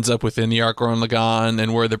Lagann ends up within the Arc Gurren Lagann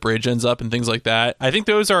and where the bridge ends up and things like that, I think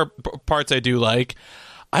those are parts I do like.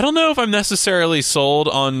 I don't know if I'm necessarily sold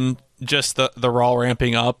on just the raw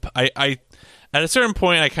ramping up. I at a certain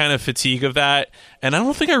point I kind of fatigue of that, and I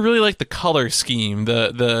don't think I really like the color scheme.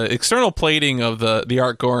 The external plating of the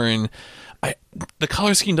Arc Gurren, the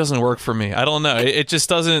color scheme doesn't work for me. I don't know. It just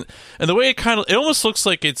doesn't. And the way it almost looks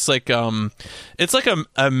like it's like a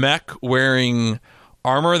mech wearing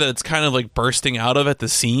armor that's kind of like bursting out of at the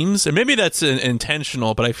seams, and maybe that's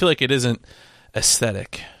intentional, but I feel like it isn't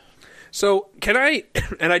aesthetic. So can I,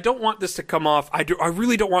 and I don't want this to come off, I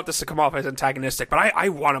really don't want this to come off as antagonistic, but I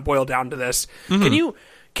want to boil down to this. Mm-hmm.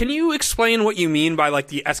 Can you explain what you mean by like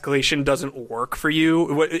the escalation doesn't work for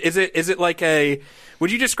you? Is it like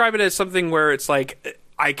would you describe it as something where it's like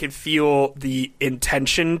I could feel the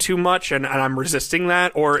intention too much and I'm resisting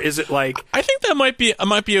that, or is it like... I think that might be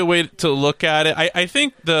a way to look at it. I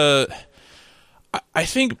think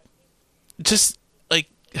just like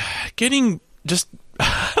getting just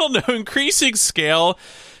I don't know, increasing scale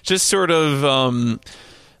just sort of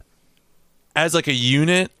as like a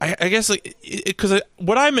unit, I guess, like, because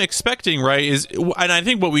what I'm expecting, right, is, and I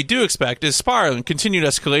think what we do expect is spiral and continued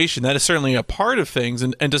escalation. That is certainly a part of things,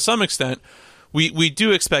 and to some extent we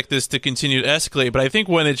do expect this to continue to escalate, but I think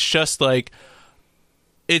when it's just like,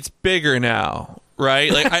 it's bigger now, right?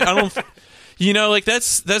 Like, I don't, like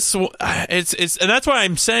it's, and that's what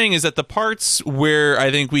I'm saying is that the parts where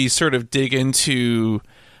I think we sort of dig into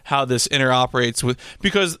how this interoperates with,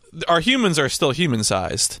 because our humans are still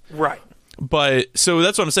human-sized. Right. But, so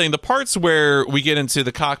that's what I'm saying. The parts where we get into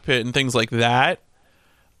the cockpit and things like that,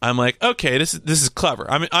 I'm like, okay, this is clever.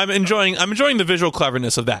 I'm enjoying the visual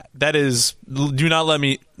cleverness of that. That is, do not let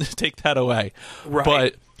me take that away. Right.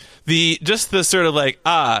 But the sort of like,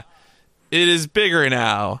 it is bigger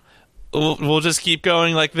now. We'll just keep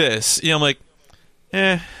going like this. I'm like,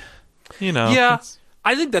 Yeah,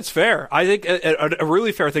 I think that's fair. I think a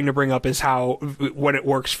really fair thing to bring up is how when it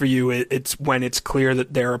works for you, it's when it's clear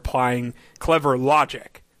that they're applying clever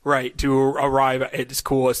logic, right, to arrive at its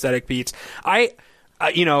cool aesthetic beats. I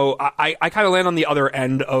kind of land on the other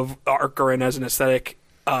end of Arcgurren as an aesthetic.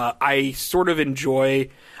 I sort of enjoy.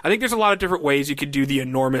 I think there's a lot of different ways you could do the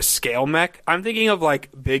enormous scale mech. I'm thinking of like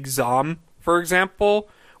Big Zom, for example,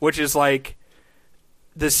 which is like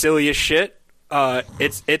the silliest shit.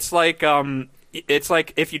 It's like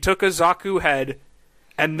if you took a Zaku head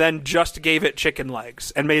and then just gave it chicken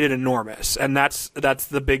legs and made it enormous, and that's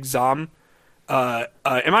the Big Zom.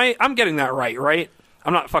 I'm getting that right?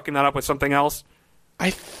 I'm not fucking that up with something else. I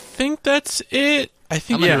think that's it. I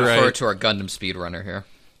think I'm you're going to right. refer to our Gundam speedrunner here.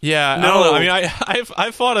 Yeah, No. I don't know. I mean,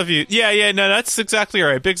 I've thought of you. Yeah, no, that's exactly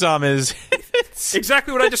right. Big Zom is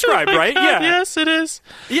Exactly what I described, right? Yeah. Yes, it is.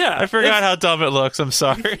 Yeah. I forgot how dumb it looks. I'm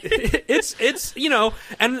sorry. It's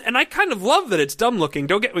and I kind of love that it's dumb looking,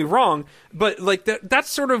 don't get me wrong, but like that's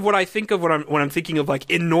sort of what I think of when I'm thinking of like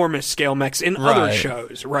enormous scale mechs in other Right.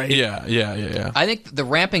 shows, right? Yeah. I think the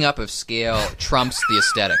ramping up of scale trumps the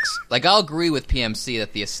aesthetics. Like, I'll agree with PMC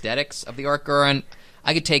that the aesthetics of the Arcgurren,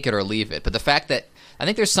 I could take it or leave it. But the fact that I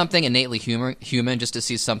think there's something innately human just to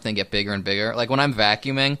see something get bigger and bigger. Like, when I'm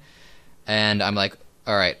vacuuming and I'm like,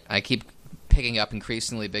 all right, I keep picking up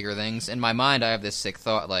increasingly bigger things. In my mind, I have this sick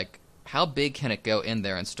thought, like, how big can it go in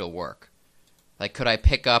there and still work? Like, could I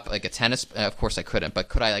pick up, like, a tennis... of course I couldn't, but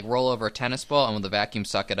could I, like, roll over a tennis ball and with the vacuum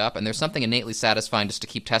suck it up? And there's something innately satisfying just to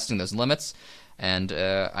keep testing those limits, and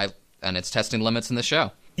it's testing limits in the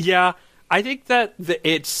show. Yeah, I think that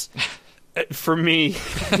it's... for me...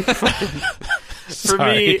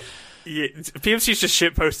 Sorry. Yeah, PMC's just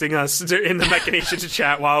shitposting us in the Mechanations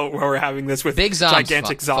chat while we're having this with Big Zom's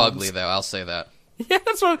gigantic Zoms. fugly, though, I'll say that. Yeah,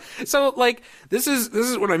 that's what. So, like, this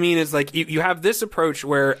is what I mean. Is like you have this approach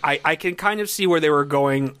where I can kind of see where they were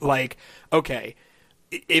going. Like, okay,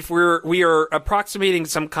 if we are approximating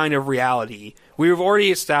some kind of reality, we've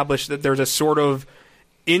already established that there's a sort of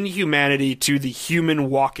inhumanity to the human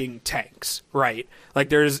walking tanks, right? Like,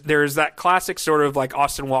 there's that classic sort of like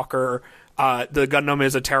Austin Walker. The Gundam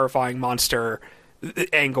is a terrifying monster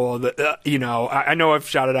angle. I know I've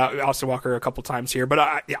shouted out Austin Walker a couple times here,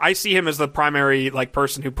 but I see him as the primary like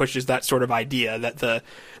person who pushes that sort of idea that the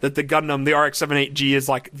Gundam, the RX-78G, is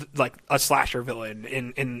like a slasher villain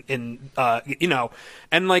in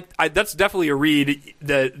and like that's definitely a read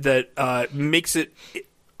that makes it,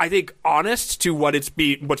 I think, honest to what's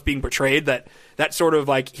being portrayed. That sort of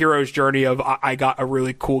like hero's journey of I got a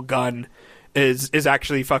really cool gun is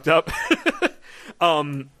actually fucked up.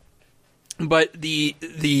 But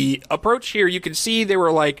the approach here, you can see they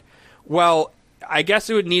were like, well, I guess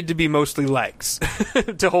it would need to be mostly legs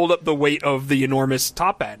to hold up the weight of the enormous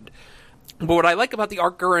top end. But what I like about the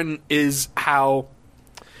Arcgurren is how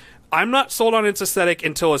I'm not sold on its aesthetic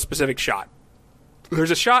until a specific shot.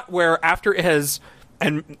 There's a shot where after it has,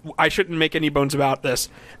 and I shouldn't make any bones about this,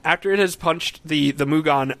 after it has punched the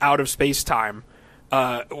Mugon out of space-time,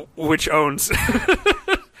 which owns...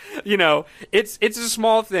 it's a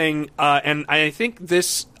small thing, and I think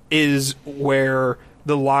this is where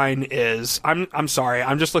the line is. I'm sorry,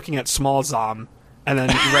 I'm just looking at small Zom, and then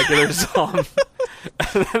regular Zom,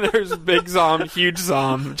 and then there's big Zom, huge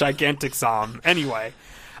Zom, gigantic Zom. Anyway,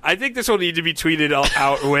 I think this will need to be tweeted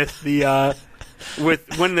out with the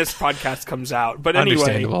with when this podcast comes out. But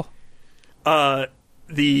anyway, Understandable.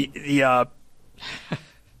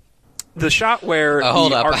 The shot where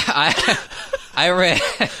Hold up.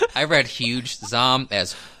 I read huge Zom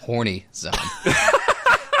as horny Zom.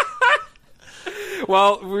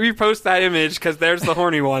 Well, repost that image because there's the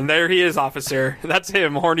horny one. There he is, officer. That's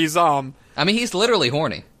him, horny Zom. I mean, he's literally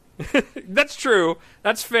horny. That's true.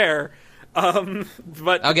 That's fair.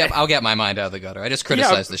 But I'll get my mind out of the gutter. I just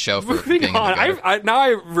criticized the show for moving being on. in the gutter. Now I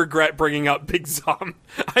regret bringing up Big Zom.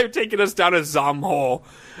 I've taken us down a Zom hole.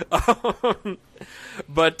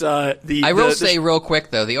 But I will say real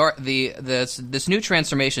quick though, this new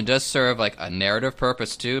transformation does serve like a narrative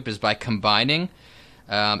purpose too, because by combining,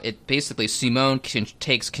 it basically Simone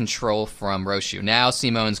takes control from Roshu. Now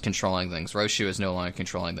Simone's controlling things. Roshu is no longer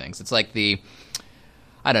controlling things. It's like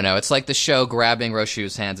it's like the show grabbing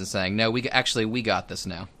Roshu's hands and saying, "No, we got this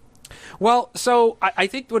now." Well, so I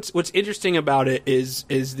think what's interesting about it is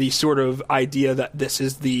the sort of idea that this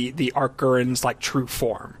is the Arcgurren's like true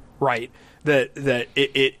form, right? That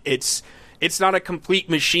it's not a complete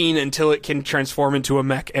machine until it can transform into a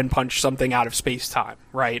mech and punch something out of space-time,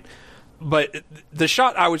 right? But the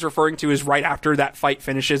shot I was referring to is right after that fight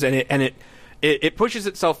finishes, and it pushes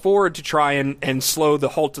itself forward to try and slow the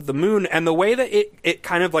halt of the moon, and the way that it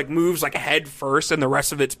kind of like moves like head first and the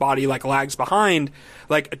rest of its body like lags behind,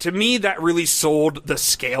 like to me that really sold the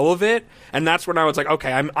scale of it, and that's when I was like,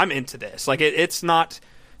 okay, I'm into this. Like it's not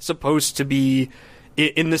supposed to be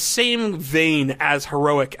in the same vein as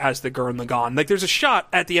heroic as the Gurren Lagann. Like, there's a shot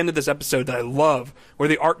at the end of this episode that I love where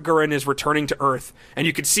the Arc Gurren is returning to Earth, and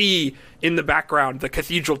you can see in the background the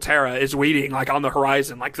Cathedral Terra is waiting, like, on the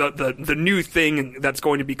horizon, like the new thing that's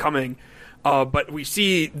going to be coming. But we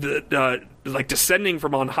see the like descending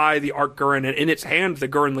from on high the Arc Gurren, and in its hand the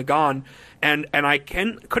Gurren Lagann, and I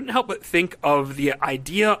couldn't help but think of the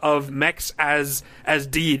idea of mechs as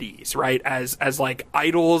deities, right? As like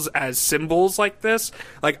idols, as symbols like this.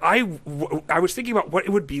 Like I was thinking about what it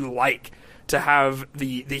would be like to have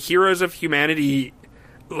the heroes of humanity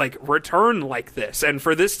like return like this, and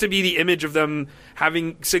for this to be the image of them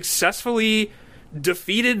having successfully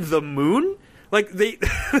defeated the moon. Like, they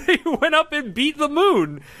went up and beat the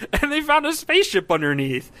moon, and they found a spaceship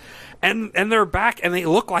underneath. And they're back, and they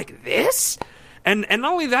look like this? And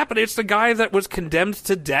not only that, but it's the guy that was condemned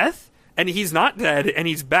to death, and he's not dead, and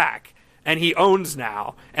he's back. And he owns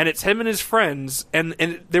now. And it's him and his friends.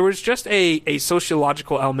 And there was just a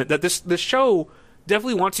sociological element that this show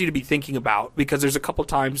definitely wants you to be thinking about, because there's a couple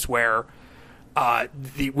times where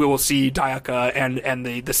we will see Dayaka and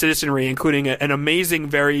the citizenry, including an amazing,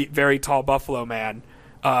 very, very tall buffalo man,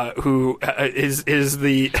 who is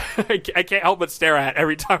the I can't help but stare at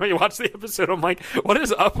every time I watch the episode. I'm like, what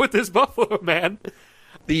is up with this buffalo man?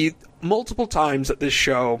 The multiple times that this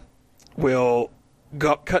show will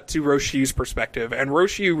cut to Roshiu's perspective, and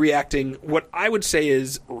Roshiu reacting what I would say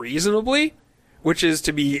is reasonably, which is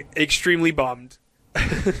to be extremely bummed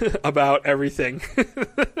about everything.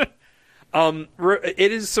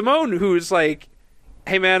 It is Simone who's like,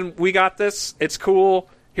 hey man, we got this. It's cool.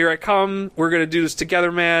 Here I come. We're going to do this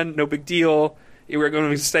together, man. No big deal. We're going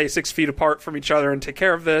to stay 6 feet apart from each other and take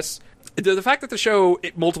care of this. The fact that the show,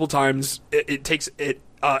 multiple times, it takes it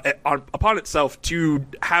upon itself to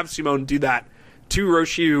have Simone do that to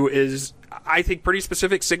Roshiu is, I think, pretty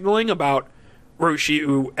specific signaling about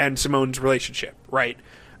Roshiu and Simone's relationship, right?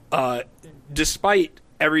 Despite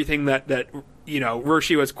everything that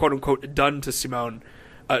Roshiu has quote-unquote done to Simone.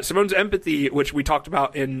 Simone's empathy, which we talked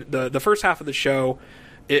about in the first half of the show,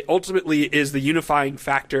 it ultimately is the unifying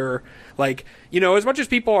factor. Like, as much as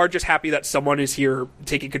people are just happy that someone is here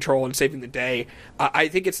taking control and saving the day, I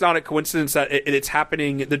think it's not a coincidence that it's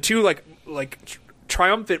happening. The two, like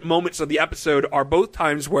triumphant moments of the episode are both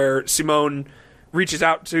times where Simone reaches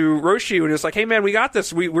out to Roshiu and is like, hey man, we got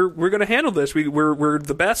this. We're going to handle this. We're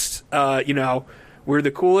the best, we're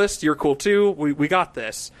the coolest. You're cool too. We got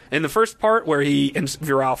this. In the first part, where he and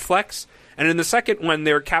Viral flex, and in the second, when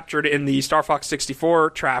they're captured in the Star Fox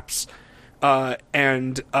 64 traps,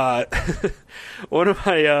 and one of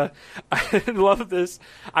my, I love this.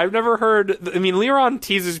 I've never heard. I mean, Liron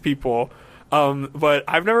teases people, but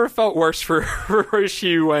I've never felt worse for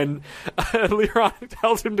Roshiu when Liron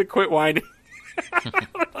tells him to quit whining.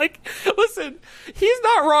 Like, listen, he's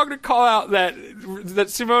not wrong to call out that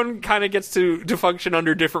Simone kind of gets to function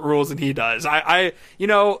under different rules than he does.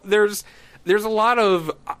 There's a lot of,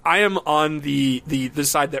 I am on the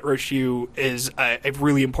side that Roshiu is a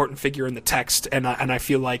really important figure in the text, and I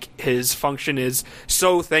feel like his function is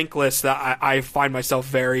so thankless that I find myself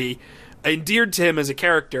very endeared to him as a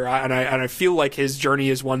character, and I feel like his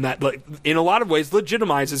journey is one that, like, in a lot of ways,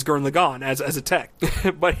 legitimizes Gurren Lagann as a tech.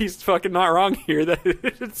 But he's fucking not wrong here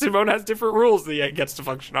that Simone has different rules that he gets to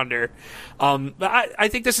function under. But I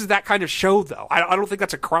think this is that kind of show, though. I don't think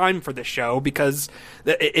that's a crime for this show, because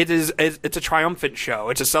it's a triumphant show.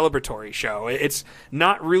 It's a celebratory show. It's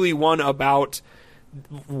not really one about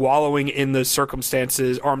wallowing in the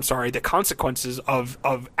circumstances, or the consequences of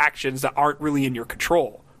actions that aren't really in your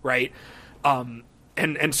control. Right,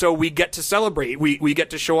 and so we get to celebrate. We get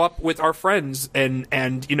to show up with our friends and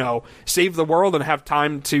save the world and have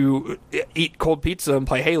time to eat cold pizza and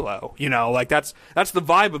play Halo. Like that's the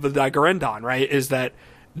vibe of the Daigorendan, right? Is that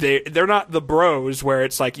they're not the bros where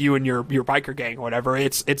it's like you and your biker gang or whatever.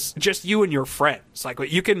 It's just you and your friends. Like,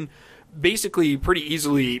 you can basically pretty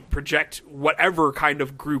easily project whatever kind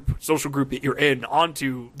of social group that you're in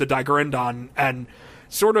onto the Daigorendan and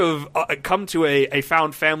sort of come to a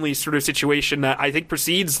found family sort of situation that I think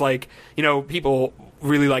precedes, like, people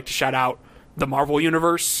really like to shout out the Marvel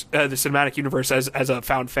universe, the cinematic universe, as a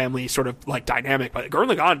found family sort of like dynamic. But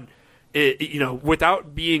Gurren Lagann,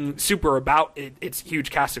 without being super about its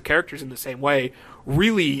huge cast of characters in the same way,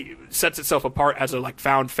 really sets itself apart as a like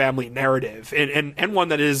found family narrative, and one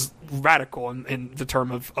that is radical in the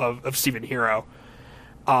term of Steven Hero.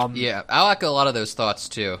 Yeah, I echo a lot of those thoughts,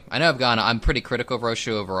 too. I know I'm pretty critical of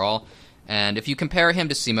Roshiu overall, and if you compare him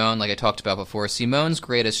to Simone, like I talked about before, Simone's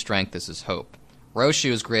greatest strength is his hope.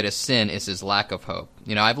 Roshiu's greatest sin is his lack of hope.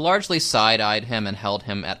 I've largely side-eyed him and held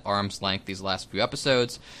him at arm's length these last few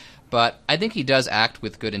episodes, but I think he does act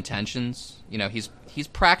with good intentions. You know, he's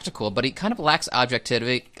practical, but he kind of lacks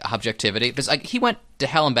objectivity. Because like, he went to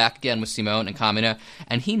hell and back again with Simone and Kamina,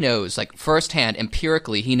 and he knows, like, firsthand,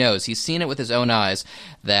 empirically, he knows, he's seen it with his own eyes,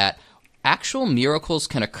 that actual miracles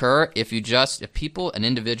can occur if people and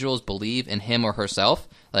individuals believe in him or herself.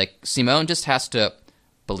 Like, Simone just has to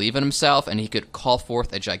believe in himself, and he could call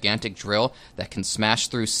forth a gigantic drill that can smash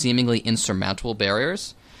through seemingly insurmountable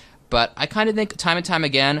barriers. But I kind of think time and time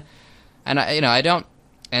again, and I don't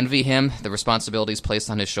envy him the responsibilities placed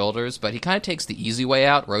on his shoulders, but he kind of takes the easy way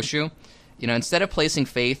out, Roshu. You know, instead of placing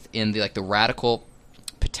faith in the radical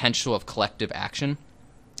potential of collective action,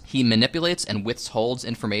 he manipulates and withholds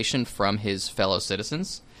information from his fellow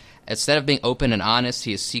citizens. Instead of being open and honest,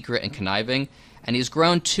 he is secret and conniving, and he's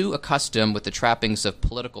grown too accustomed with the trappings of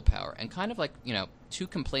political power and kind of too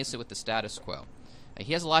complacent with the status quo.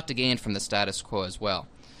 He has a lot to gain from the status quo as well.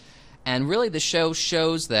 And really the show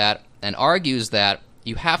shows that and argues that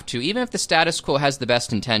you have to, even if the status quo has the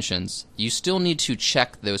best intentions, you still need to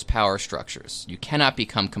check those power structures. You cannot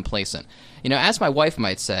become complacent. You know, as my wife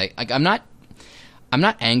might say, I'm not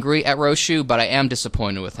angry at Roshu, but I am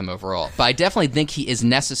disappointed with him overall. But I definitely think he is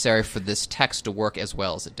necessary for this text to work as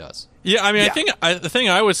well as it does. Yeah, I mean, I think the thing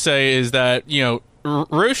I would say is that, you know,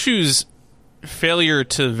 Roshu's failure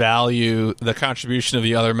to value the contribution of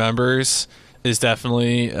the other members is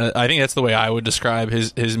definitely, I think that's the way I would describe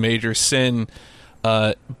his major sin.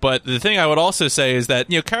 But the thing I would also say is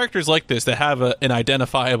that, you know, characters like this that have an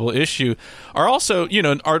identifiable issue are also, you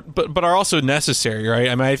know, are also necessary, right?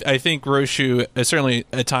 I mean, I think Roshu certainly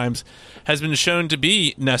at times has been shown to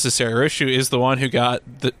be necessary. Roshu is the one who got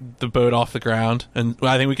the boat off the ground, and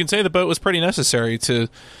I think we can say the boat was pretty necessary to,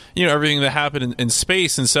 you know, everything that happened in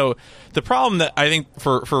space. And so the problem that I think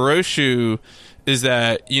for Roshu is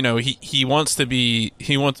that, you know, he wants,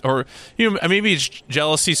 or, you know, maybe it's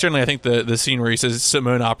jealousy. Certainly I think the scene where he says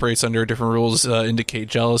Simone operates under different rules indicate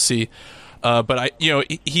jealousy, but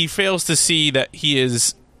he fails to see that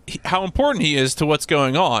how important he is to what's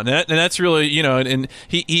going on, and that's really, you know, and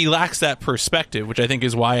he lacks that perspective, which I think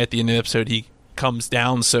is why at the end of the episode he comes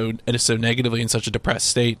down so negatively in such a depressed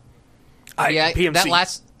state.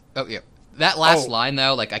 That last line,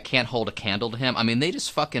 though, like, I can't hold a candle to him. I mean, they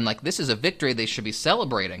just fucking, like, this is a victory they should be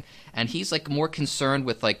celebrating. And he's, like, more concerned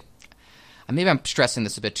with, like, maybe I'm stressing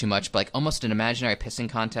this a bit too much, but, like, almost an imaginary pissing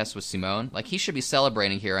contest with Simone. Like, he should be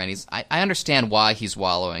celebrating here, and I understand why he's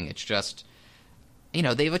wallowing. It's just, you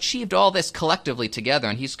know, they've achieved all this collectively together,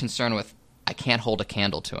 and he's concerned with, I can't hold a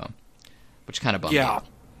candle to him, which kind of bummed me out.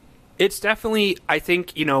 It's definitely, I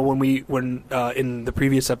think, you know, when in the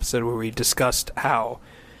previous episode where we discussed how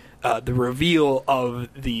the reveal of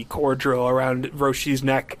the core drill around Roshi's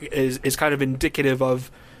neck is kind of indicative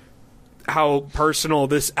of how personal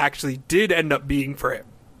this actually did end up being for him.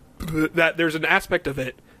 That there's an aspect of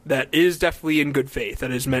it that is definitely in good faith,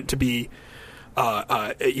 that is meant to be,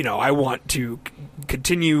 you know, I want to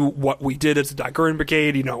continue what we did as the Daiguren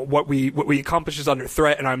Brigade, you know, what we accomplished is under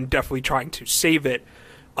threat, and I'm definitely trying to save it.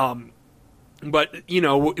 But, you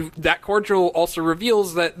know, that cordial also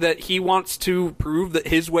reveals that he wants to prove that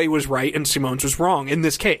his way was right and Simone's was wrong in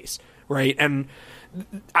this case, right? And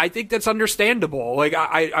I think that's understandable. Like,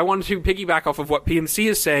 I wanted to piggyback off of what PMC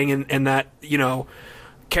is saying, and that, you know,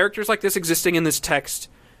 characters like this existing in this text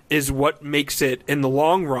is what makes it, in the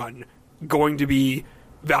long run, going to be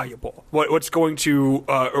valuable. What's going to,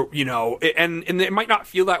 you know, and it might not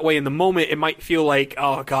feel that way in the moment. It might feel like,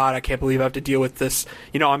 oh God, I can't believe I have to deal with this.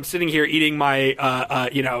 You know, I'm sitting here eating my,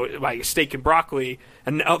 you know, my steak and broccoli,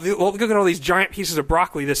 and look at all these giant pieces of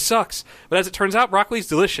broccoli. This sucks. But as it turns out, broccoli's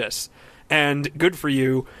delicious and good for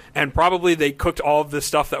you, and probably they cooked all of the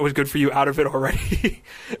stuff that was good for you out of it already,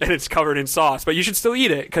 and it's covered in sauce. But you should still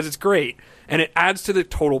eat it because it's great, and it adds to the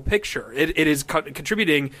total picture. It is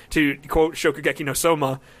contributing to, quote Shokugeki no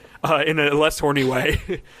Soma, in a less horny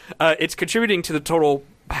way. It's contributing to the total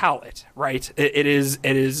palette, right? It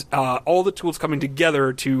is all the tools coming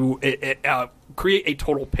together to create a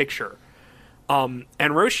total picture. And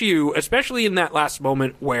Roshu, especially in that last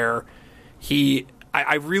moment where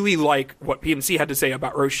I really like what PMC had to say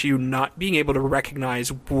about Roshu not being able to recognize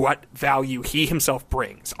what value he himself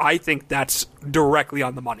brings. I think that's directly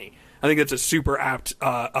on the money. I think that's a super apt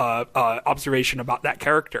observation about that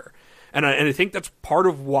character. And I think that's part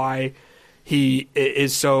of why he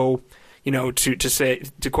is so, you know,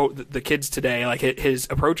 to quote the kids today, like his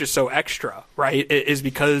approach is so extra, right? It is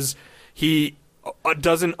because he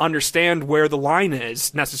doesn't understand where the line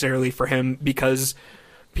is necessarily for him, because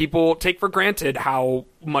people take for granted how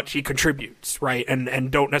much he contributes, right? And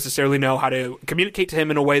don't necessarily know how to communicate to him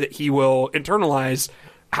in a way that he will internalize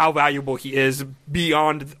how valuable he is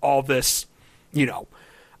beyond all this, you know,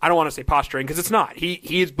 I don't want to say posturing because it's not.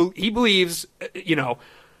 He believes, you know,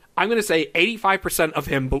 I'm going to say 85% of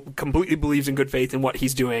him completely believes in good faith in what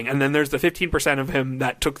he's doing, and then there's the 15% of him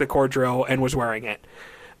that took the core drill and was wearing it.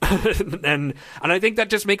 and I think that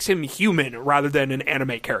just makes him human rather than an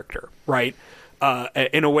anime character, right?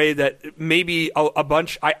 In a way that maybe a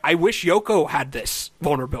bunch. I wish Yoko had this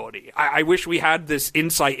vulnerability. I wish we had this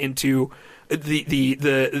insight into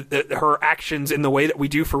the her actions in the way that we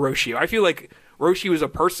do for Roshi. I feel like Roshi was a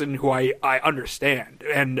person who I understand,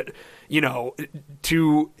 and you know,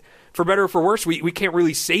 for better or for worse, we can't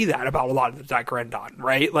really say that about a lot of the Daikarendan,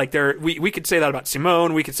 right? Like we could say that about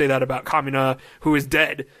Simone, we could say that about Kamina, who is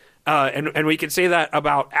dead, and we could say that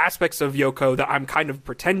about aspects of Yoko that I'm kind of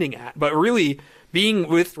pretending at. But really, being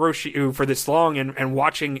with Roshi for this long and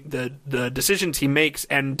watching the decisions he makes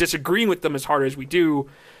and disagreeing with them as hard as we do,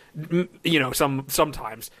 you know,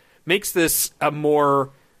 sometimes makes this a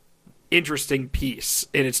more interesting piece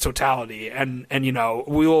in its totality. And you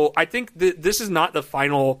know, I think this is not the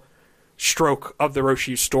final stroke of the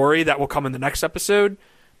Roshi story that will come in the next episode.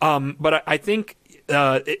 But I think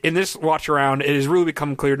in this watch around, it has really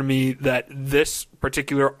become clear to me that this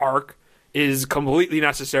particular arc is completely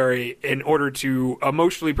necessary in order to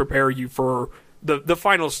emotionally prepare you for the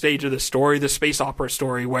final stage of the story, the space opera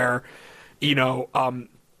story, where, you know,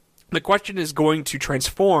 the question is going to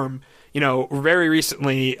transform. You know, very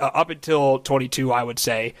recently, up until 22, I would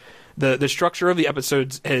say, the structure of the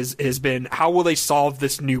episodes has been, how will they solve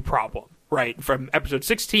this new problem, right? From episode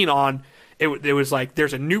 16 on, it was like,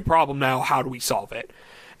 there's a new problem now, how do we solve it?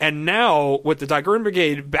 And now, with the Daiguren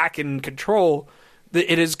Brigade back in control,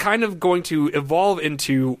 it is kind of going to evolve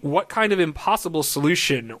into what kind of impossible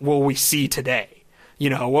solution will we see today? You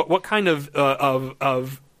know, what kind of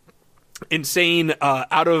insane,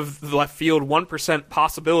 out of the left field 1%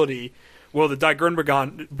 possibility will the Daiguren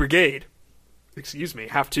Brigade,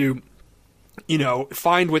 have to, you know,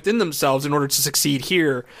 find within themselves in order to succeed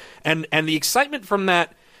here? And the excitement from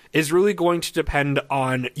that is really going to depend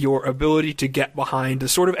on your ability to get behind the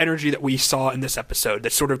sort of energy that we saw in this episode,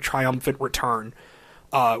 that sort of triumphant return.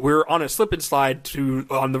 We're on a slip and slide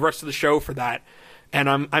on the rest of the show for that. And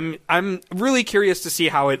I'm really curious to see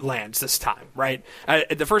how it lands this time, right?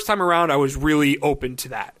 The first time around, I was really open to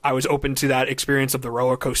that. I was open to that experience of the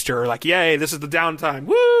roller coaster, like, yay, this is the downtime,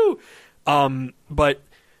 woo! But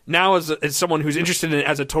now, as someone who's interested in it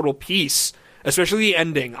as a total piece, especially the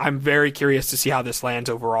ending, I'm very curious to see how this lands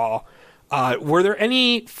overall. Were there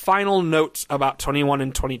any final notes about 21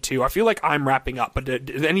 and 22? I feel like I'm wrapping up, but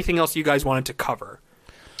anything else you guys wanted to cover?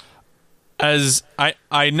 As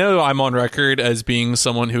I know I'm on record as being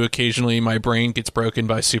someone who occasionally my brain gets broken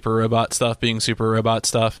by super robot stuff being super robot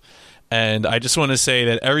stuff. And I just want to say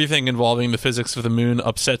that everything involving the physics of the moon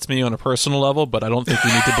upsets me on a personal level, but I don't think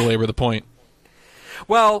we need to belabor the point.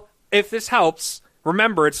 Well, if this helps,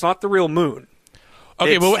 remember, it's not the real moon.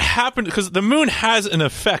 Okay, but what happened, because the moon has an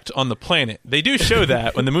effect on the planet. They do show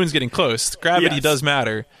that when the moon's getting close. Gravity does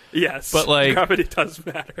matter. Yes, but like, gravity does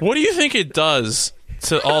matter. What do you think it does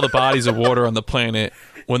to all the bodies of water on the planet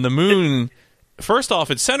when the moon, first off,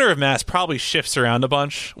 its center of mass probably shifts around a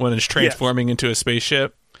bunch when it's transforming into a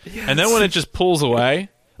spaceship, and then when it just pulls away?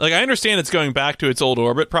 Like, I understand it's going back to its old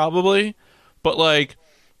orbit probably, but like,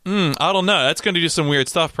 I don't know. That's going to do some weird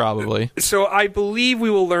stuff, probably. So I believe we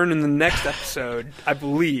will learn in the next episode, I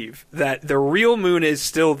believe, that the real moon is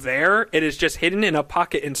still there. It is just hidden in a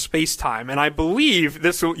pocket in space-time. And I believe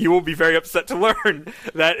you will be very upset to learn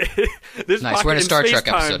that this nice. pocket We're in a Star Trek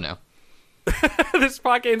space-time, episode now. This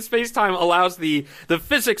pocket in space-time allows the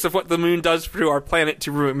physics of what the moon does to our planet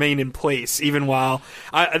to remain in place, even while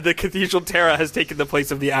the Cathedral Terra has taken the place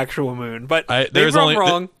of the actual moon. But there's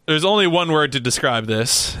only one word to describe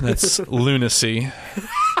this. That's lunacy.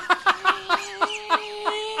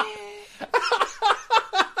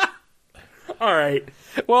 All right.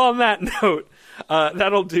 Well, on that note,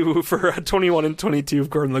 that'll do for 21 and 22 of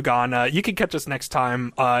Gurren Lagann. You can catch us next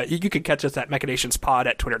time. You can catch us at mechanationspod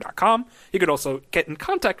at twitter.com. You could also get in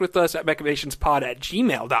contact with us at mechanationspod at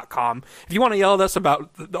gmail.com. If you want to yell at us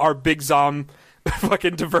about our Big Zom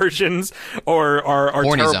fucking diversions or our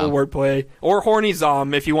terrible wordplay, or Horny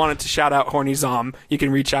Zom, if you wanted to shout out Horny Zom, you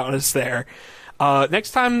can reach out to us there. Next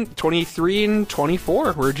time, 23 and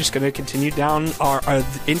 24, we're just going to continue down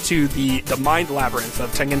into the mind labyrinth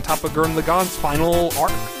of Tengen Toppa Gurren Lagann's final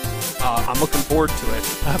arc. I'm looking forward to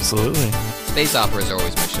it. Absolutely. Space operas are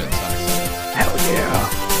always my shit. Hell yeah.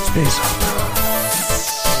 Space opera.